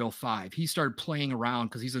with Unreal 5. He started playing around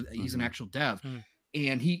because he's an actual dev.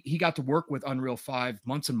 And he got to work with Unreal 5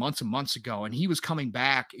 months and months and months ago. And he was coming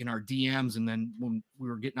back in our DMs. And then when we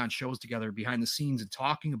were getting on shows together behind the scenes and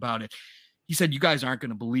talking about it, he said, you guys aren't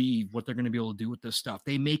going to believe what they're going to be able to do with this stuff.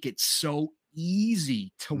 They make it so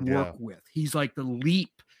easy to work with. He's like, the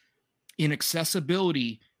leap in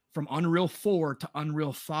accessibility from Unreal 4 to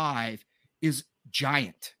Unreal 5 is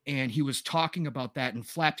giant. And he was talking about that. And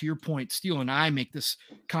Flap, to your point, Steel and I make this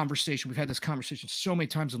conversation. We've had this conversation so many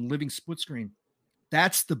times in Living Split Screen.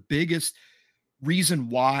 That's the biggest reason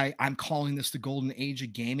why I'm calling this the golden age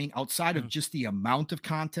of gaming, outside of just the amount of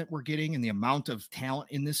content we're getting and the amount of talent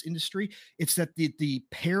in this industry. It's that the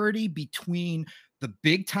parity between the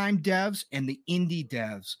big time devs and the indie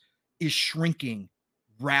devs is shrinking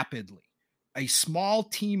rapidly. A small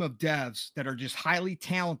team of devs that are just highly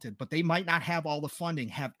talented, but they might not have all the funding,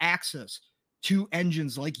 have access to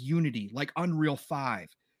engines like Unity, like Unreal 5,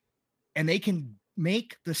 and they can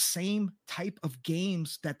make the same type of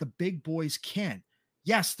games that the big boys can.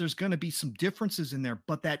 Yes, there's going to be some differences in there,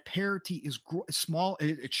 but that parity is small.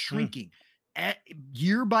 It's shrinking.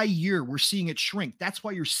 Year by year, we're seeing it shrink. That's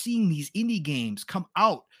why you're seeing these indie games come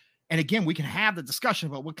out. And again, we can have the discussion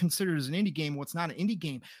about what considered as an indie game, what's not an indie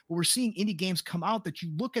game. But we're seeing indie games come out that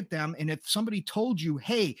you look at them, and if somebody told you,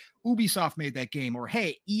 hey, Ubisoft made that game, or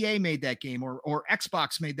hey, EA made that game, or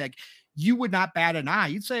Xbox made that, you would not bat an eye.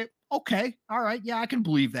 You'd say, okay, all right, yeah, I can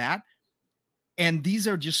believe that. And these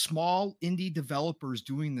are just small indie developers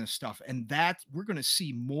doing this stuff. And that we're going to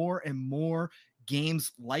see more and more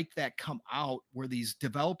games like that come out, where these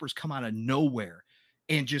developers come out of nowhere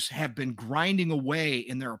and just have been grinding away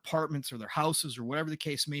in their apartments or their houses or whatever the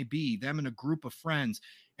case may be, them and a group of friends,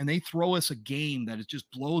 and they throw us a game that it just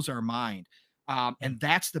blows our mind. And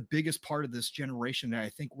that's the biggest part of this generation that I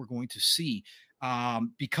think we're going to see,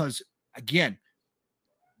 because again,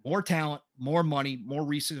 more talent, more money, more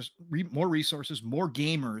resources, more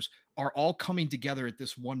gamers are all coming together at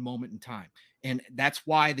this one moment in time. And that's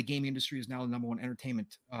why the gaming industry is now the number one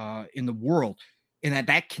entertainment in the world. And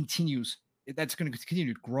that continues. That's going to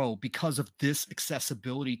continue to grow because of this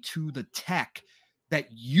accessibility to the tech that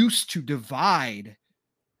used to divide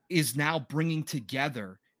is now bringing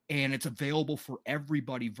together, and it's available for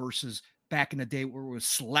everybody versus back in the day where it was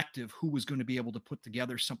selective who was going to be able to put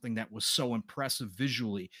together something that was so impressive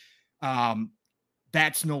visually.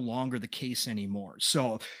 That's no longer the case anymore.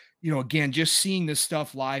 So, again, just seeing this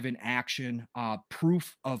stuff live in action,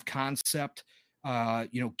 proof of concept,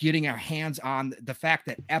 getting our hands on the fact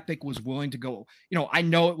that Epic was willing to go, I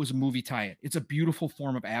know it was a movie tie-in. It's a beautiful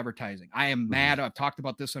form of advertising. I am mad. I've talked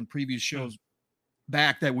about this on previous shows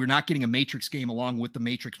back, that we're not getting a Matrix game along with the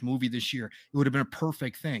Matrix movie this year. It would have been a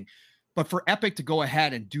perfect thing. But for Epic to go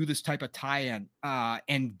ahead and do this type of tie-in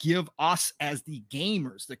and give us as the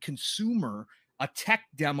gamers, the consumer, a tech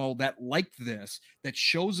demo that like this, that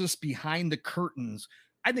shows us behind the curtains,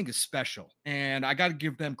 I think is special. And I got to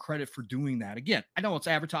give them credit for doing that. Again, I know it's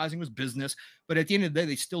advertising, it was business, but at the end of the day,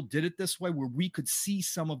 they still did it this way where we could see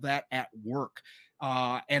some of that at work.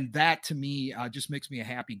 And that to me just makes me a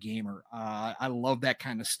happy gamer. I love that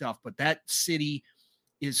kind of stuff. But that city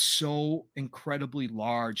is so incredibly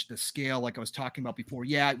large. The scale, like I was talking about before,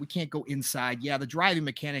 yeah, we can't go inside. Yeah, the driving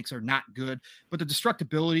mechanics are not good, but the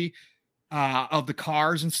destructibility of the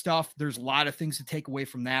cars and stuff, there's a lot of things to take away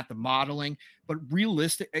from that, the modeling, but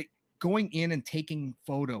realistic, going in and taking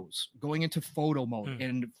photos, going into photo mode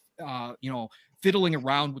and, fiddling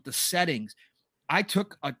around with the settings. I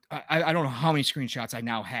took, I don't know how many screenshots I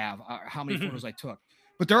now have, how many photos I took,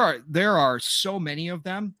 but there are so many of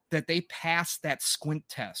them that they pass that squint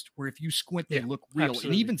test where if you squint, they look real. Absolutely.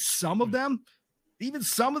 And even some of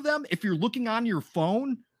them, if you're looking on your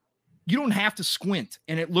phone, you don't have to squint,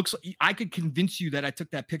 and it looks. I could convince you that I took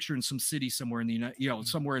that picture in some city somewhere in the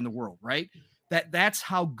somewhere in the world, right? That's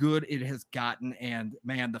how good it has gotten, and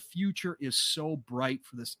man, the future is so bright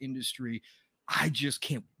for this industry. I just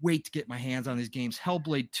can't wait to get my hands on these games.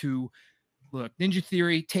 Hellblade 2. Look, Ninja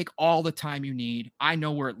Theory, take all the time you need. I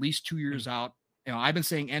know we're at least 2 years out. You know, I've been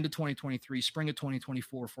saying end of 2023, spring of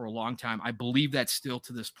 2024 for a long time. I believe that still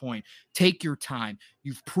to this point. Take your time.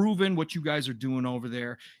 You've proven what you guys are doing over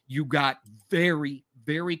there. You got very,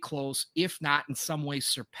 very close, if not in some way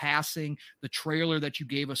surpassing the trailer that you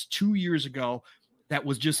gave us 2 years ago. That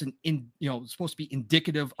was just supposed to be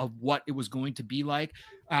indicative of what it was going to be like.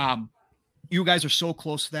 You guys are so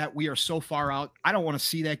close to that. We are so far out. I don't want to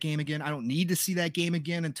see that game again. I don't need to see that game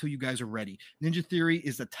again until you guys are ready. Ninja Theory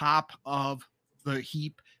is the top of the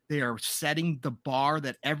heap. They are setting the bar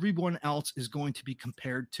that everyone else is going to be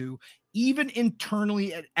compared to, even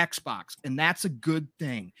internally at Xbox. And that's a good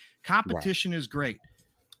thing. Competition is great.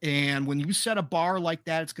 And when you set a bar like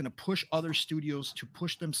that, it's going to push other studios to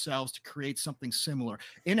push themselves to create something similar.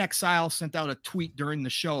 inXile sent out a tweet during the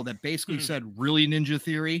show that basically said, really, Ninja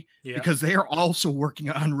Theory? Yeah. Because they are also working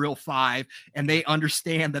on Unreal 5, and they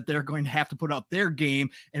understand that they're going to have to put out their game,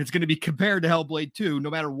 and it's going to be compared to Hellblade 2. No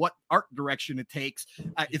matter what art direction it takes,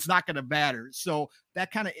 it's not going to matter. So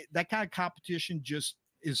that kind of competition just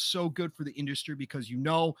is so good for the industry, because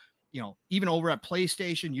even over at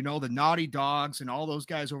PlayStation, the Naughty Dogs and all those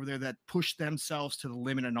guys over there that push themselves to the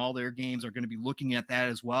limit in all their games are going to be looking at that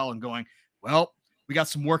as well and going, well, we got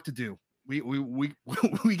some work to do. We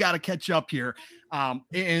got to catch up here.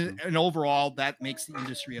 And overall, that makes the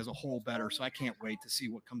industry as a whole better. So I can't wait to see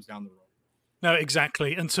what comes down the road. No,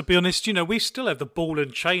 exactly. And to be honest, we still have the ball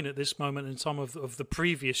and chain at this moment in time of the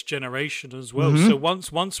previous generation as well. So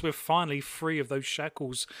once we're finally free of those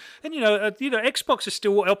shackles, and Xbox is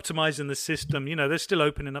still optimizing the system. They're still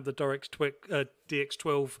opening up the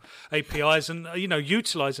DX12 APIs and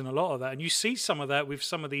utilizing a lot of that. And you see some of that with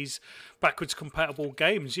some of these backwards compatible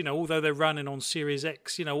games. Although they're running on Series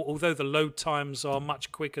X, although the load times are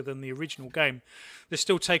much quicker than the original game, they're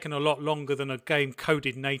still taking a lot longer than a game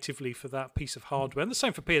coded natively for that piece of hardware. And the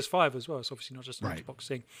same for PS5 as well. It's obviously not just an Xbox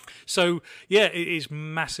thing. So, yeah, it is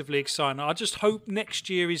massively exciting. I just hope next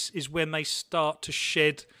year is when they start to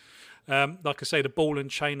shed, like I say, the ball and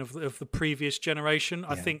chain of the previous generation.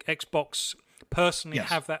 Yeah. I think Xbox personally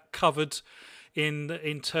have that covered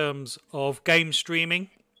in terms of game streaming.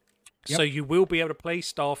 Yep. So you will be able to play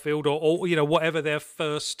Starfield or whatever their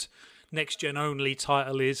first next-gen only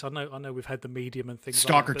title is. I know we've had the Medium and things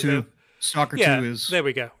Stalker like that. 2. Stalker 2 is... There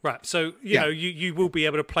we go. Right. So, you will be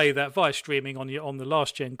able to play that via streaming on the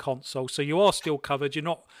last-gen console. So you are still covered. You're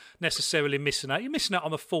not necessarily missing out. You're missing out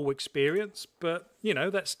on the full experience, but,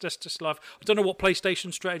 that's just life. I don't know what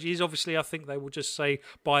PlayStation's strategy is. Obviously, I think they will just say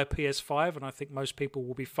buy a PS5, and I think most people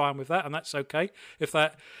will be fine with that, and that's okay. If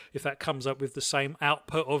that comes up with the same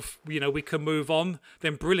output of, we can move on,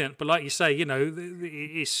 then brilliant. But like you say, it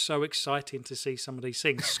is so exciting to see some of these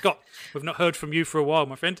things. Scott, we've not heard from you for a while,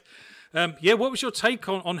 my friend. What was your take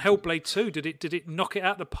on Hellblade 2? Did it knock it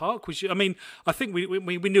out of the park? I think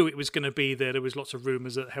we knew it was going to be there. There was lots of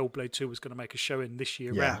rumours that Hellblade 2 was going to make a showing this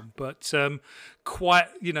year round, but quite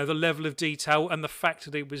the level of detail and the fact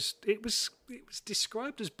that it was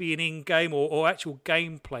described as being in-game or actual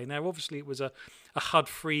gameplay. Now, obviously, it was a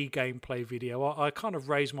HUD-free gameplay video. I kind of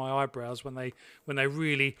raised my eyebrows when they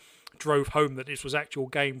really drove home that this was actual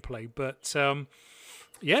gameplay, but.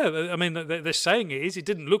 They're saying it is. It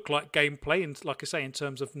didn't look like gameplay, and like I say, in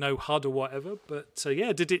terms of no HUD or whatever. But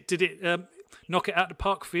did it knock it out of the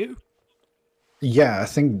park for you? Yeah, I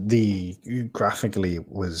think the graphically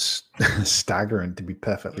was staggering. To be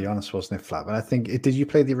perfectly honest, wasn't it, Flap? And I think did you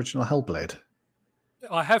play the original Hellblade?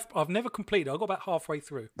 I've never completed. I got about halfway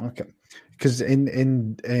through. Okay, because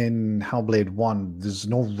in Hellblade 1, there's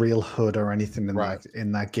no real HUD or anything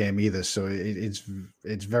in that game either. So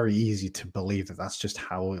it's very easy to believe that that's just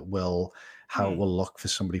how it will look for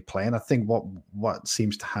somebody playing. I think what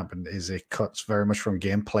seems to happen is it cuts very much from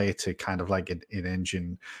gameplay to kind of like an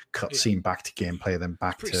in-engine cutscene back to gameplay, then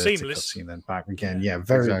back to cutscene, then back again. Yeah,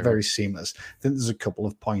 very seamless. I think there's a couple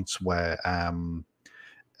of points where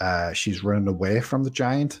she's running away from the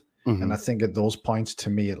giant. Mm-hmm. And I think at those points, to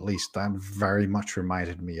me at least, that very much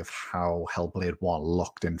reminded me of how Hellblade 1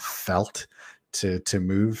 looked and felt to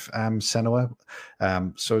move Senua.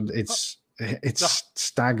 So it's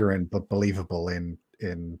staggering but believable in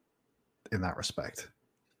that respect.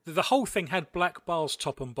 The whole thing had black bars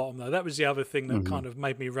top and bottom, though. That was the other thing that kind of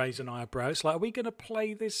made me raise an eyebrow. It's like, are we going to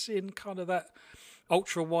play this in kind of that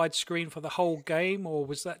ultra wide screen for the whole game, or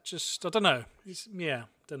was that just, I don't know.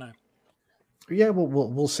 Don't know. Yeah,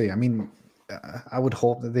 we'll see. I mean, I would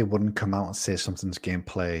hope that they wouldn't come out and say something's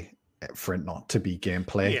gameplay for it not to be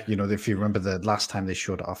gameplay. Yeah. If you remember the last time they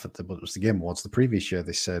showed it off at the Game Awards the previous year,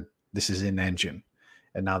 they said this is in engine,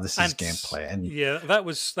 and now this is gameplay. And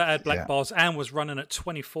that had black bars and was running at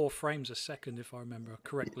 24 frames a second, if I remember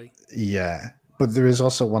correctly. Yeah. But there is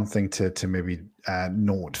also one thing to maybe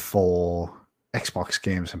note for Xbox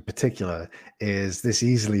games in particular is this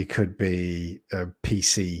easily could be a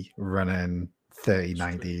PC running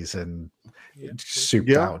 3090s and souped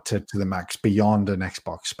out to the max beyond an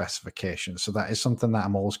Xbox specification. So that is something that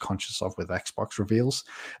I'm always conscious of with Xbox reveals.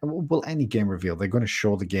 Well, any game reveal, they're going to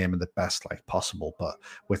show the game in the best light possible. But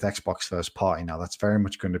with Xbox first party now, that's very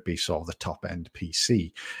much going to be sort of the top end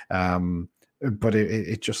PC. But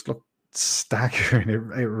it just looked staggering. It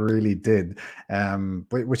really did,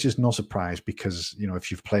 which is no surprise because, you know,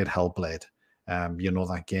 if you've played Hellblade, you know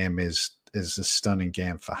that game is a stunning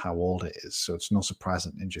game for how old it is. So it's no surprise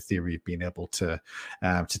that Ninja Theory have been able to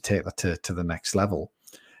take that to the next level.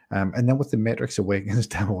 And then with the Matrix Awakens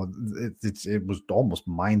demo, it was almost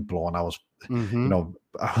mind blowing. I was, you know,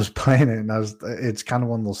 I was playing it, and it's kind of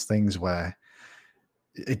one of those things where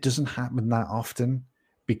it doesn't happen that often.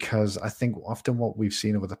 Because I think often what we've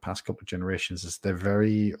seen over the past couple of generations is they're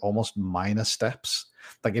very almost minor steps.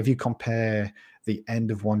 Like if you compare the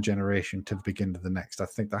end of one generation to the beginning of the next, I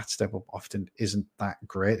think that step up often isn't that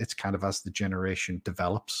great. It's kind of as the generation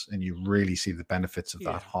develops and you really see the benefits of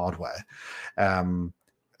that hardware.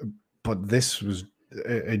 But this was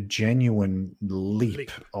a genuine leap.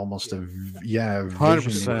 Almost a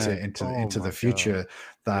vision into the future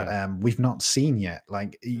that we've not seen yet.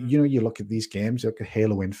 Like, you know, you look at these games, you look at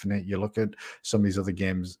Halo Infinite, you look at some of these other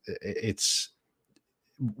games, it's,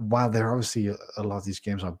 while they're obviously a lot of these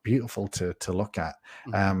games are beautiful to look at,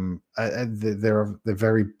 they're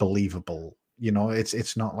very believable. You know,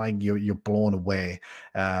 it's not like you're blown away,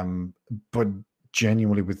 but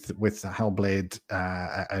genuinely with Hellblade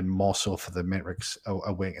and more so for the Matrix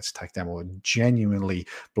Awakens tech demo, genuinely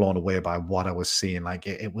blown away by what I was seeing. Like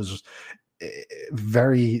it was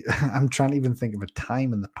very, I'm trying to even think of a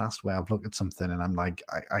time in the past where I've looked at something and I'm like,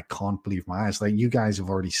 I can't believe my eyes. Like you guys have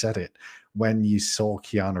already said it. When you saw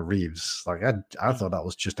Keanu Reeves, like I thought that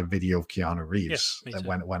was just a video of Keanu Reeves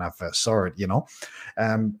when I first saw it, you know?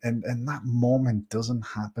 And that moment doesn't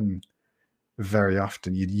happen very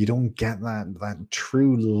often. You don't get that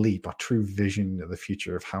true leap or true vision of the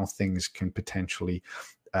future of how things can potentially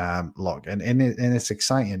look, and it's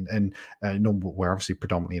exciting. And you know, we're obviously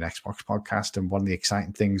predominantly an Xbox podcast, and one of the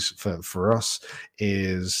exciting things for us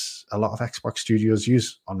is a lot of Xbox studios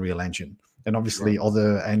use Unreal Engine. And obviously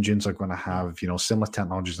other engines are going to have, you know, similar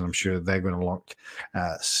technologies, and I'm sure they're going to look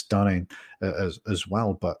stunning as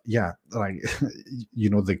well. But yeah, like, you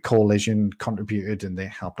know, the Coalition contributed and they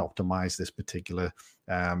helped optimize this particular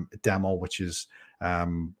demo, which is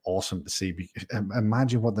awesome to see.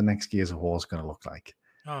 Imagine what the next Gears of War is going to look like.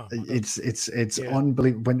 Oh, it's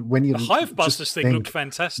unbelievable when you the Hivebusters thing looked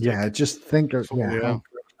fantastic. Yeah, just think of how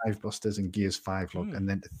Hivebusters and Gears 5 look, and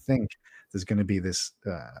then to think there's going to be this,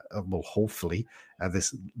 well, hopefully,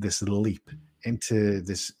 this leap into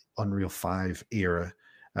this Unreal 5 era,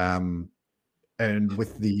 and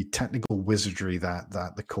with the technical wizardry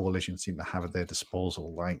that the Coalition seem to have at their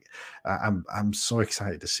disposal. Like, I'm so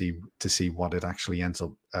excited to see what it actually ends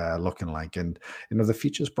up looking like, and you know, the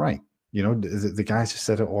future's bright. You know, the guys have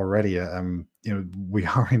said it already. You know, we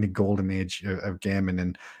are in a golden age of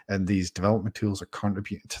gaming, and these development tools are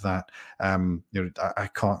contributing to that. You know, I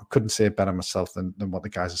couldn't say it better myself than what the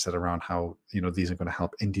guys have said around how, you know, these are going to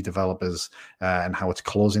help indie developers and how it's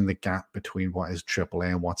closing the gap between what is AAA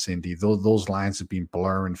and what's indie. Those lines have been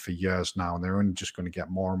blurring for years now, and they're only just going to get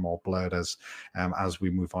more and more blurred as we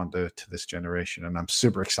move on to this generation. And I'm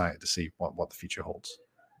super excited to see what the future holds.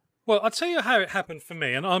 Well, I'll tell you how it happened for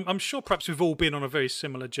me, and I'm sure perhaps we've all been on a very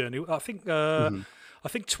similar journey. I think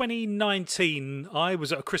 2019, I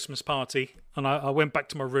was at a Christmas party, and I went back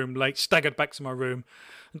to my room late, staggered back to my room,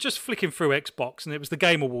 and just flicking through Xbox, and it was the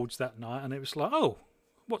Game Awards that night, and it was like, oh,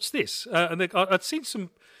 what's this? And I'd seen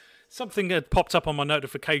something had popped up on my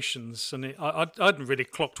notifications, and I hadn't really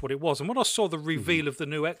clocked what it was. And when I saw the reveal of the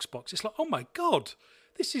new Xbox, it's like, oh my God,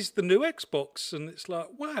 this is the new Xbox. And it's like,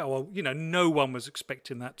 wow, you know, no one was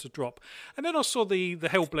expecting that to drop. And then I saw the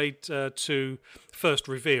Hellblade 2 first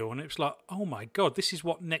reveal, and it was like, oh my God, this is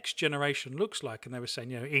what next generation looks like. And they were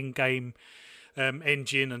saying, you know, in-game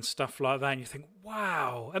engine and stuff like that. And you think,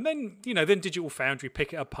 wow. And then, you know, then Digital Foundry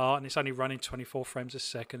pick it apart, and it's only running 24 frames a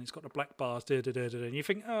second. It's got the black bars, and you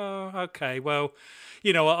think, oh, okay, well,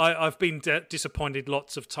 you know, I've been disappointed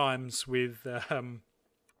lots of times with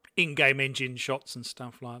in-game engine shots and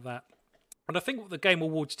stuff like that. And I think what the Game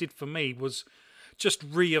Awards did for me was just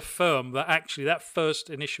reaffirm that actually that first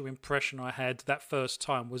initial impression I had that first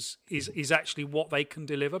time is actually what they can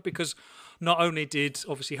deliver, because not only did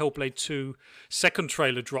obviously Hellblade 2 second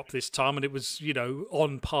trailer drop this time, and it was,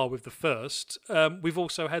 on par with the first, we've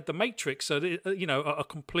also had The Matrix, so, a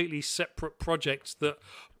completely separate project that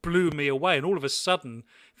blew me away. And all of a sudden,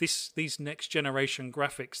 these next generation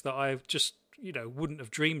graphics that I've just, wouldn't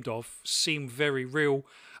have dreamed of seem very real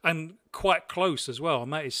and quite close as well.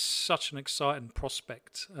 And that is such an exciting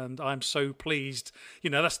prospect. And I'm so pleased.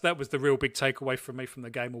 That was the real big takeaway from me from the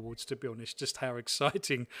Game Awards, to be honest, just how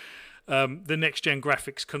exciting the next gen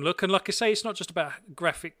graphics can look. And like I say, it's not just about the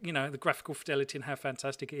graphical fidelity and how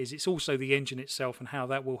fantastic it is. It's also the engine itself and how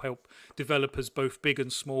that will help developers, both big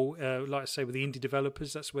and small. Like I say, with the indie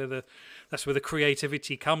developers, that's where the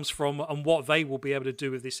creativity comes from, and what they will be able to do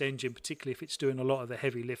with this engine, particularly if it's doing a lot of the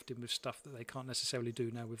heavy lifting with stuff that they can't necessarily do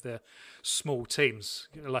now with their small teams.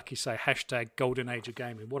 Like you say, hashtag golden age of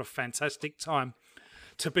gaming. What a fantastic time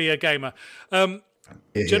to be a gamer.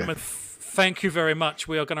 Gentlemen, thank you very much.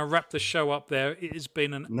 We are going to wrap the show up there. It has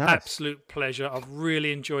been an absolute pleasure. I've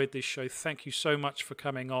really enjoyed this show. Thank you so much for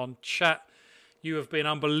coming on. Chat, you have been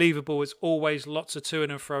unbelievable as always. Lots of to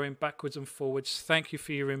and froing, backwards and forwards. Thank you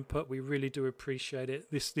for your input. We really do appreciate it.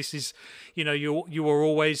 This is, you are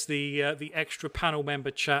always the extra panel member,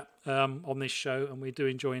 Chat, on this show, and we do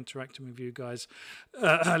enjoy interacting with you guys.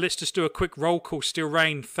 Let's just do a quick roll call. Steel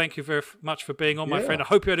Rain, thank you very much for being on, my friend. I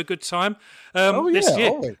hope you had a good time. Always.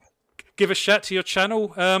 Give a shout to your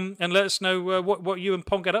channel and let us know what you and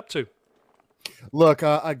Pong get up to. Look,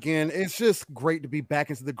 again, it's just great to be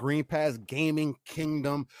back into the Green Pass gaming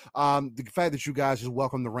kingdom. The fact that you guys just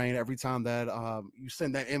welcome the rain every time that you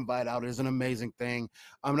send that invite out is an amazing thing.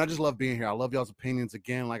 And I just love being here. I love y'all's opinions.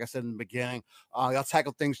 Again, like I said in the beginning, y'all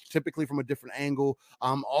tackle things typically from a different angle.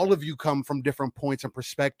 All of you come from different points and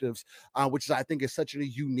perspectives, which I think is such a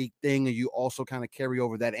unique thing. And you also kind of carry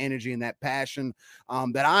over that energy and that passion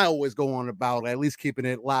that I always go on about, at least keeping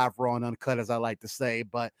it live, raw, and uncut, as I like to say.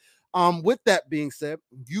 But with that being said,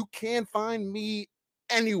 you can find me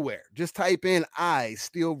anywhere. Just type in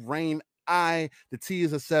Steel Rain. The T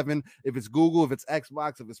is a 7. If it's Google, if it's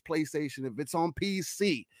Xbox, if it's PlayStation, if it's on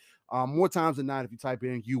PC, more times than not, if you type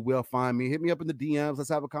in, you will find me. Hit me up in the DMs. Let's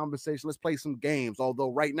have a conversation. Let's play some games.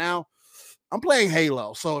 Although right now, I'm playing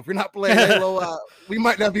Halo. So if you're not playing Halo, we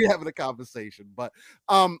might not be having a conversation. But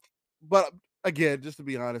again, just to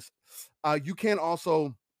be honest, you can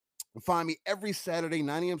also find me every Saturday,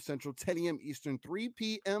 9 a.m. Central, 10 a.m. Eastern, 3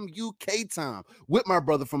 p.m. UK time with my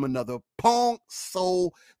brother from another, Pong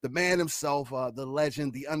Soul, the man himself, the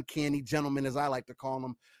legend, the uncanny gentleman, as I like to call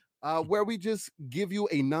him, where we just give you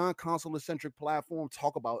a non-console centric platform,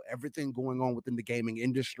 talk about everything going on within the gaming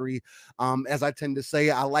industry. As I tend to say,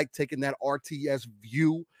 I like taking that RTS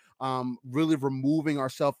view, really removing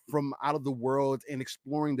ourselves from out of the world and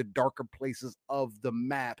exploring the darker places of the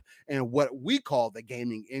map and what we call the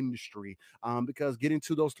gaming industry. Because getting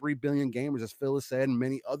to those 3 billion gamers, as Phil has said, and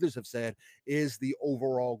many others have said, is the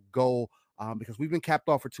overall goal. Because we've been capped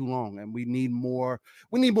off for too long, and we need more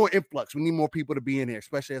influx. We need more people to be in here,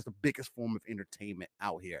 especially as the biggest form of entertainment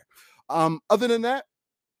out here. Other than that,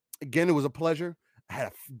 again, it was a pleasure. I had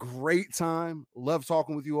a great time. Love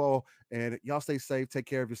talking with you all. And y'all stay safe. Take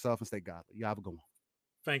care of yourself and stay godly. Y'all have a good one.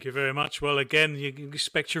 Thank you very much. Well, again, you can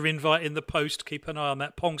expect your invite in the post. Keep an eye on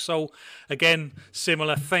that. Pong Soul, again,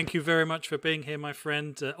 similar. Thank you very much for being here, my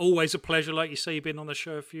friend. Always a pleasure. Like you say, you've been on the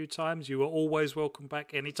show a few times. You are always welcome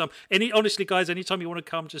back anytime. Honestly, guys, anytime you want to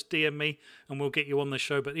come, just DM me and we'll get you on the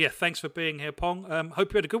show. But yeah, thanks for being here, Pong.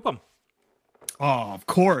 Hope you had a good one. Oh, of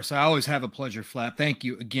course. I always have a pleasure, Flap. Thank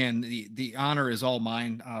you again. The honor is all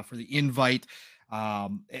mine for the invite.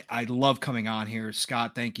 I love coming on here.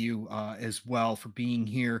 Scott, thank you as well for being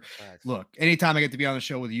here. Thanks. Look, anytime I get to be on the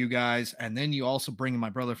show with you guys, and then you also bring my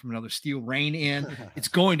brother from another, Steel Rain, in, it's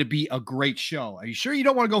going to be a great show. Are you sure you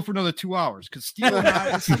don't want to go for another 2 hours? Because Steel and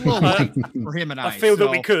I, it's a little late for him and I. I feel that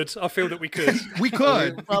we could. We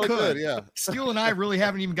could. We could, yeah. Steel and I really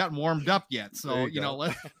haven't even gotten warmed up yet. So,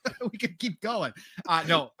 we could keep going.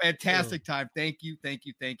 No, fantastic time. Thank you.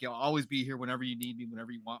 I'll always be here whenever you need me,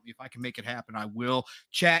 whenever you want me. If I can make it happen, I will.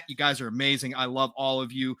 Chat, you guys are amazing. I love all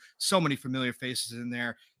of you. So many familiar faces in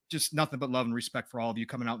there. Just nothing but love and respect for all of you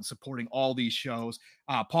coming out and supporting all these shows.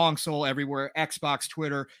 Pong Soul everywhere, Xbox,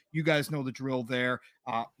 Twitter. You guys know the drill there.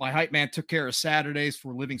 My hype man took care of Saturdays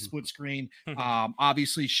for Living Split Screen.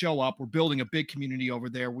 Obviously, show up. We're building a big community over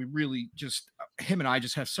there. We really him and I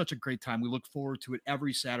just have such a great time. We look forward to it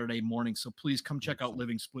every Saturday morning. So please come check out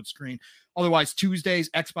Living Split Screen. Otherwise, Tuesdays,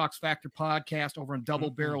 Xbox Factor podcast over on Double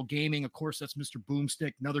Barrel Gaming. Of course, that's Mr.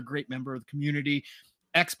 Boomstick, another great member of the community.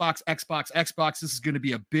 Xbox. This is going to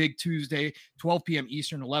be a big Tuesday, 12 p.m.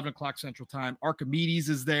 Eastern, 11 o'clock Central Time. Archimedes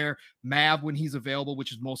is there. Mav when he's available,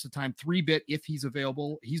 which is most of the time. 3-Bit if he's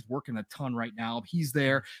available. He's working a ton right now. He's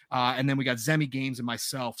there. And then we got Zemi Games and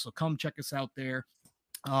myself. So come check us out there.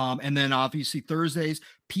 And then obviously Thursdays,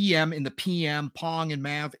 PM in the PM, Pong and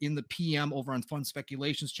Mav in the PM over on Fun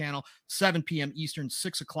Speculations channel, 7 p.m. Eastern,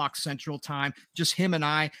 6 o'clock Central Time. Just him and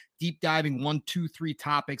I deep diving 1, 2, 3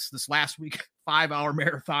 topics. This last week, 5-hour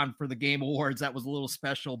marathon for the Game Awards. That was a little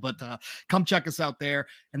special, but come check us out there.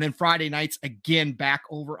 And then Friday nights, again, back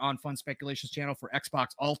over on Fun Speculations channel for Xbox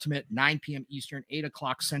Ultimate, 9 p.m. Eastern, 8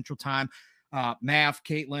 o'clock Central Time. Mav,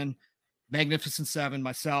 Caitlin, Magnificent Seven,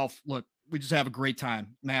 myself. Look, we just have a great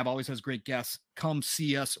time. Mav always has great guests. Come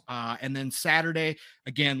see us. And then Saturday,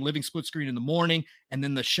 again, Living Split Screen in the morning. And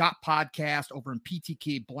then the Shop Podcast over in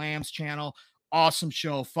PTK Blam's channel. Awesome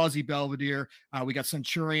show. Fuzzy Belvedere. We got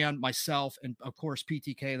Centurion, myself, and of course,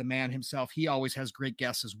 PTK, the man himself. He always has great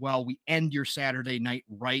guests as well. We end your Saturday night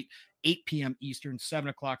right, 8 p.m. Eastern, 7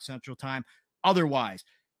 o'clock Central Time. Otherwise,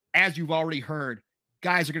 as you've already heard,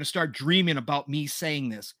 guys are going to start dreaming about me saying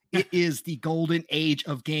this. It is the golden age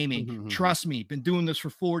of gaming. Trust me, been doing this for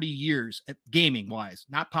 40 years, gaming wise,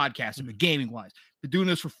 not podcasting, but gaming wise. Been doing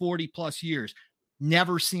this for 40 plus years.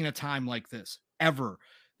 Never seen a time like this, ever.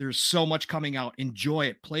 There's so much coming out. Enjoy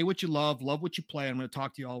it. Play what you love what you play. I'm going to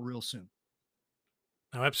talk to you all real soon.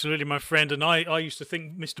 Oh, absolutely, my friend. And I used to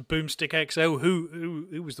think Mr. Boomstick XL,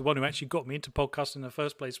 who was the one who actually got me into podcasting in the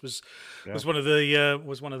first place, was one of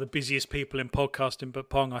the busiest people in podcasting. But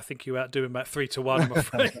Pong, I think you outdo him about 3-1, I'm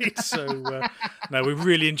afraid. So no, we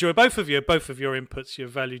really enjoy both of your inputs. You're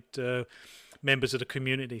valued members of the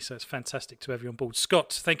community, so it's fantastic to have you on board.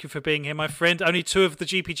 Scott, thank you for being here, my friend. Only 2 of the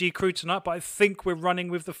GPG crew tonight, but I think we're running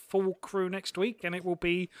with the full crew next week, and it'll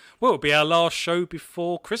be our last show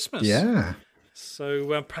before Christmas. Yeah.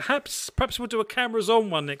 So perhaps we'll do a cameras on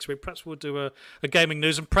one next week. Perhaps we'll do a gaming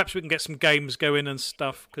news, and perhaps we can get some games going and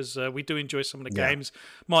stuff, because we do enjoy some of the games.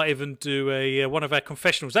 Might even do one of our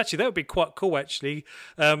confessionals. Actually, that would be quite cool. Actually,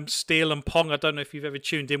 Steel and Pong. I don't know if you've ever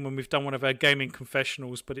tuned in when we've done one of our gaming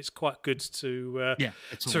confessionals, but it's quite good to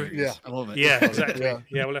I love it. Yeah, exactly.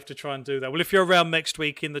 Yeah, we'll have to try and do that. Well, if you're around next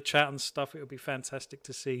week in the chat and stuff, it would be fantastic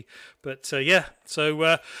to see. But so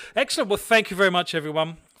excellent. Well, thank you very much,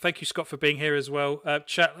 everyone. Thank you, Scott, for being here as well.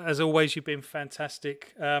 Chat, as always, you've been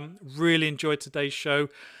fantastic. Really enjoyed today's show.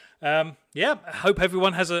 I hope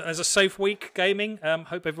everyone has a safe week gaming.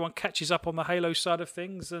 Hope everyone catches up on the Halo side of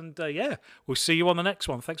things. And we'll see you on the next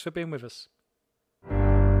one. Thanks for being with us.